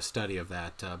rigorous study of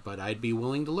that, but I'd be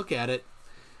willing to look at it.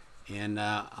 And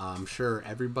I'm sure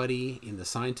everybody in the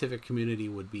scientific community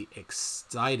would be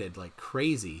excited like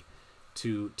crazy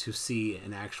to see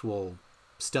an actual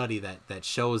study that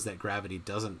shows that gravity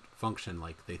doesn't function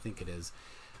like they think it is.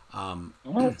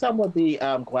 Well, some would be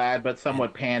glad, but some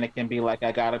would panic and be like,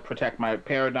 I got to protect my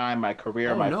paradigm, my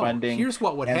career, my funding. Here's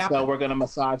what would happen. So we're going to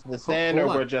massage this in, or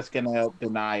we're just going to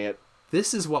deny it.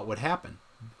 This is what would happen.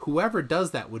 Whoever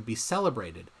does that would be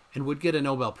celebrated and would get a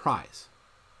Nobel Prize.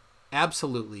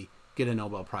 Absolutely get a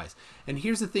Nobel Prize. And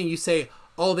here's the thing: you say,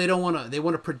 "Oh, they want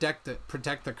to protect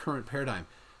the current paradigm."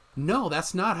 No,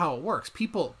 that's not how it works.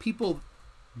 People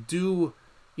do,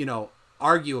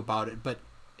 argue about it, but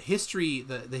history,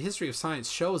 the history of science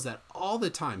shows that all the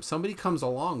time somebody comes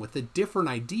along with a different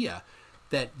idea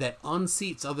that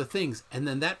unseats other things, and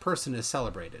then that person is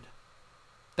celebrated.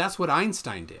 That's what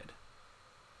Einstein did.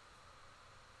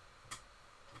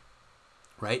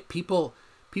 Right? People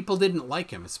didn't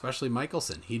like him, especially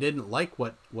Michelson. He didn't like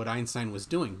what Einstein was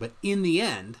doing. But in the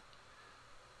end,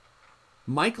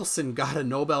 Michelson got a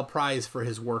Nobel Prize for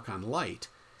his work on light,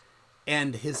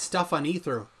 and his stuff on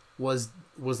ether was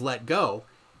let go,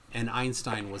 and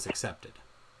Einstein was accepted.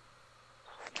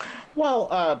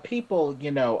 Well, people,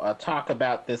 talk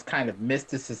about this kind of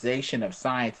mysticization of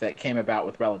science that came about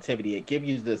with relativity. It gives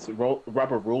you this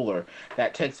rubber ruler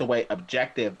that takes away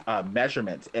objective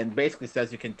measurements and basically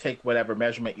says you can take whatever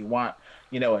measurement you want,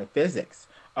 in physics.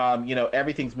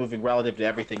 everything's moving relative to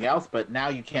everything else, but now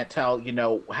you can't tell,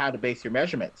 how to base your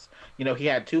measurements. He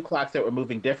had two clocks that were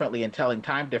moving differently and telling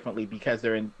time differently because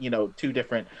they're in, two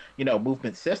different,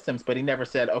 movement systems, but he never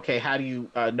said, okay, how do you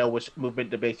know which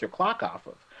movement to base your clock off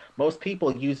of? Most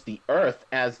people use the Earth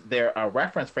as their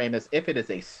reference frame as if it is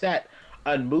a set,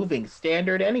 unmoving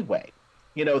standard anyway.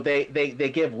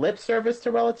 They give lip service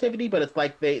to relativity, but it's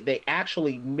like they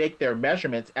actually make their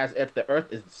measurements as if the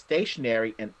Earth is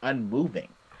stationary and unmoving.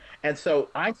 And so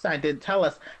Einstein didn't tell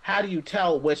us how do you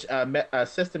tell which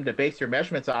system to base your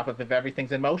measurements off of if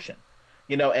everything's in motion.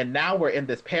 And now we're in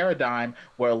this paradigm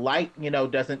where light,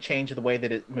 doesn't change the way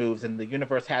that it moves, and the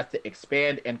universe has to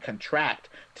expand and contract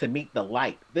to meet the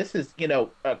light. This is,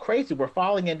 crazy. We're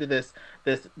falling into this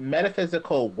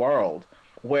metaphysical world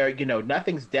where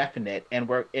nothing's definite, and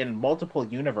we're in multiple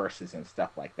universes and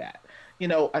stuff like that.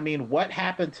 I mean, what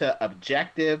happened to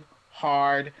objective,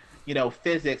 hard,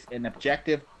 physics and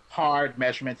objective, hard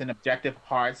measurements and objective,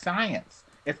 hard science?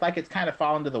 It's like it's kind of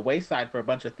fallen to the wayside for a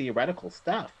bunch of theoretical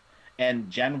stuff, and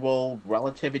general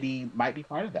relativity might be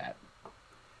part of that.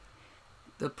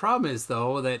 The problem is,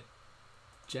 though, that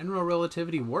general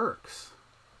relativity works.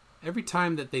 Every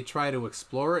time that they try to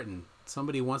explore it and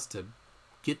somebody wants to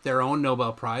get their own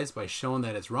Nobel Prize by showing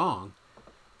that it's wrong,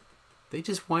 they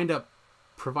just wind up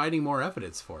providing more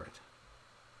evidence for it.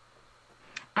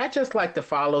 I just like to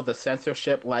follow the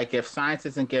censorship. Like, if science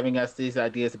isn't giving us these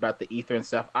ideas about the ether and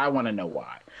stuff, I want to know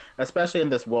why. Especially in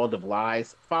this world of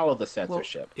lies, follow the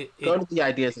censorship. Well, Go to the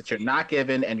ideas that you're not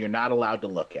given and you're not allowed to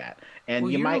look at.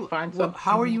 And you might find something.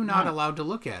 How are you not allowed to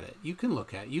look at it? You can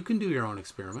look at it. You can do your own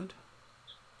experiment.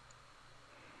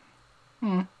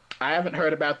 I haven't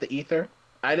heard about the ether.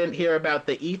 I didn't hear about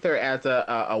the ether as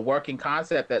a working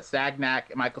concept that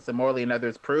Sagnac, Michelson Morley, and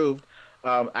others proved.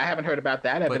 I haven't heard about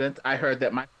that evidence. I heard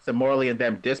that Michelson Morley and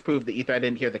them disproved the ether. I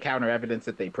didn't hear the counter evidence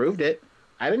that they proved it.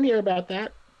 I didn't hear about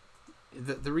that.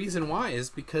 The reason why is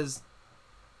because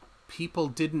people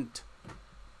didn't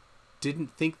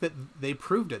think that they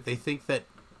proved it. They think that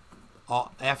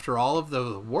after all of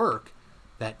the work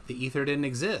that the ether didn't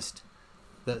exist.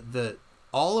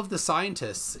 All of the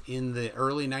scientists in the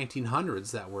early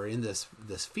 1900s that were in this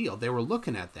field, they were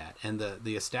looking at that, and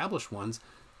the established ones,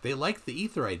 they liked the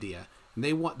ether idea, and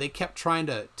they kept trying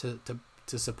to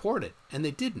support it, and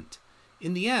they didn't.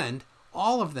 In the end,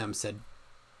 all of them said,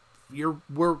 we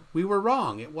were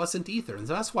wrong. It wasn't ether, and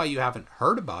so that's why you haven't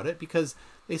heard about it, because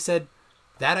they said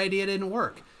that idea didn't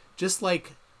work. Just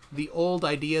like the old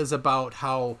ideas about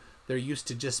how there used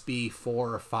to just be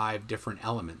 4 or 5 different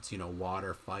elements,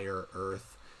 water, fire,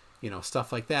 earth,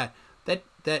 stuff like that.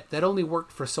 That only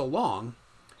worked for so long,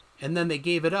 and then they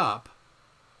gave it up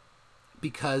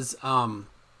because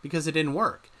it didn't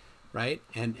work, right?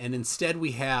 And instead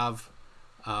we have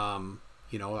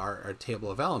our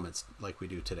table of elements like we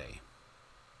do today.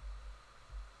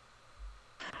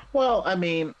 Well, I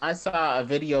mean, I saw a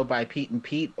video by Pete and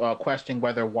Pete questioning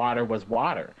whether water was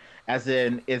water. As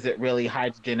in, is it really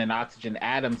hydrogen and oxygen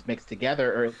atoms mixed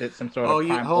together, or is it some sort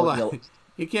of hold on.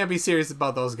 You can't be serious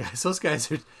about those guys. Those guys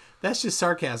that's just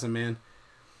sarcasm, man.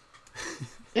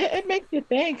 It makes you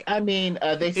think. I mean,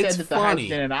 they said that the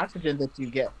hydrogen and oxygen that you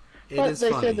get, but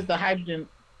they said that the hydrogen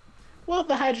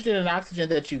and oxygen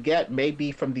that you get may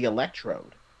be from the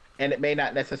electrode, and it may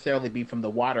not necessarily be from the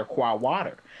water qua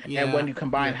water. Yeah, and when you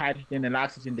combine hydrogen and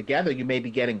oxygen together, you may be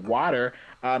getting water,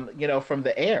 from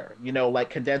the air, like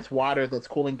condensed water that's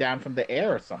cooling down from the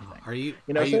air or something.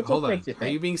 Hold on. Are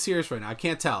you being serious right now? I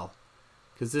can't tell.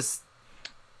 Because this...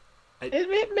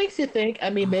 It makes you think. I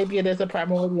mean, maybe it is a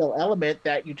primordial element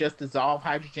that you just dissolve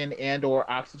hydrogen and or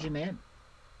oxygen in.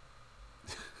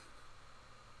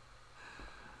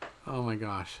 Oh my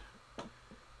gosh.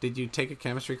 Did you take a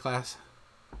chemistry class?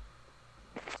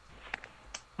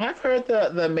 I've heard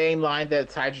the main line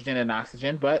that's hydrogen and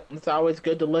oxygen, but it's always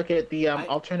good to look at the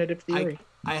alternative theory.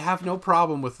 I have no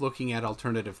problem with looking at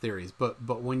alternative theories, but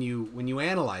when you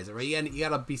analyze it, right, you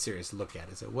gotta be serious to look at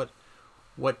it. So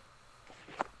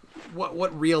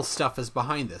what real stuff is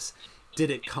behind this?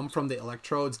 Did it come from the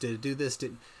electrodes? Did it do this?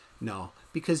 No,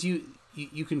 because you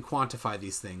can quantify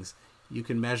these things, you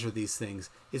can measure these things.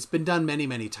 It's been done many,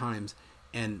 many times,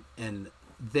 and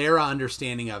their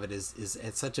understanding of it is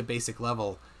at such a basic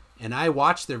level. And I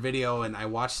watched their video, and I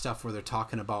watched stuff where they're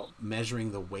talking about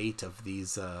measuring the weight of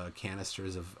these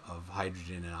canisters of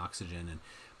hydrogen and oxygen, and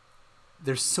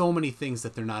there's so many things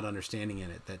that they're not understanding in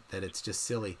it that it's just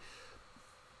silly.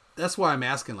 That's why I'm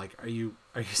asking, like, are you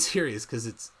serious? Because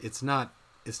it's not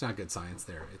good science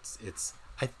there.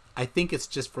 I think it's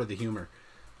just for the humor.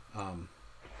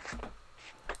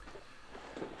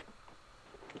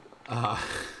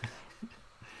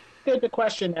 Good to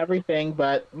question everything,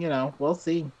 but we'll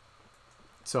see.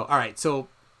 So, all right. So,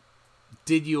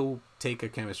 did you take a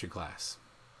chemistry class?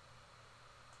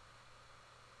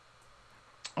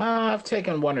 I've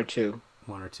taken one or two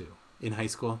One or two in high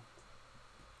school?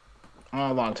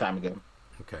 a long time ago.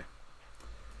 Okay.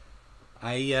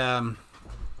 I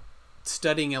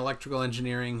studying electrical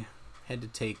engineering had to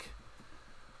take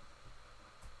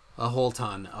a whole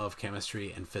ton of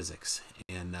chemistry and physics,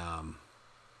 and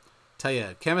tell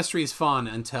you, chemistry is fun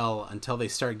until they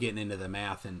start getting into the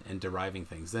math and deriving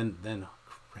things. Then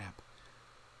crap,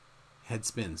 head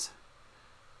spins.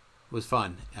 It was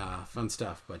fun, fun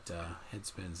stuff, but head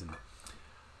spins and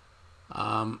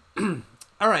all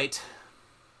right.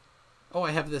 Oh,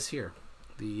 I have this here.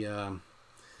 The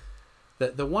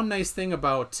one nice thing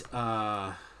about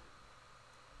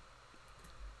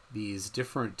these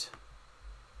different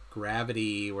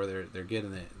gravity, where they're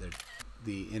getting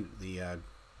the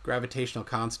gravitational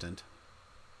constant,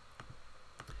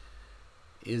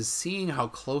 is seeing how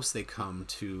close they come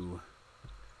to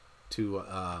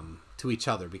each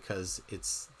other, because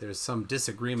there's some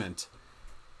disagreement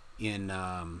in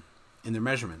their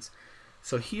measurements.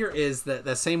 So here is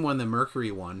the same one, the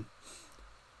mercury one,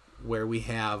 where we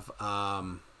have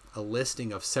a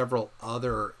listing of several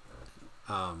other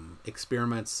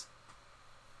experiments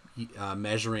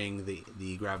measuring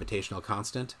the gravitational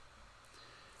constant.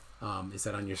 Is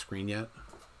that on your screen yet?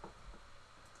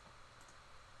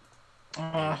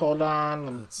 Hold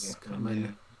on. Let's come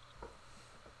in.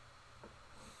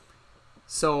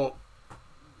 So,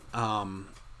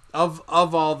 of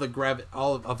all the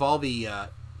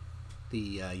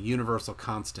universal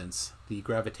constants, the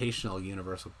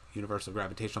universal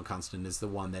gravitational constant is the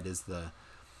one that is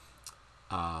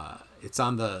it's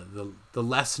on the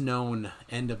less known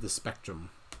end of the spectrum.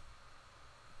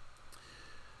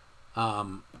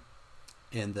 And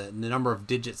the number of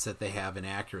digits that they have in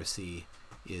accuracy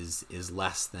is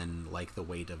less than like the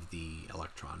weight of the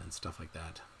electron and stuff like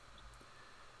that.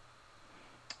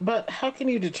 But how can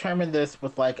you determine this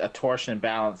with like a torsion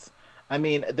balance? I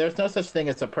mean, there's no such thing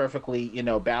as a perfectly,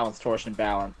 balanced torsion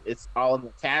balance. It's all in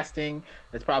the casting.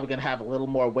 It's probably going to have a little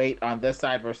more weight on this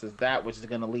side versus that, which is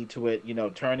going to lead to it,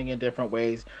 turning in different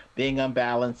ways, being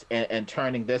unbalanced and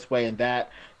turning this way and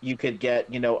that. You could get,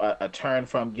 a turn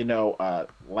from,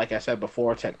 like I said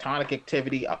before, tectonic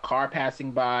activity, a car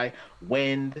passing by,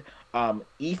 wind,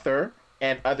 ether,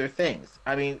 and other things.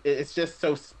 I mean, it's just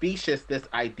so specious, this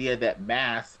idea that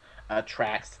mass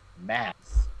attracts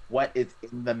mass. What is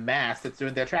in the mass that's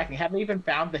doing their tracking? Have they even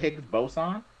found the Higgs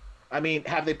boson? I mean,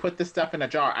 have they put this stuff in a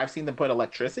jar? I've seen them put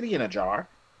electricity in a jar.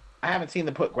 I haven't seen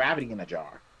them put gravity in a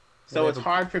jar. Well, So it's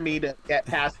hard for me to get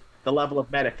past the level of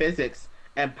metaphysics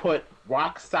and put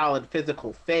rock solid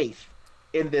physical faith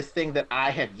in this thing that I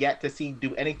have yet to see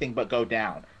do anything but go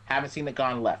down. Haven't seen it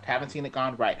gone left. Haven't seen it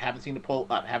gone right. Haven't seen it pull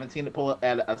up. Haven't seen it pull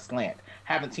at a slant.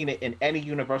 Haven't seen it in any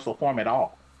universal form at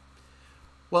all.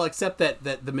 well, except that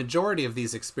the majority of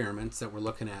these experiments that we're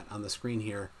looking at on the screen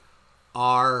here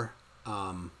are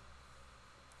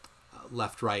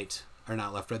left right, or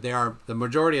not left right. They are, the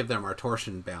majority of them are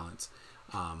torsion balance.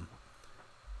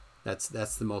 That's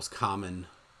the most common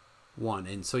one.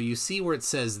 And so you see where it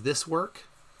says this work,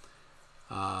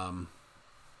 the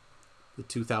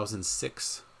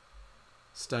 2006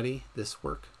 study, this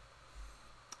work.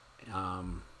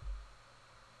 Hold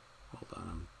on,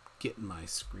 I'm getting my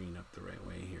screen up the right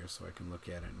way here so I can look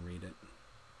at it and read it.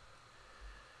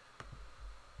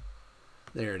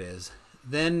 There it is.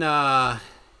 Then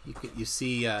you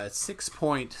see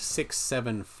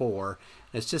 6.674.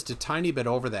 It's just a tiny bit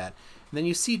over that. And then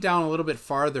you see down a little bit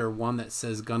farther one that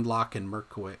says Gundlach and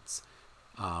Merkowitz.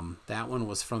 That one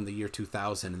was from the year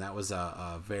 2000, and that was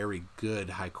a very good,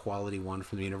 high-quality one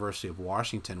from the University of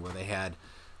Washington, where they had,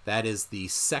 that is the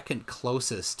second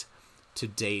closest to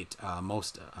date,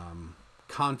 most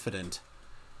confident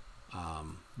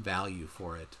value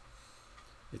for it.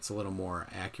 It's a little more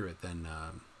accurate than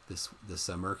this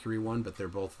Mercury one, but they're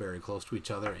both very close to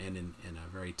each other and in a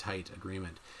very tight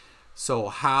agreement. So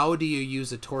how do you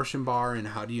use a torsion bar, and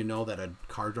how do you know that a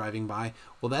car driving by?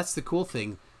 Well, that's the cool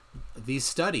thing. These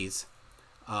studies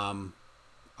are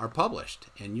published,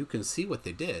 and you can see what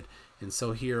they did. And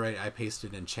so here I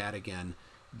pasted in chat again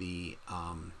the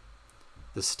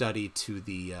study to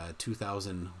the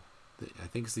 2000, I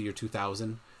think it's the year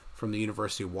 2000, from the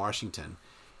University of Washington.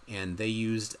 And they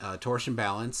used torsion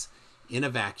balance in a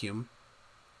vacuum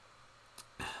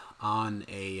on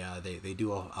a, they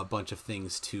do a bunch of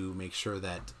things to make sure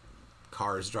that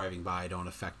cars driving by don't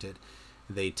affect it.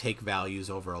 They take values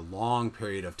over a long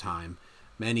period of time,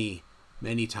 many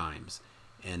times,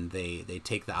 and they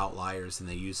take the outliers and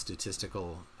they use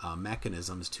statistical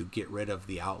mechanisms to get rid of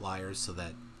the outliers so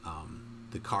that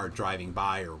the car driving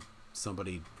by or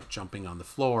somebody jumping on the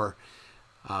floor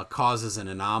causes an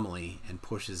anomaly and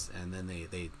pushes, and then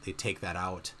they take that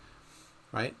out,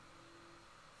 right?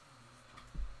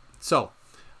 So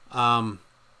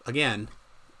again,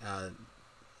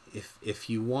 if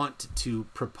you want to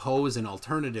propose an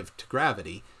alternative to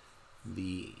gravity,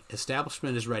 the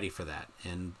establishment is ready for that,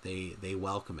 and they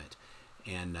welcome it.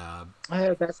 And that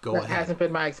hasn't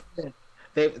been my experience.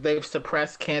 They've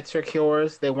suppressed cancer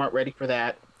cures. They weren't ready for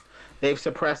that. They've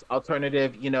suppressed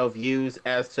alternative, views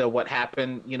as to what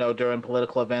happened, during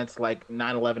political events like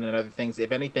 9/11 and other things.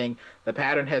 If anything, the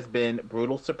pattern has been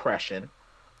brutal suppression,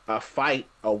 a fight,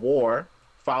 a war,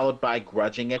 followed by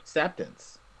grudging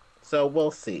acceptance. So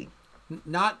we'll see.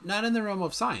 Not in the realm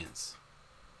of science.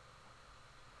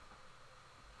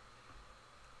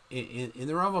 In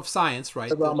the realm of science, right?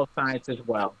 The realm of science as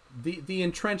well. The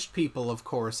entrenched people, of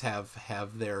course,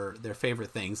 have their favorite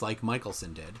things, like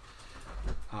Michelson did.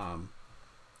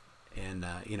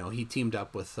 He teamed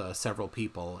up with several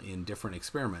people in different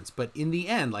experiments. But in the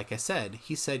end, like I said,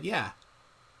 he said, yeah,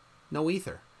 no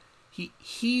ether.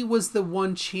 He was the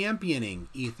one championing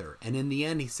ether. And in the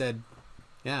end, he said,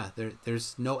 yeah,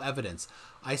 there's no evidence.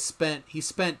 He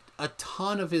spent a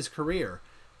ton of his career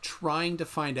trying to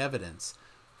find evidence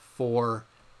for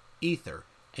ether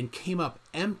and came up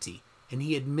empty. And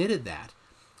he admitted that.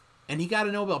 And he got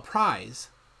a Nobel Prize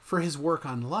for his work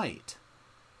on light.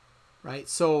 Right?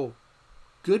 So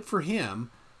good for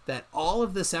him that all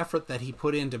of this effort that he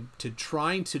put into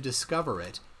trying to discover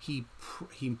it, he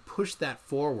pushed that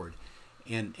forward.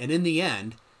 And in the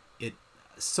end,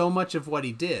 so much of what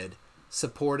he did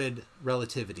supported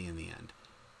relativity in the end.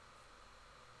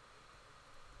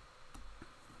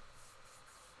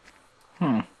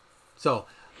 So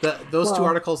those two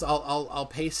articles, I'll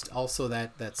paste also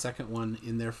that second one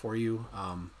in there for you.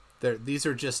 These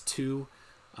are just two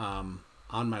on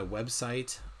my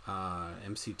website,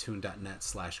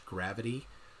 mctoon.net/gravity.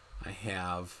 I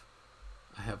have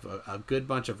a good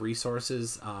bunch of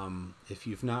resources. If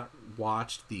you've not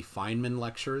watched the Feynman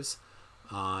lectures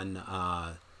on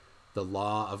the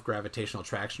law of gravitational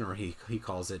attraction, or he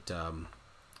calls it, I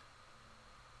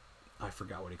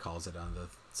forgot what he calls it, on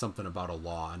something about a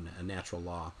law, a natural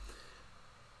law.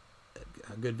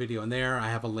 A good video in there. I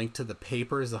have a link to the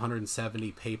papers, the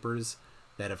 170 papers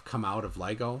that have come out of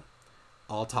LIGO,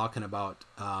 all talking about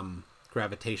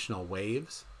gravitational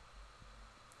waves.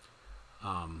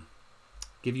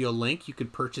 Give you a link. You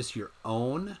could purchase your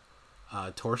own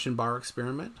torsion bar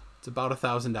experiment. It's about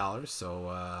 $1,000,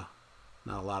 so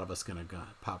not a lot of us gonna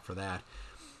pop for that.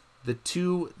 The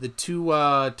two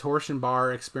torsion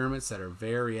bar experiments that are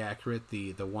very accurate.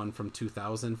 The one from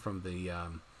 2000 from the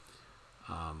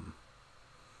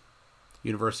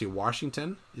University of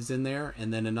Washington is in there,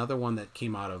 and then another one that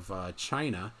came out of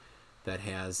China that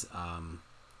has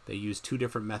they use two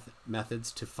different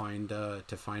methods to find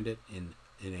it in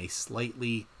a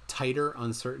slightly tighter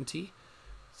uncertainty.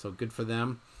 So good for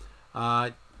them.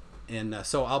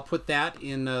 So I'll put that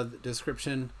in the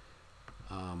description.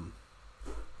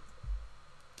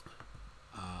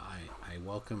 I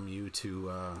welcome you to,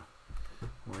 or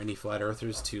any flat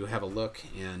earthers, to have a look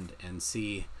and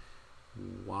see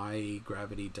why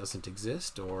gravity doesn't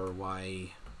exist, or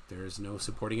why there's no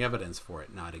supporting evidence for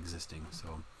it not existing.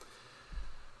 So,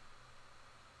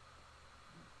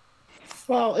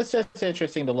 well, it's just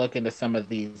interesting to look into some of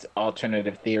these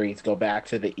alternative theories, go back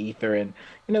to the ether, and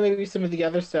maybe some of the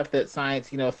other stuff that science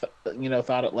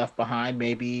thought it left behind,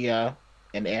 maybe an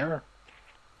error.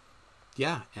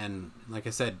 Yeah, and like I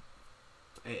said,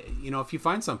 if you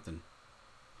find something,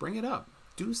 bring it up,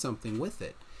 do something with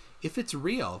it. If it's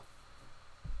real,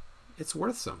 it's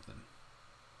worth something.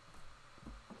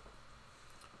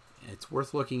 It's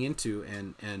worth looking into,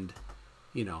 and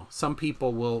some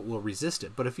people will resist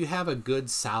it. But if you have a good,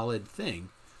 solid thing,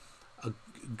 a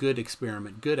good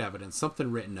experiment, good evidence,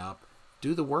 something written up,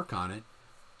 do the work on it,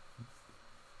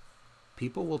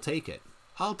 people will take it.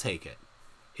 I'll take it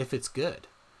if it's good.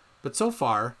 But so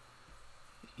far,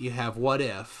 you have what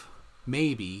if,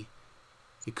 maybe,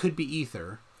 it could be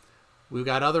ether. We've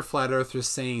got other flat earthers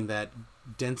saying that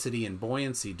density and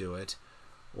buoyancy do it,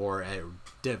 or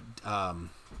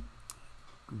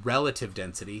relative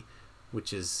density,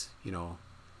 which is,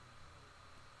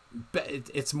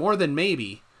 it's more than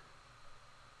maybe,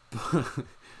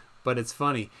 but it's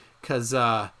funny because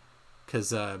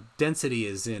density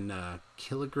is in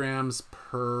kilograms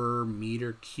per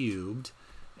meter cubed,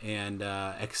 and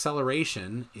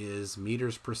acceleration is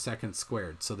meters per second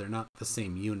squared, so they're not the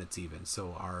same units even.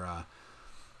 So our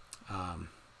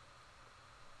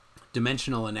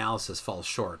dimensional analysis falls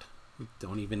short. We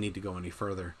don't even need to go any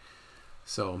further.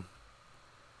 So,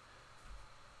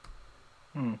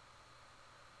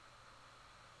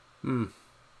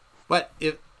 but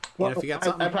if Well, if you got I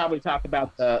something, probably talk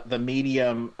about the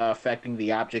medium affecting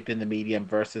the object in the medium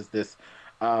versus this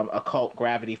occult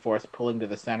gravity force pulling to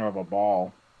the center of a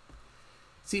ball.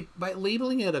 see, by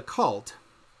labeling it occult,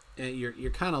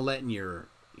 you're kind of letting you're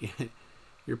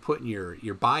putting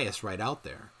your bias right out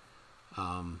there,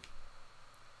 Hmm.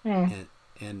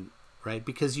 and right,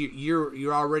 because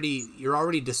you're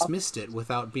already dismissed it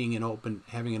without being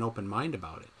having an open mind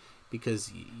about it,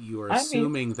 because you are I mean,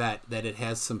 assuming that it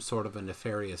has some sort of a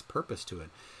nefarious purpose to it,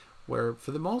 where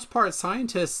for the most part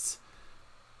scientists,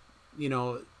 you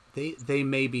know, they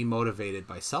may be motivated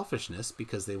by selfishness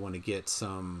because they want to get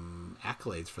some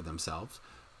accolades for themselves,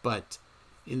 but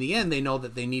in the end they know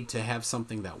that they need to have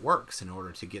something that works in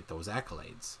order to get those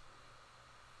accolades,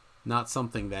 not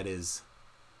something that is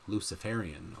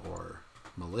Luciferian or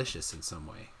malicious in some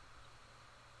way.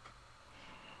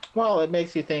 well, it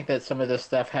makes you think that some of this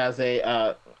stuff has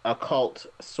a occult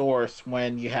source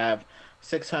when you have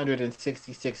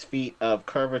 666 feet of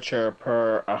curvature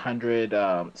per 100,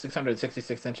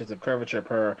 666 inches of curvature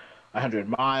per 100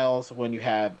 miles. When you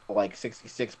have like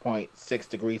 66.6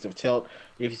 degrees of tilt,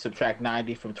 if you subtract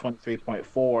 90 from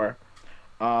 23.4,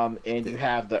 and you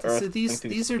have the So Earth going these through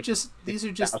these are just these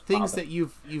are just 60,000 things miles that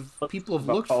you've people have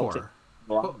of looked occultic.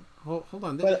 for. Hold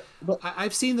on. But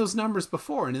I've seen those numbers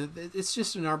before, and it's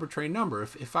just an arbitrary number.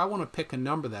 If I want to pick a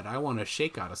number that I want to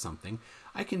shake out of something,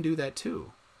 I can do that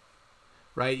too,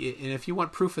 right? And if you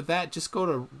want proof of that, just go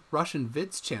to Russian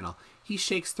Vid's channel. He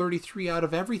shakes 33 out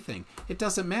of everything. It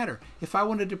doesn't matter. If I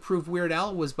wanted to prove Weird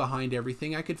Al was behind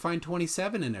everything, I could find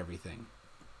 27 in everything.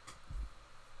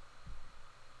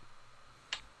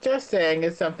 just saying,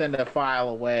 it's something to file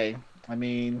away. I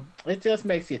mean, it just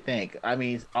makes you think. I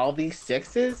mean, all these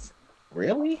sixes,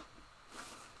 really?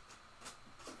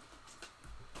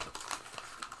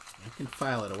 I can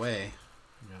file it away.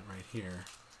 I got it right here.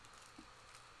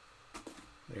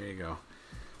 There you go.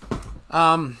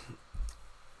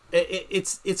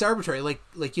 It's arbitrary.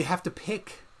 Like you have to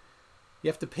pick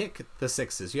the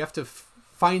sixes. You have to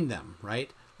find them,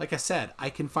 right? Like I said,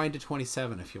 I can find a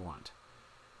 27 if you want,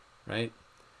 right?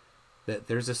 That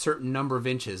there's a certain number of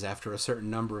inches after a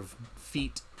certain number of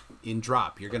feet in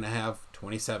drop. You're going to have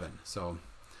 27. So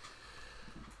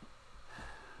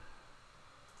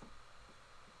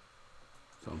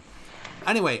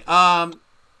anyway,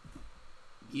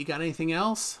 you got anything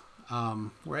else?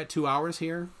 We're at 2 hours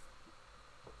here.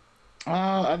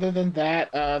 Other than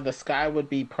that, the sky would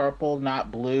be purple,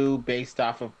 not blue, based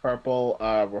off of purple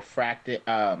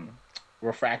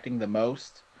refracting the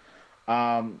most.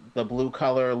 The blue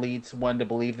color leads one to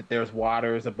believe that there's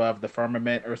waters above the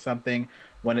firmament or something,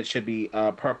 when it should be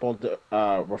purple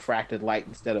refracted light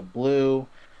instead of blue.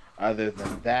 Other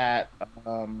than that,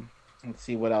 let's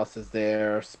see what else is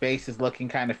there. Space is looking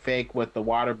kind of fake with the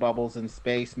water bubbles in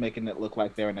space, making it look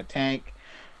like they're in a tank.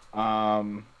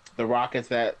 The rockets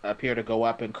that appear to go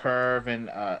up and curve and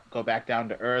go back down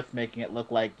to Earth, making it look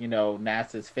like, you know,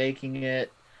 NASA's faking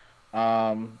it. The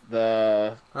All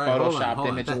right, photoshopped hold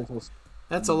on. images.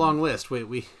 That's a long list.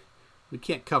 We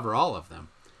can't cover all of them.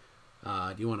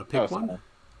 Do you want to pick one?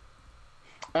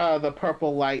 The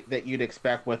purple light that you'd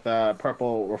expect with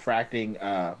purple refracting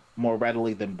more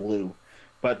readily than blue,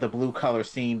 but the blue color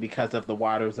seen because of the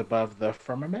waters above the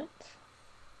firmament.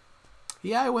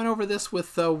 Yeah, I went over this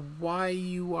with Why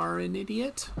You Are an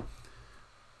Idiot.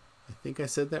 I think I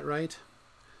said that right.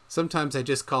 Sometimes I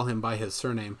just call him by his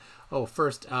surname. Oh,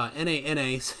 first,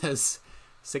 NA says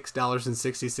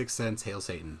 $6.66. Hail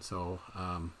Satan. So,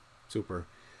 super.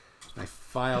 I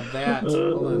filed that.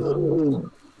 Hold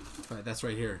on. That's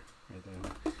right here. Right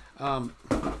there.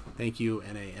 Thank you,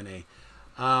 NA.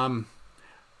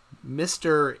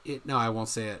 No, I won't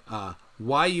say it.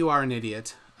 Why You Are an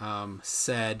Idiot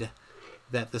said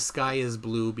that the sky is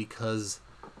blue because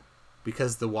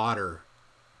the water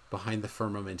behind the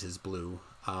firmament is blue.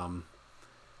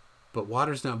 But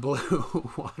water's not blue.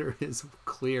 Water is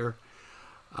clear.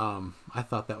 I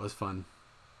thought that was fun.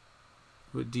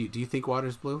 Do you think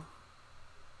water's blue?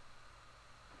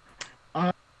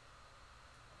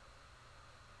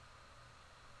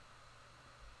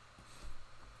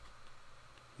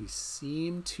 We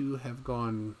seem to have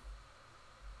gone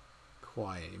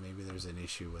quiet. Maybe there's an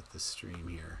issue with the stream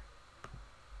here.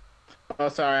 Oh,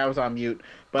 sorry, I was on mute.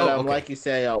 But okay. like you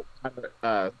say,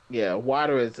 yeah,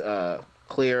 water is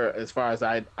clear as far as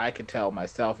I can tell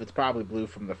myself. It's probably blue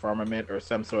from the firmament or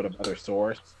some sort of other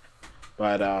source.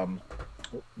 But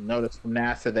Notice from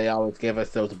NASA, they always give us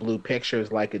those blue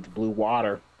pictures like it's blue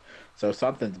water. So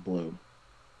something's blue.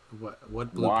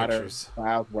 What blue Water, pictures?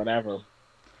 clouds, whatever.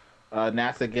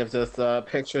 NASA gives us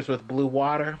pictures with blue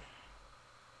water.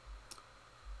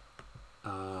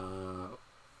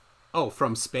 Oh,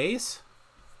 from space?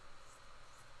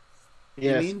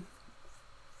 You Yes. mean?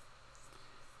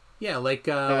 Yeah, like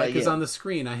is Yeah. on the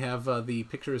screen. I have the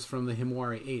pictures from the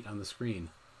Himawari 8 on the screen.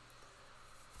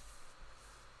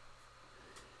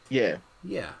 Yeah.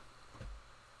 Yeah,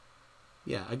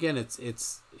 yeah. Again, it's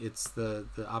the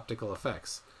optical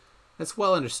effects. That's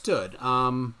well understood.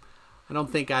 I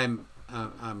don't think I'm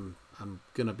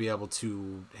gonna be able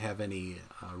to have any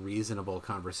reasonable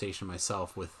conversation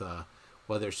myself with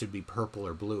whether it should be purple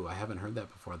or blue. I haven't heard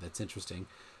that before. That's interesting.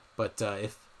 But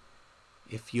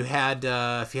if you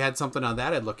had something on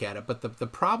that, I'd look at it. But the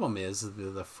problem is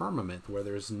the firmament, where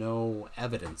there's no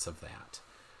evidence of that.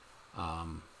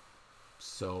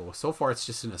 So far it's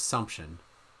just an assumption.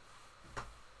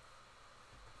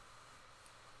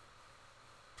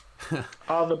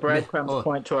 All the breadcrumbs Oh,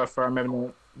 point to a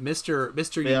firmament. Mr.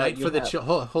 Yeah, Unite you for the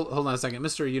have. hold on a second.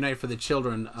 Mr. Unite for the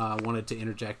Children wanted to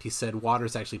interject. He said water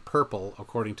is actually purple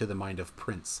according to the mind of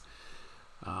Prince.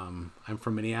 I'm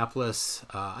from Minneapolis.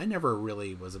 I never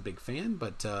really was a big fan,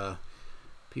 but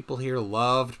people here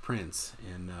loved Prince,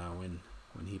 and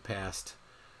when he passed,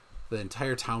 the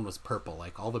entire town was purple.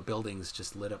 Like all the buildings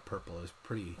just lit up purple. It was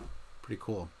pretty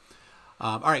cool.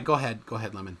 All right, go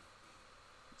ahead, Lemon.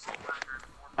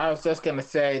 I was just gonna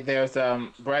say there's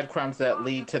breadcrumbs that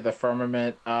lead to the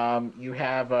firmament. You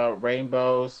have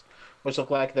rainbows, which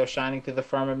look like they're shining through the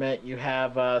firmament. You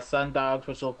have sundogs,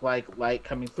 which look like light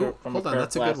coming Oh, through from a hold on, pair of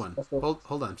that's a good glass one. crystals.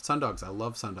 Hold on, sundogs. I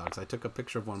love sundogs. I took a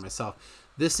picture of one myself.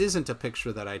 This isn't a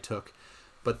picture that I took,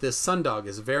 but this sundog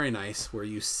is very nice, where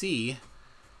you see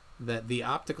that the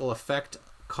optical effect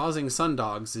causing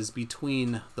sundogs is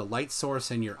between the light source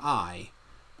and your eye,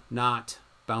 not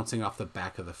bouncing off the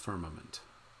back of the firmament.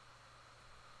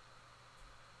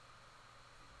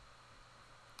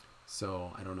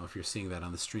 So I don't know if you're seeing that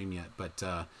on the stream yet, but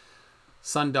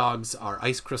sundogs are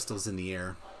ice crystals in the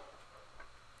air,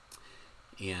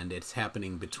 and it's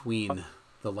happening between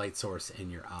the light source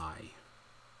and your eye.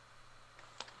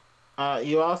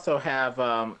 You also have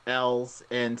L's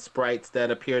and sprites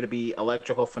that appear to be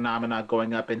electrical phenomena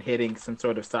going up and hitting some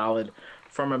sort of solid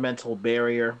firmamental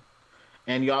barrier.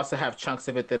 And you also have chunks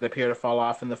of it that appear to fall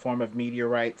off in the form of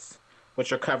meteorites,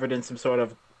 which are covered in some sort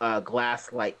of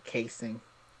glass-like casing.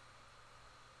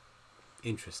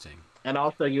 Interesting. And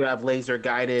also, you have laser So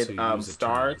guided you use a term.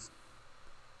 stars.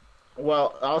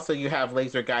 Well, also, you have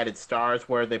laser guided stars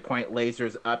where they point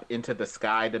lasers up into the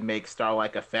sky to make star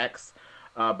like effects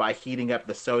by heating up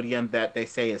the sodium that they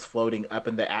say is floating up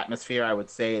in the atmosphere. I would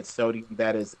say it's sodium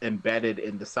that is embedded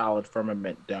in the solid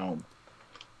firmament dome.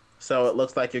 So it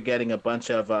looks like you're getting a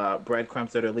bunch of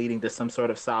breadcrumbs that are leading to some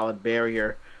sort of solid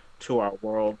barrier to our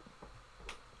world.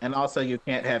 And also, you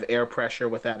can't have air pressure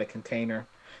without a container.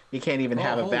 You can't even Oh,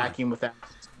 have a hold on. vacuum without a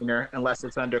container unless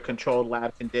it's under controlled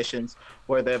lab conditions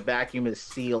where the vacuum is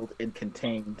sealed and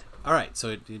contained. All right,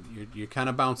 so you're kind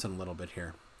of bouncing a little bit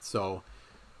here. So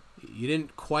you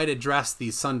didn't quite address the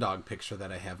sundog picture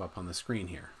that I have up on the screen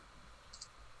here.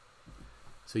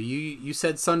 So you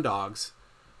said sundogs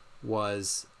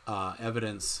was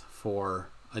evidence for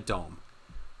a dome.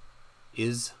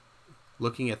 Is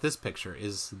looking at this picture,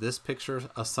 is this picture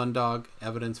a sundog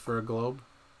evidence for a globe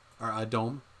or a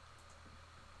dome?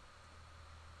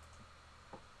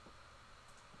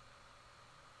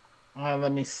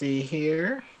 Let me see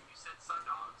here.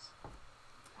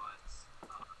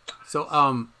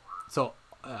 So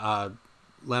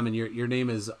Lemon, your name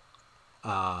is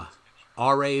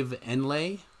Arave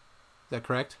Enlay. Is that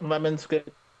correct? Lemon's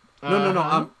good. No.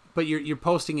 Uh-huh. But you're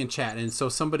posting in chat, and so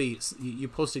somebody you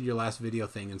posted your last video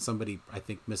thing, and somebody I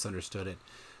think misunderstood it.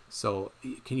 So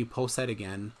can you post that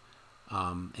again?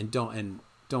 And don't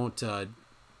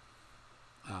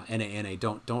NA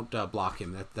don't block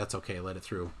him. That's okay. Let it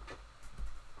through.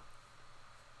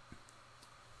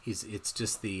 It's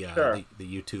just Sure.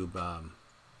 the YouTube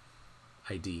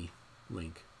ID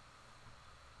link.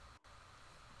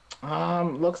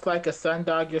 Looks like a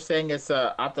sundog. You're saying it's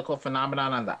a optical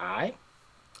phenomenon on the eye?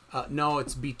 No,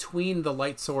 it's between the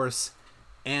light source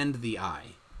and the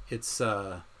eye. It's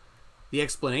the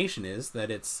explanation is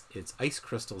that it's ice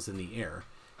crystals in the air,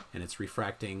 and it's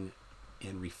refracting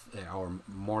and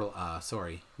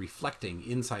reflecting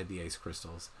inside the ice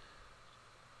crystals.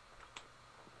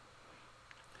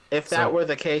 If that So were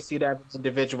the case, you'd have an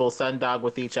individual sundog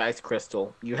with each ice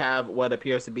crystal. You have what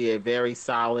appears to be a very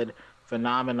solid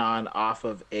phenomenon off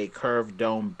of a curved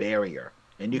dome barrier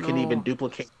and you can even No,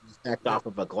 duplicate the effect that off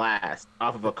of a glass,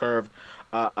 off of a that curved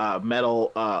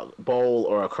metal bowl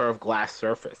or a curved glass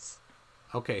surface.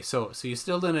 okay. So you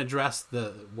still didn't address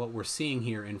the what we're seeing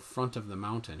here in front of the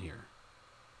mountain here.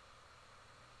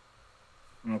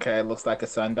 Okay, looks like a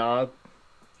sundog.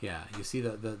 Yeah, you see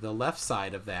the left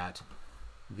side of that,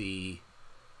 the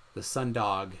the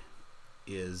sundog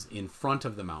is in front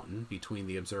of the mountain between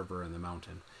the observer and the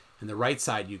mountain, and the right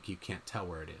side you can't tell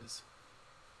where it is.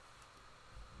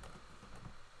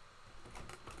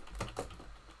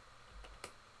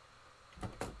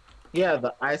 Yeah,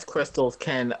 the ice crystals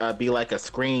can be like a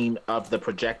screen of the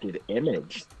projected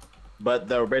image, but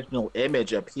the original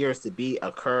image appears to be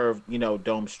a curved,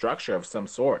 dome structure of some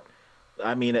sort.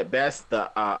 I mean, at best, the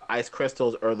ice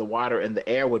crystals or the water in the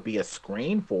air would be a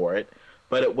screen for it,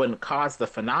 but it wouldn't cause the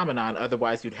phenomenon.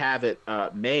 Otherwise, you'd have it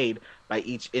made by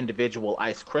each individual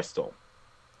ice crystal.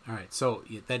 All right, so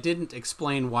that didn't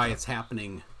explain why it's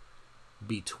happening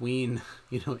between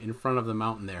in front of the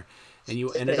mountain there, and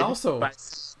it also But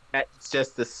it's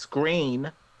just the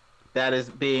screen that is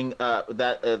being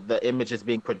that the image is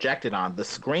being projected on. The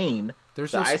screen,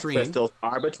 there's the no ice screen. crystals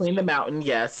are between the mountain,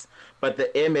 yes, but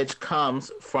the image comes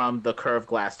from the curved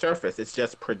glass surface. It's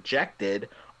just projected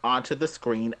onto the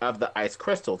screen of the ice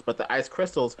crystals, but the ice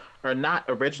crystals are not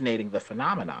originating the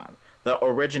phenomenon. The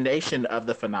origination of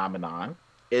the phenomenon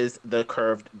is the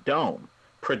curved dome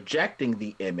projecting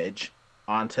the image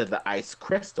onto the ice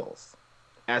crystals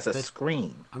as a That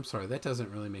screen. I'm sorry, that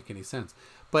doesn't really make any sense.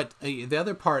 But the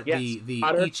other part, Yes, the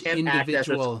water each can act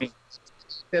individual.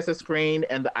 as a screen,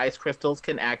 and the ice crystals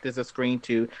can act as a screen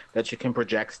too that you can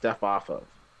project stuff off of.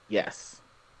 Yes.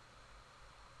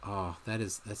 Oh,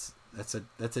 that's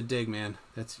a dig, man.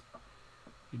 That's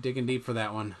you're digging deep for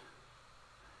that one.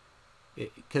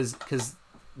 Because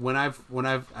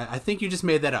I think you just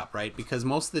made that up, right? Because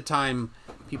most of the time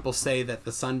people say that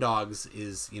the sundogs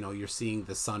is you're seeing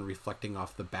the sun reflecting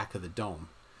off the back of the dome,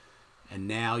 and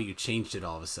now you changed it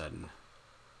all of a sudden.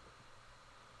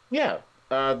 Yeah.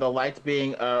 The light's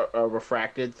being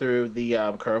refracted through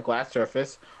the curved glass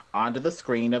surface onto the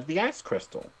screen of the ice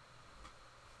crystal.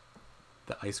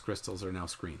 The ice crystals are now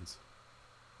screens.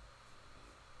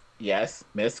 Yes,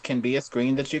 mist can be a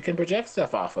screen that you can project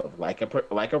stuff off of, like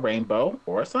a rainbow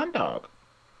or a sundog.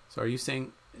 So are you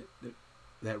saying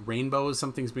that rainbow is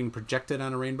something's being projected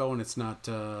on a rainbow and it's not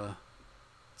light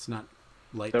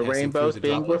The passing through rainbow's the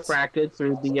being droplets? refracted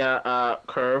through the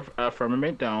curved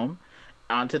firmament dome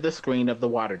onto the screen of the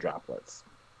water droplets.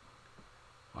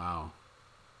 Wow.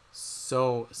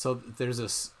 So there's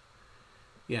this.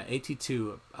 Yeah,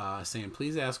 AT2 saying,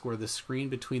 please ask where the screen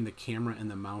between the camera and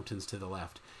the mountains to the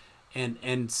left.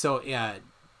 And so, yeah,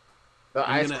 The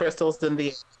I'm ice going to, crystals in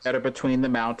the that are between the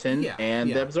mountain yeah, and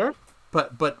the yeah. observer.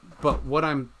 But what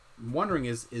I'm wondering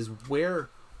is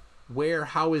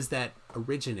how is that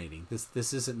originating?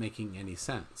 This isn't making any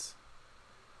sense.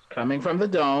 Coming from the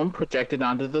dome, projected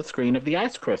onto the screen of the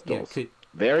ice Yeah, crystals.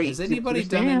 Very has easy to anybody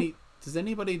done understand. any does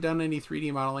anybody done any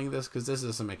 3D modeling of this? Because this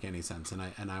doesn't make any sense,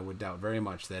 and I would doubt very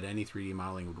much that any 3D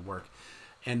modeling would work.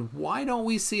 And why don't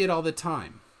we see it all the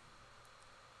time?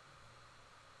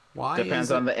 Why is Depends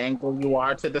it on the angle you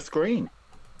are to the screen.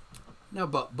 no?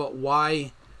 But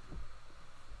why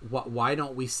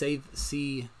don't we see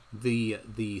the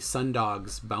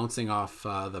sundogs bouncing off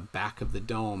the back of the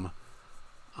dome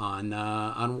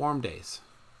on warm days?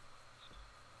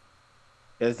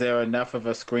 Is there enough of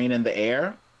a screen in the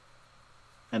air?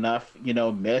 Enough,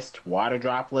 mist, water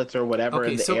droplets, or whatever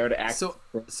Okay, in the so air to act?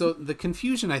 so the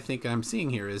confusion I think I'm seeing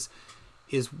here is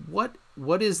what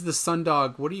is the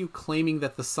sundog? What are you claiming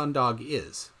that the sundog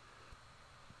is?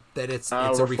 That it's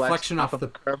a reflection off of the. a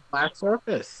curved glass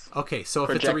surface Okay, so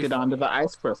if it's projected onto the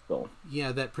ice crystal.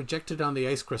 yeah, that projected on the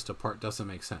ice crystal part doesn't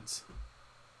make sense.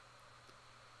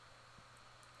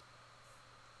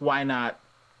 Why not?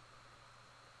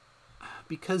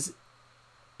 Because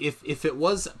if it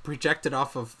was projected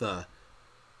off of the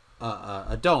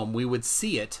a dome, we would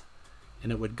see it,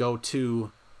 and it would go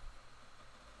to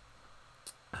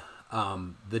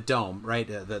the dome, right?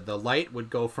 The light would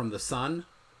go from the sun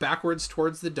backwards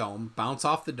towards the dome, bounce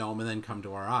off the dome, and then come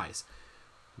to our eyes.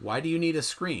 Why do you need a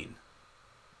screen?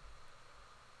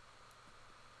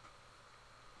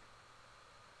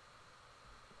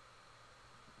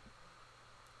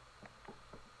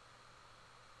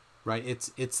 Right? It's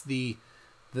the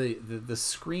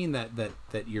screen that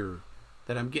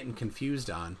I'm getting confused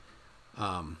on.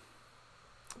 And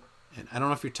I don't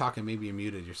know if you're talking. Maybe you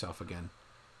muted yourself again.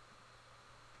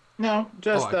 No, Oh,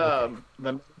 just okay.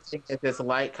 the main thing is this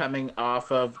light coming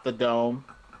off of the dome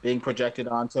being projected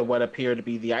onto what appear to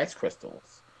be the ice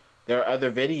crystals. there are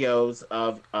other videos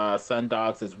of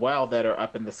sundogs as well that are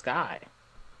up in the sky.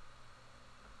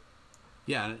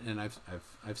 Yeah, and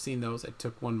I've seen those. I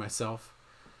took one myself.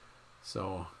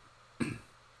 So,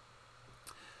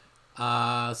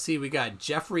 see, we got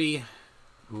Jeffrey,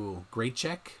 great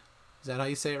check. Is that how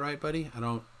you say it, right, buddy? I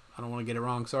don't want to get it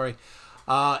wrong. Sorry.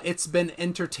 It's been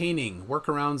entertaining.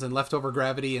 Workarounds and leftover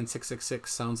gravity and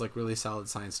 666 sounds like really solid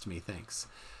science to me. Thanks.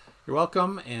 You're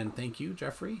welcome, and thank you,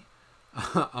 Jeffrey.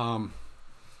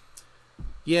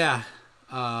 Yeah,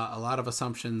 a lot of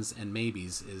assumptions and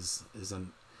maybes is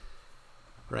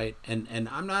right, and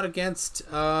I'm not against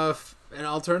an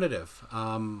alternative.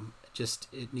 Just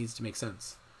it needs to make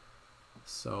sense.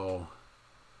 So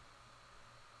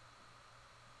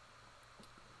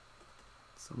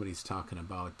somebody's talking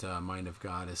about Mind of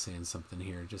God is saying something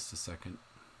here. Just a second.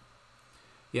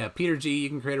 Yeah, Peter G, you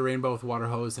can create a rainbow with a water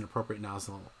hose and appropriate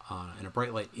nozzle and a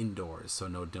bright light indoors, so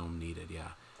no dome needed.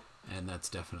 Yeah, and that's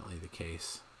definitely the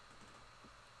case.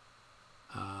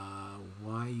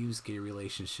 Why use gay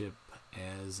relationship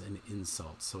as an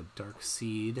insult? So dark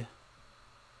seed.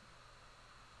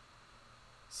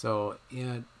 So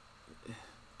yeah,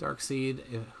 dark seed.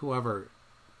 Whoever,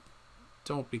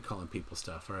 don't be calling people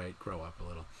stuff. All right, grow up a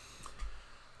little.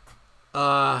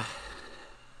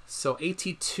 So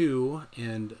AT2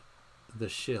 and the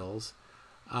shills.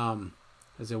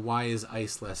 As a why is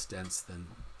ice less dense than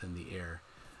the air?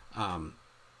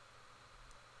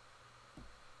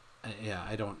 Yeah,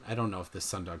 I don't know if this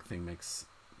sundog thing is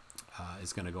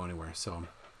going to go anywhere. So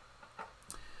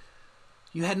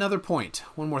you had another point.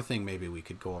 One more thing maybe we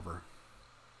could go over.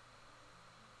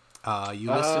 You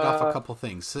listed off a couple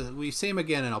things. So we say them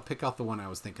again, and I'll pick out the one I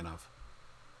was thinking of.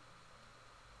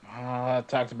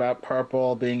 Talked about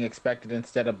purple being expected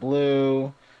instead of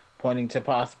blue, pointing to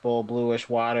possible bluish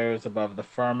waters above the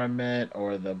firmament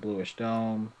or the bluish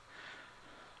dome.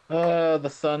 The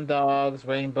sundogs,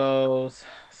 rainbows,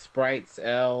 sprites,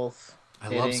 elves, I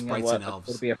love hitting sprites and what elves.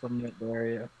 would be a firmament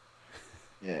area.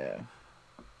 Yeah,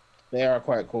 they are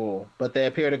quite cool, but they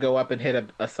appear to go up and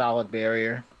hit a solid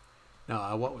barrier.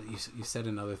 No, what you said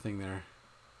another thing there.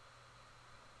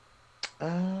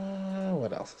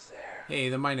 What else is there? Hey,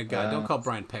 the mind of God. Don't call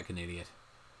Brian Peck an idiot.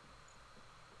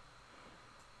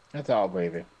 That's all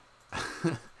gravy.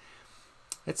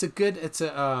 It's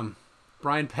a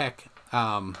Brian Peck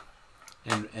and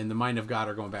the mind of God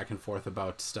are going back and forth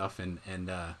about stuff,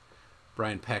 and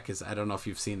Brian Peck is, I don't know if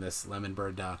you've seen this,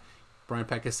 LemonBird. Brian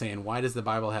Peck is saying, why does the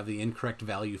Bible have the incorrect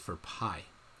value for pi?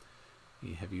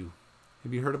 Have you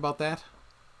heard about that?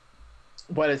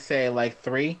 What did it say, like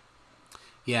 3?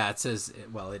 Yeah, it says,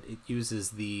 well, it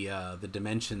uses the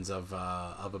dimensions of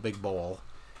a big bowl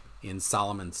in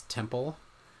Solomon's temple.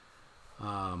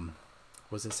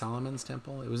 Was it Solomon's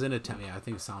temple? It was in a temple. Yeah, I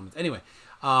think it was Solomon's. Anyway,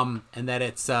 and that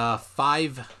it's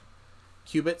 5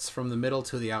 cubits from the middle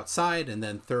to the outside, and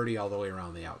then 30 all the way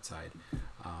around the outside.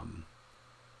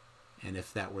 And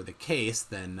if that were the case,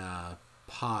 then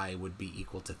pi would be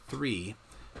equal to 3,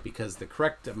 because the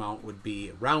correct amount would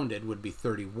be rounded would be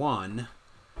 31,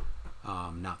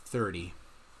 not 30.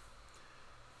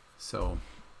 So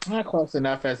not close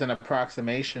enough as an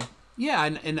approximation. Yeah,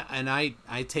 and I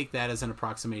take that as an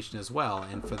approximation as well,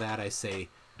 and for that I say,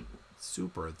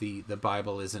 super. The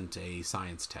Bible isn't a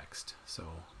science text, so.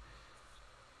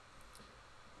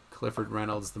 Clifford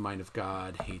Reynolds, the mind of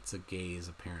God, hates a gaze,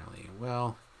 apparently.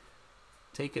 Well,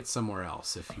 take it somewhere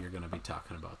else if you're going to be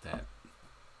talking about that.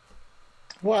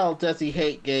 Well, does he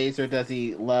hate gays or does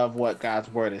he love what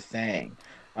God's word is saying?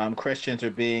 Christians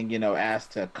are being,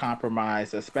 asked to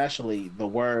compromise, especially the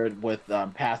word with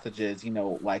passages,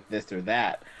 like this or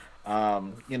that.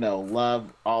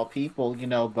 Love all people,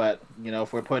 but,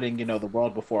 if we're putting, the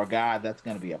world before God, that's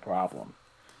going to be a problem.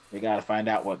 We got to find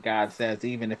out what God says,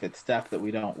 even if it's stuff that we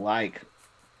don't like,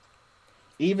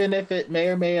 even if it may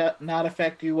or may not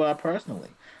affect you personally.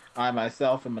 I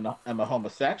myself am a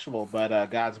homosexual, but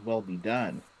God's will be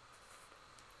done.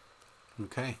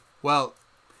 Okay. Well,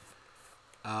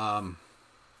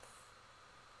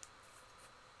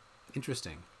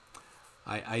 interesting.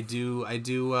 I do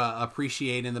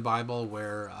appreciate in the Bible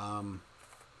where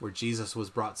Jesus was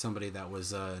brought somebody that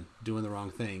was doing the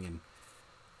wrong thing,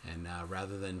 and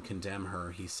rather than condemn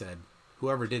her, he said,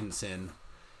 "Whoever didn't sin,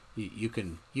 you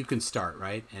can start,"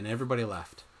 right? And everybody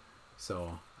left.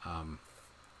 So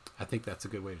I think that's a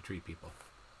good way to treat people.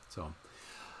 So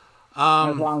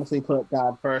as long as we put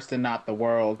God first and not the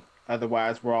world,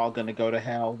 otherwise we're all going to go to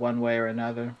hell one way or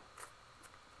another.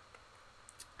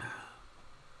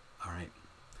 All right.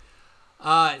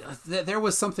 There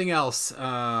was something else, but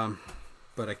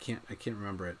I can't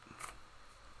remember it.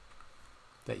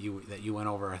 that you went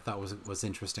over I thought was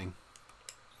interesting?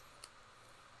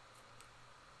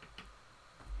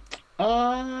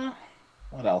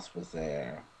 What else was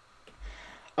there?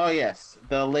 Oh yes,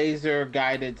 the laser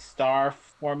guided star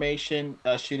formation,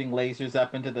 shooting lasers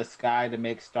up into the sky to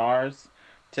make stars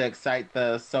to excite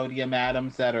the sodium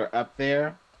atoms that are up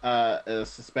there,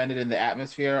 suspended in the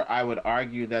atmosphere. I would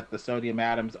argue that the sodium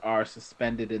atoms are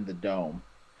suspended in the dome,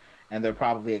 and they're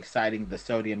probably exciting the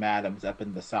sodium atoms up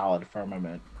in the solid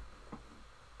firmament.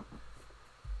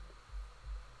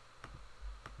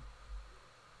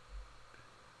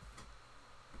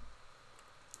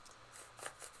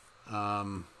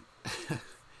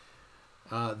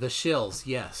 The shills,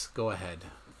 yes, go ahead.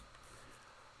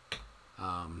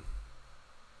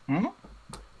 Hmm?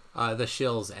 The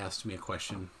shills asked me a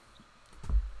question.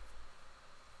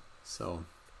 So,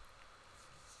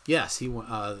 yes, the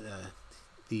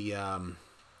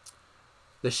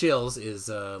shills is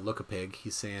Look a Pig.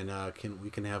 He's saying we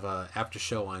can have a after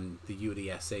show on the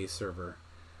UDSA server.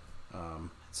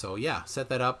 So yeah, set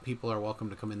that up. People are welcome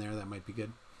to come in there. That might be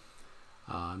good.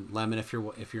 Lemon, if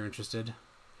you're interested.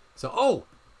 So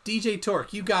DJ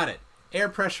Torque, you got it. Air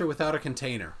pressure without a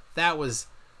container. That was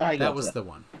the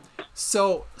one.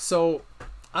 So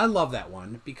I love that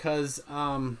one because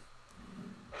I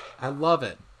love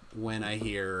it when I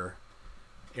hear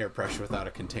air pressure without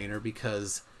a container,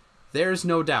 because there's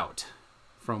no doubt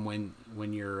from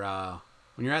when you're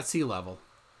at sea level,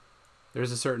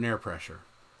 there's a certain air pressure,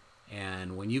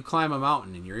 and when you climb a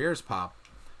mountain and your ears pop,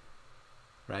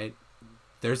 right?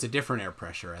 There's a different air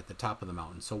pressure at the top of the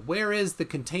mountain. So where is the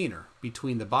container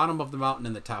between the bottom of the mountain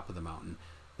and the top of the mountain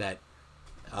that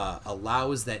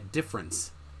allows that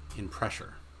difference in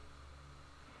pressure?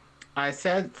 I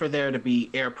said for there to be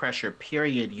air pressure,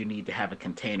 period, you need to have a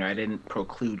container. I didn't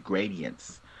preclude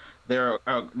gradients. There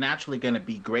are naturally going to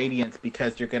be gradients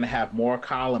because you're going to have more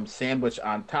columns sandwiched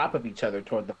on top of each other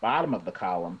toward the bottom of the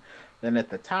column than at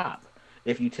the top.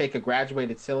 If you take a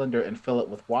graduated cylinder and fill it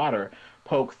with water,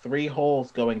 poke 3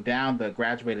 holes going down the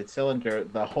graduated cylinder,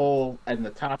 the hole in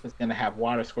the top is going to have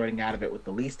water squirting out of it with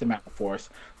the least amount of force.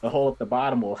 The hole at the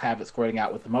bottom will have it squirting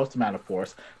out with the most amount of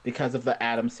force because of the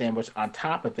atom sandwich on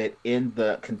top of it in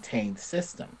the contained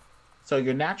system. So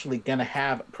you're naturally going to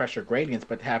have pressure gradients,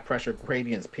 but to have pressure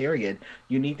gradients, period,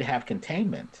 you need to have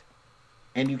containment.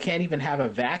 And you can't even have a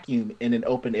vacuum in an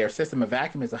open air system. A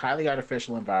vacuum is a highly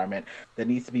artificial environment that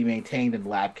needs to be maintained in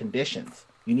lab conditions.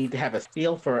 You need to have a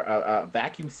seal for a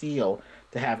vacuum seal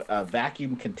to have a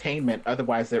vacuum containment.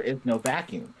 Otherwise, there is no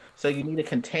vacuum. So you need a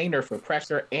container for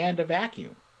pressure and a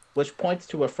vacuum, which points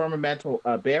to a firmamental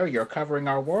barrier covering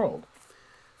our world,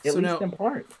 at least in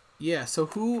part. Yeah. So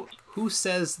who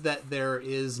says that there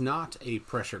is not a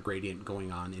pressure gradient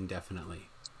going on indefinitely?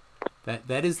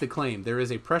 That is the claim. There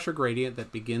is a pressure gradient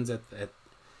that begins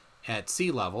at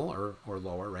sea level or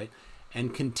lower, right,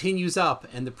 and continues up,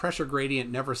 and the pressure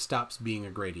gradient never stops being a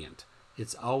gradient.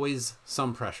 It's always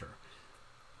some pressure.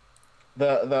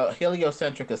 The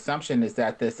heliocentric assumption is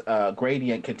that this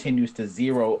gradient continues to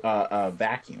zero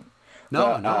vacuum.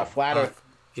 No. Flat Earth,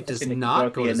 it does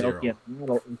not go to zero.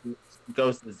 It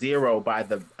goes to zero by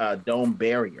the dome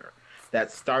barrier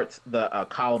that starts the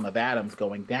column of atoms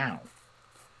going down.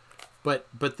 But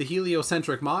the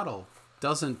heliocentric model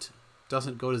doesn't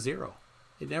go to zero.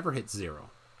 It never hits zero.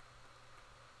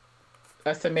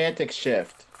 A semantic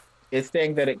shift. It's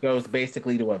saying that it goes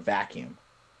basically to a vacuum,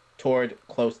 toward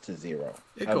close to zero.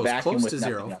 It goes close to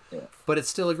zero, but it's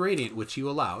still a gradient, which you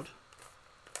allowed.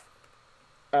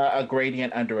 A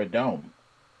gradient under a dome.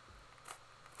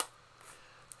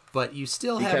 But you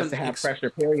still haven't... Because to have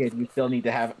pressure, period, you still need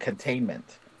to have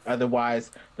containment.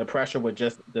 Otherwise, the pressure would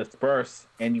just disperse,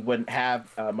 and you wouldn't have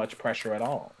much pressure at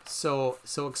all. So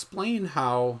explain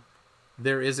how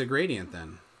there is a gradient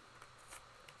then.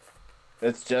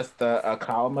 It's just a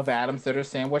column of atoms that are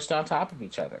sandwiched on top of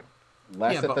each other.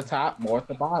 Less at the top, more at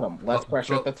the bottom. Less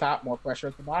pressure at the top, more pressure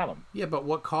at the bottom. Yeah, but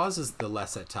what causes the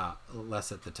less at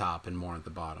the top and more at the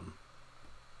bottom?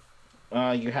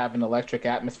 You have an electric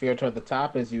atmosphere toward the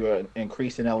top. As you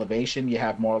increase in elevation, you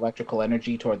have more electrical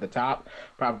energy toward the top,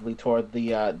 probably toward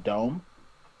the dome.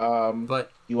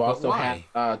 But you also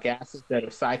have gases that are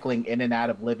cycling in and out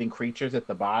of living creatures at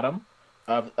the bottom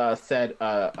of said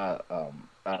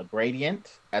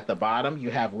gradient. At the bottom,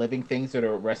 you have living things that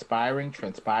are respiring,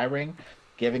 transpiring,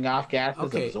 giving off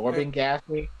gases, absorbing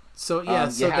gases. So yeah,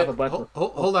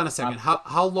 hold on a second.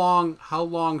 How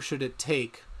long should it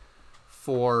take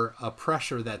for a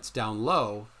pressure that's down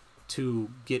low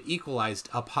to get equalized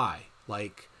up high?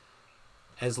 Like,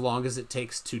 as long as it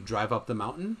takes to drive up the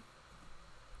mountain?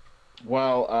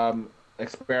 Well,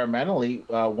 experimentally,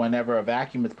 whenever a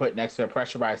vacuum is put next to a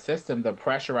pressurized system, the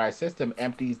pressurized system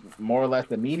empties more or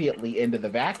less immediately into the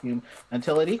vacuum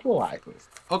until it equalizes.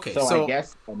 Okay, So I so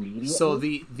guess so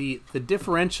immediately. the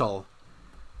differential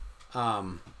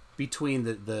between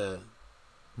the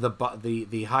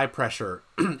high pressure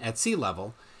at sea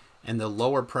level and the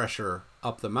lower pressure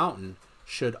up the mountain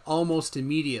should almost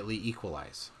immediately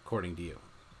equalize, according to you.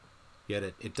 Yet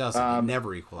it doesn't. It Um,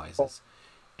 never equalizes.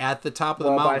 At the top of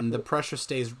the well, by mountain, the pressure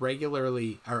stays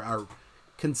regularly or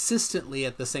consistently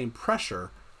at the same pressure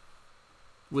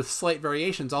with slight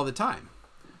variations all the time.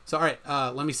 So, all right,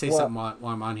 let me say well, something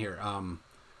while I'm on here.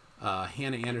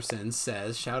 Hannah Anderson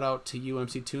says, shout out to you,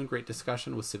 MCToon. Great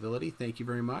discussion with civility. Thank you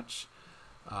very much.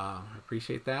 I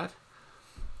appreciate that.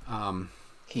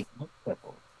 keep it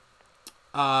simple.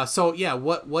 So yeah,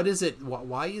 what is it?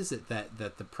 Why is it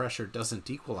that the pressure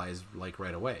doesn't equalize like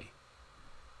right away?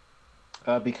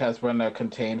 Because we're in a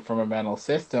contained firmamental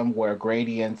system where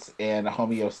gradients and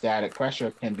homeostatic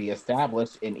pressure can be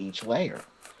established in each layer.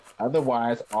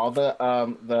 Otherwise, all the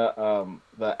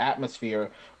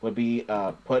atmosphere would be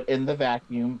put in the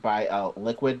vacuum by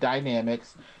liquid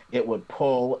dynamics. It would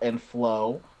pull and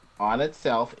flow on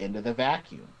itself into the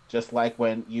vacuum. Just like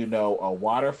when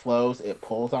water flows, it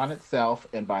pulls on itself,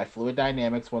 and by fluid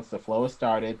dynamics, once the flow is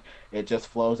started, it just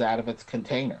flows out of its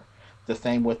container. The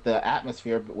same with the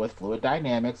atmosphere, but with fluid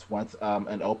dynamics. Once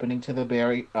an opening to the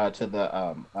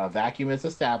vacuum is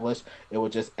established, it will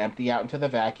just empty out into the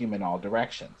vacuum in all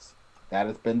directions. That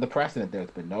has been the precedent. There's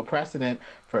been no precedent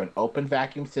for an open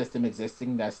vacuum system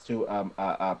existing next to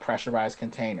a pressurized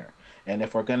container. And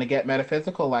if we're going to get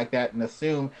metaphysical like that and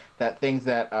assume that things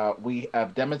that we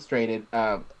have demonstrated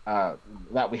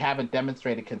that we haven't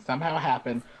demonstrated can somehow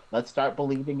happen, let's start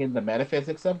believing in the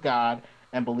metaphysics of God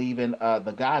and believe in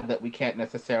the God that we can't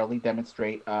necessarily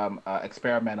demonstrate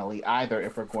experimentally either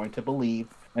if we're going to believe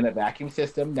in a vacuum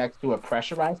system next to a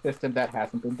pressurized system that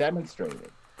hasn't been demonstrated.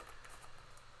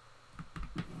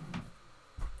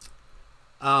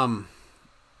 Um,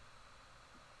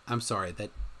 I'm sorry, that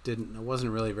didn't. It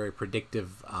wasn't really a very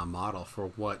predictive model for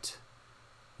what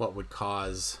would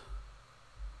cause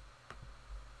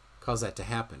that to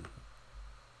happen.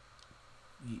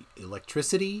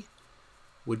 Electricity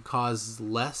would cause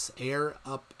less air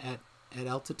up at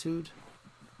altitude.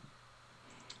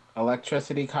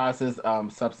 Electricity causes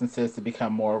substances to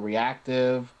become more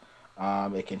reactive.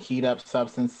 It can heat up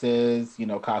substances,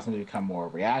 cause them to become more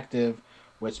reactive,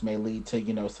 which may lead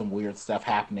to, some weird stuff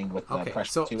happening with the Okay,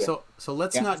 pressure so to so so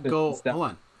let's not gases and go. stuff. Hold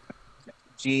on.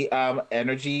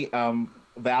 Energy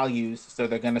values, so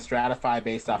they're going to stratify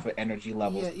based off of energy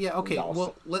levels. Yeah. Okay.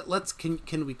 Also, Well, let's can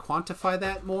we quantify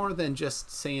that more than just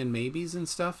saying maybes and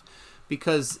stuff?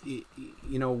 Because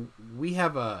we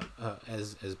have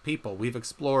as people we've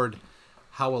explored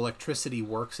how electricity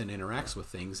works and interacts with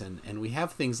things, and we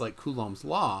have things like Coulomb's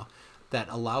law that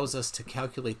allows us to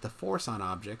calculate the force on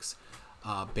objects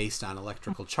based on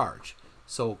electrical charge.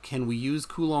 So can we use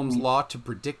Coulomb's law to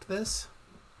predict this?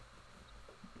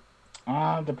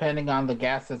 depending on the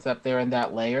gas that's up there in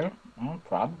that layer,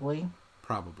 probably.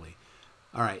 Probably.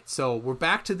 All right, so we're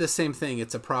back to the same thing.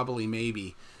 It's a probably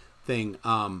maybe thing,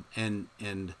 and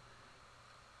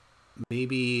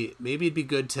maybe it'd be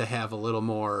good to have a little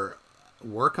more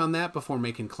work on that before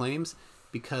making claims,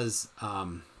 because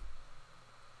oh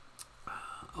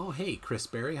hey Chris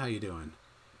Berry, how you doing?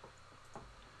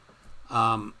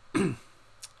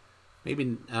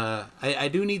 Maybe I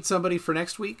do need somebody for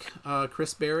next week,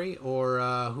 Chris Berry, or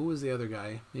who was the other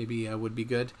guy? Maybe would be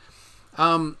good.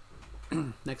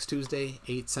 Next Tuesday,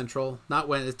 8 Central. Not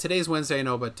when today's Wednesday, I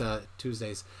know, but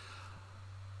Tuesdays.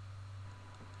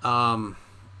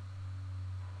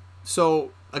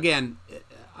 So again,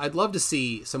 I'd love to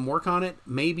see some work on it.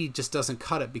 Maybe just doesn't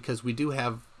cut it because we do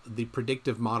have the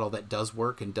predictive model that does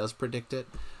work and does predict it,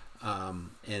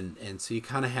 and so you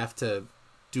kind of have to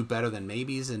do better than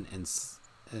maybes and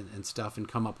stuff and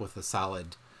come up with a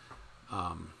solid,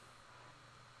 a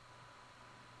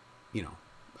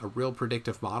real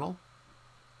predictive model.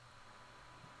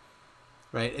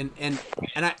 Right, and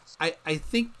I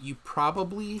think you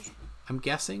probably, I'm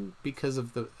guessing because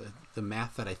of the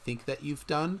math that I think that you've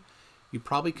done, you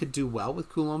probably could do well with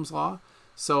Coulomb's law.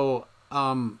 So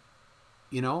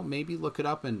maybe look it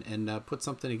up and put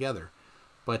something together.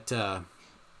 But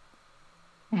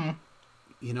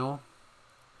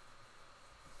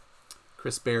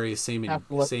Chris Berry is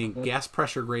saying gas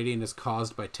pressure gradient is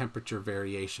caused by temperature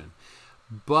variation,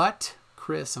 but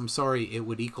Chris, I'm sorry, it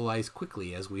would equalize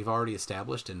quickly, as we've already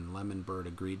established and LemonBird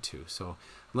agreed to. So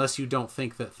unless you don't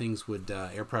think that things would,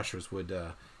 air pressures would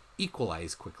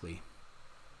equalize quickly.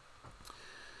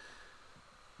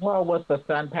 Well, with the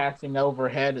sun passing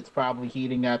overhead, it's probably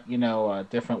heating up,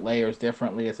 different layers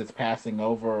differently as it's passing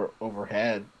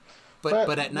overhead. But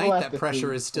But at we'll night, have that to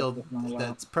pressure see is with still this one allow.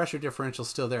 that pressure differential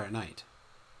still there at night,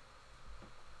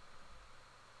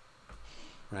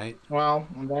 right? Well,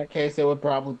 in that case, it would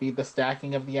probably be the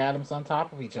stacking of the atoms on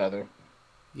top of each other.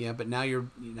 Yeah, but now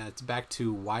it's back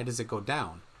to why does it go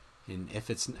down? And if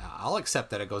it's, I'll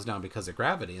accept that it goes down because of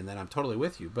gravity, and then I'm totally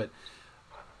with you. But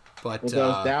It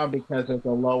goes down because there's a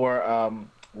lower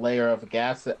layer of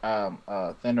gas,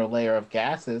 thinner layer of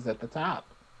gases at the top.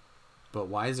 but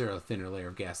why is there a thinner layer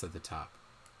of gas at the top?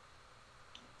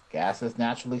 Gases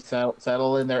naturally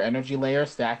settle in their energy layer,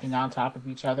 stacking on top of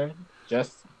each other.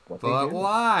 Just what they But do.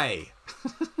 why?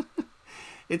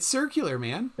 It's circular,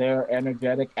 man. They're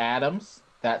energetic atoms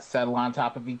that settle on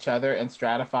top of each other and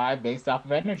stratify based off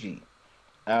of energy.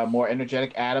 More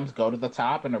energetic atoms go to the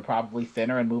top and are probably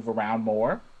thinner and move around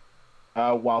more,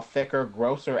 while thicker,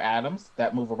 grosser atoms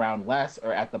that move around less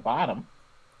are at the bottom,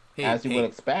 Hey, as you would hey,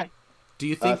 expect. do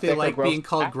you think they Thicker, like being grosser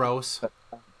called atoms. gross?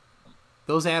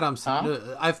 Those atoms. Huh?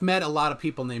 I've met a lot of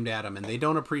people named Adam, and they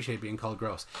don't appreciate being called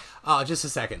gross. Just a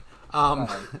second. Sorry.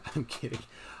 I'm kidding.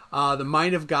 The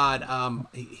mind of God.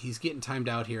 He's getting timed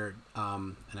out here,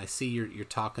 and I see you're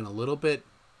talking a little bit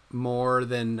more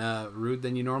than rude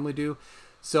than you normally do.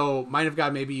 So, mind of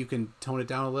God, maybe you can tone it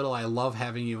down a little. I love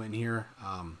having you in here,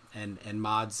 and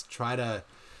mods try to.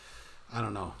 I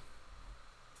don't know.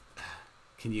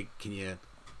 Can you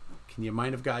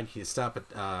mind of God? Can you stop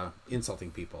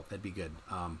insulting people? That'd be good.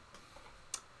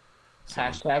 So,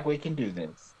 Hashtag we can do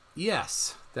this.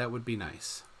 yes, that would be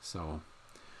nice. So,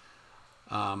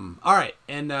 all right.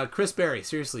 And Chris Berry,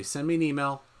 seriously, send me an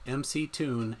email,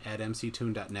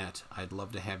 mctoon@mctoon.net. I'd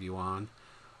love to have you on.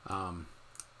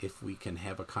 If we can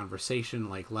have a conversation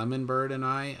like LemonBird and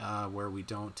I, where we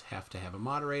don't have to have a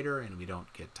moderator and we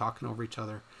don't get talking over each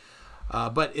other.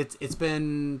 But it's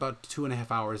been about 2.5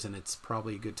 hours, and it's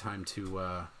probably a good time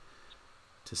to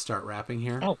start wrapping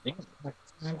here. Oh, damn.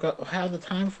 How the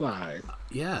time flies.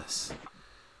 Yes.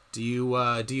 Do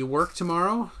you work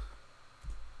tomorrow?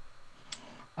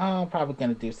 I'm probably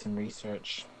gonna do some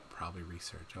research. Probably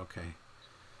research. Okay.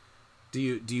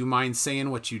 Do you mind saying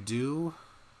what you do?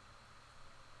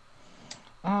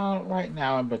 Right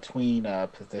now I'm between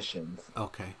positions.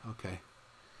 Okay. Okay.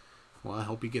 Well, I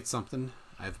hope you get something.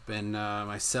 I've been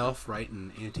myself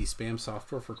writing anti-spam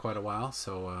software for quite a while,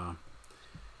 so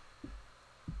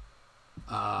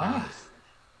Nice.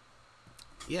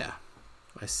 yeah,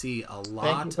 I see a Thank you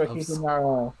lot for of keeping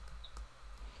our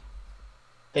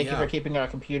thank you yeah. for keeping our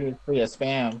computers free of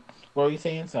spam. What were you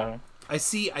saying, sorry? I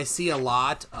see a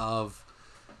lot of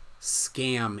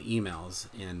scam emails,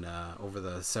 and over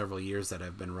the several years that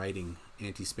I've been writing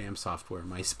anti-spam software,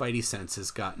 my spidey sense has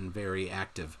gotten very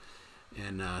active.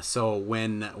 And so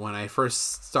when I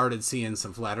first started seeing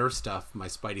some flat Earth stuff, my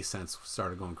spidey sense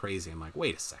started going crazy. I'm like,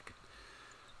 wait a second,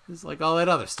 it's like all that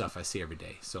other stuff I see every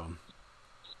day. So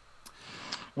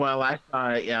Well, I saw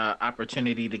an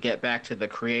opportunity to get back to the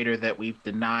creator that we've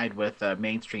denied with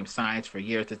mainstream science for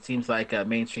years. It seems like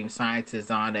mainstream science is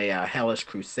on a hellish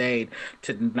crusade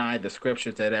to deny the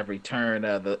scriptures at every turn.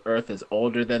 The earth is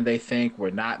older than they think.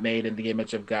 We're not made in the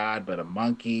image of God, but a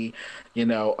monkey.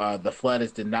 The flood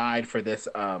is denied for this,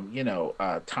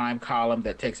 time column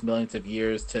that takes millions of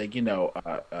years to,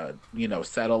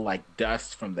 settle like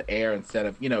dust from the air instead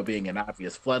of, being an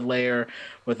obvious flood layer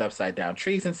with upside down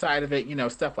trees inside of it,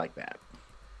 stuff like that.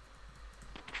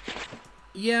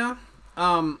 yeah,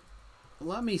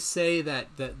 let me say that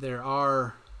there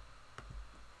are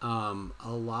a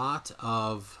lot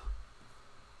of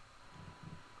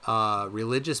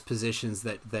religious positions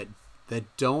that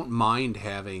don't mind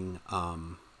having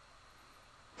more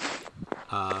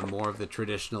of the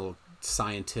traditional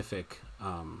scientific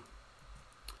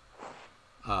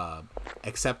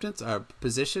acceptance or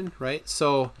position, right?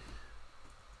 So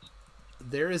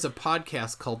there is a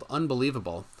podcast called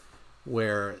Unbelievable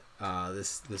where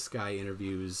this guy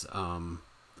interviews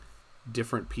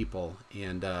different people,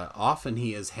 and often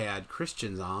he has had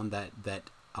Christians on that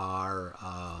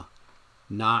are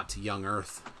not young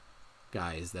Earth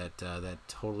guys that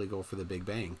totally go for the Big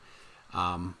Bang,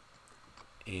 and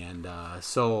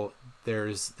so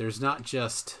there's not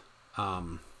just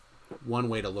one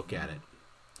way to look at it.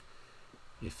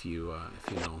 If you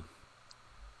know.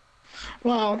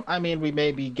 Well, I mean, we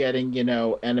may be getting,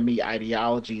 enemy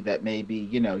ideology that may be,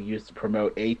 used to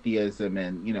promote atheism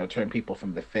and, turn people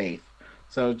from the faith.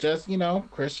 So just,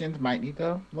 Christians might need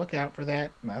to look out for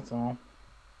that. That's all.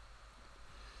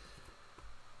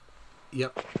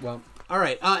 Yep. Well, all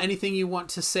right. Anything you want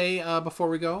to say before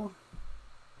we go?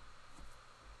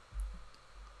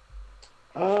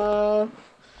 Uh,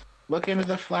 Look into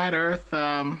the flat Earth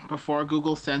before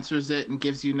Google censors it and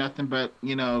gives you nothing but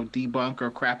debunk or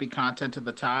crappy content to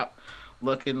the top.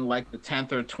 Look in like the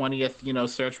 10th or 20th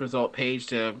search result page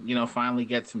to finally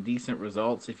get some decent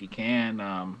results if you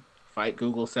can. Fight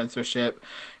Google censorship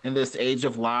in this age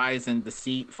of lies and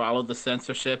deceit. Follow the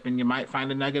censorship, and you might find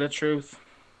a nugget of truth.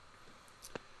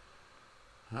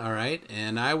 All right,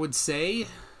 and I would say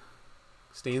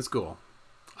stay in school.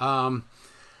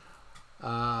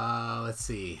 Let's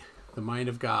see. The Mind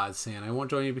of God saying, I won't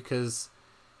join you because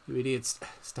you idiots.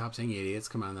 Stop saying idiots.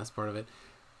 Come on, that's part of it.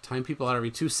 Time people out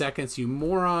every 2 seconds. You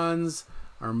morons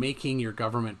are making your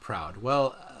government proud.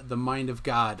 Well, the Mind of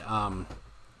God, and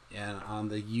on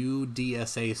the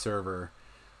UDSA server,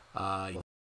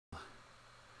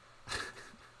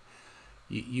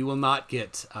 you will not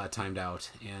get timed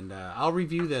out, and I'll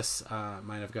review this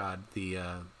Mind of God, the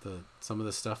some of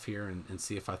the stuff here, and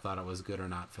see if I thought it was good or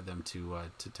not for them to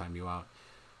time you out.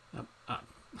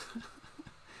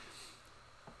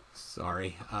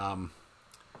 Sorry, Mind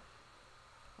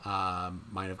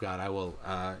of God. I will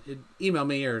email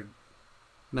me or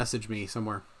message me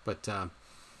somewhere, but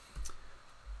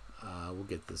we'll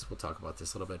get this. We'll talk about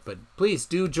this a little bit, but please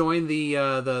do join the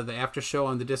after show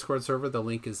on the Discord server. The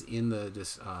link is in the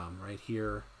right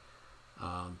here.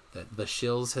 That the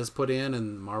Shills has put in,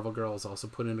 and Marvel Girl has also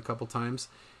put in a couple times.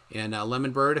 And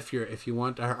LemonBird, if you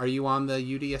want, are you on the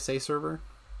UDSA server?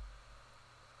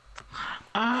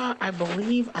 I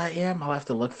believe I am. I'll have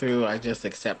to look through. I just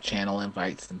accept channel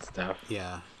invites and stuff.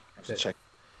 Yeah. I have to check.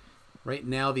 Right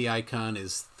now, the icon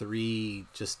is 3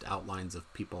 just outlines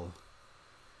of people.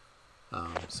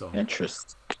 So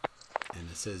Interest. And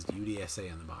it says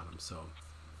UDSA on the bottom. So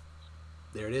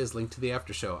there it is, link to the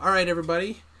after show. All right,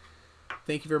 everybody.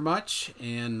 Thank you very much,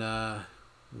 and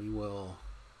we will.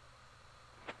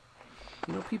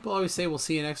 People always say we'll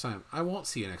see you next time. I won't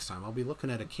see you next time. I'll be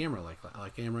looking at a camera like I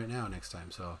am right now next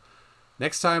time. So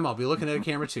next time I'll be looking at a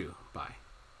camera too. Bye.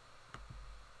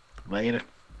 Later.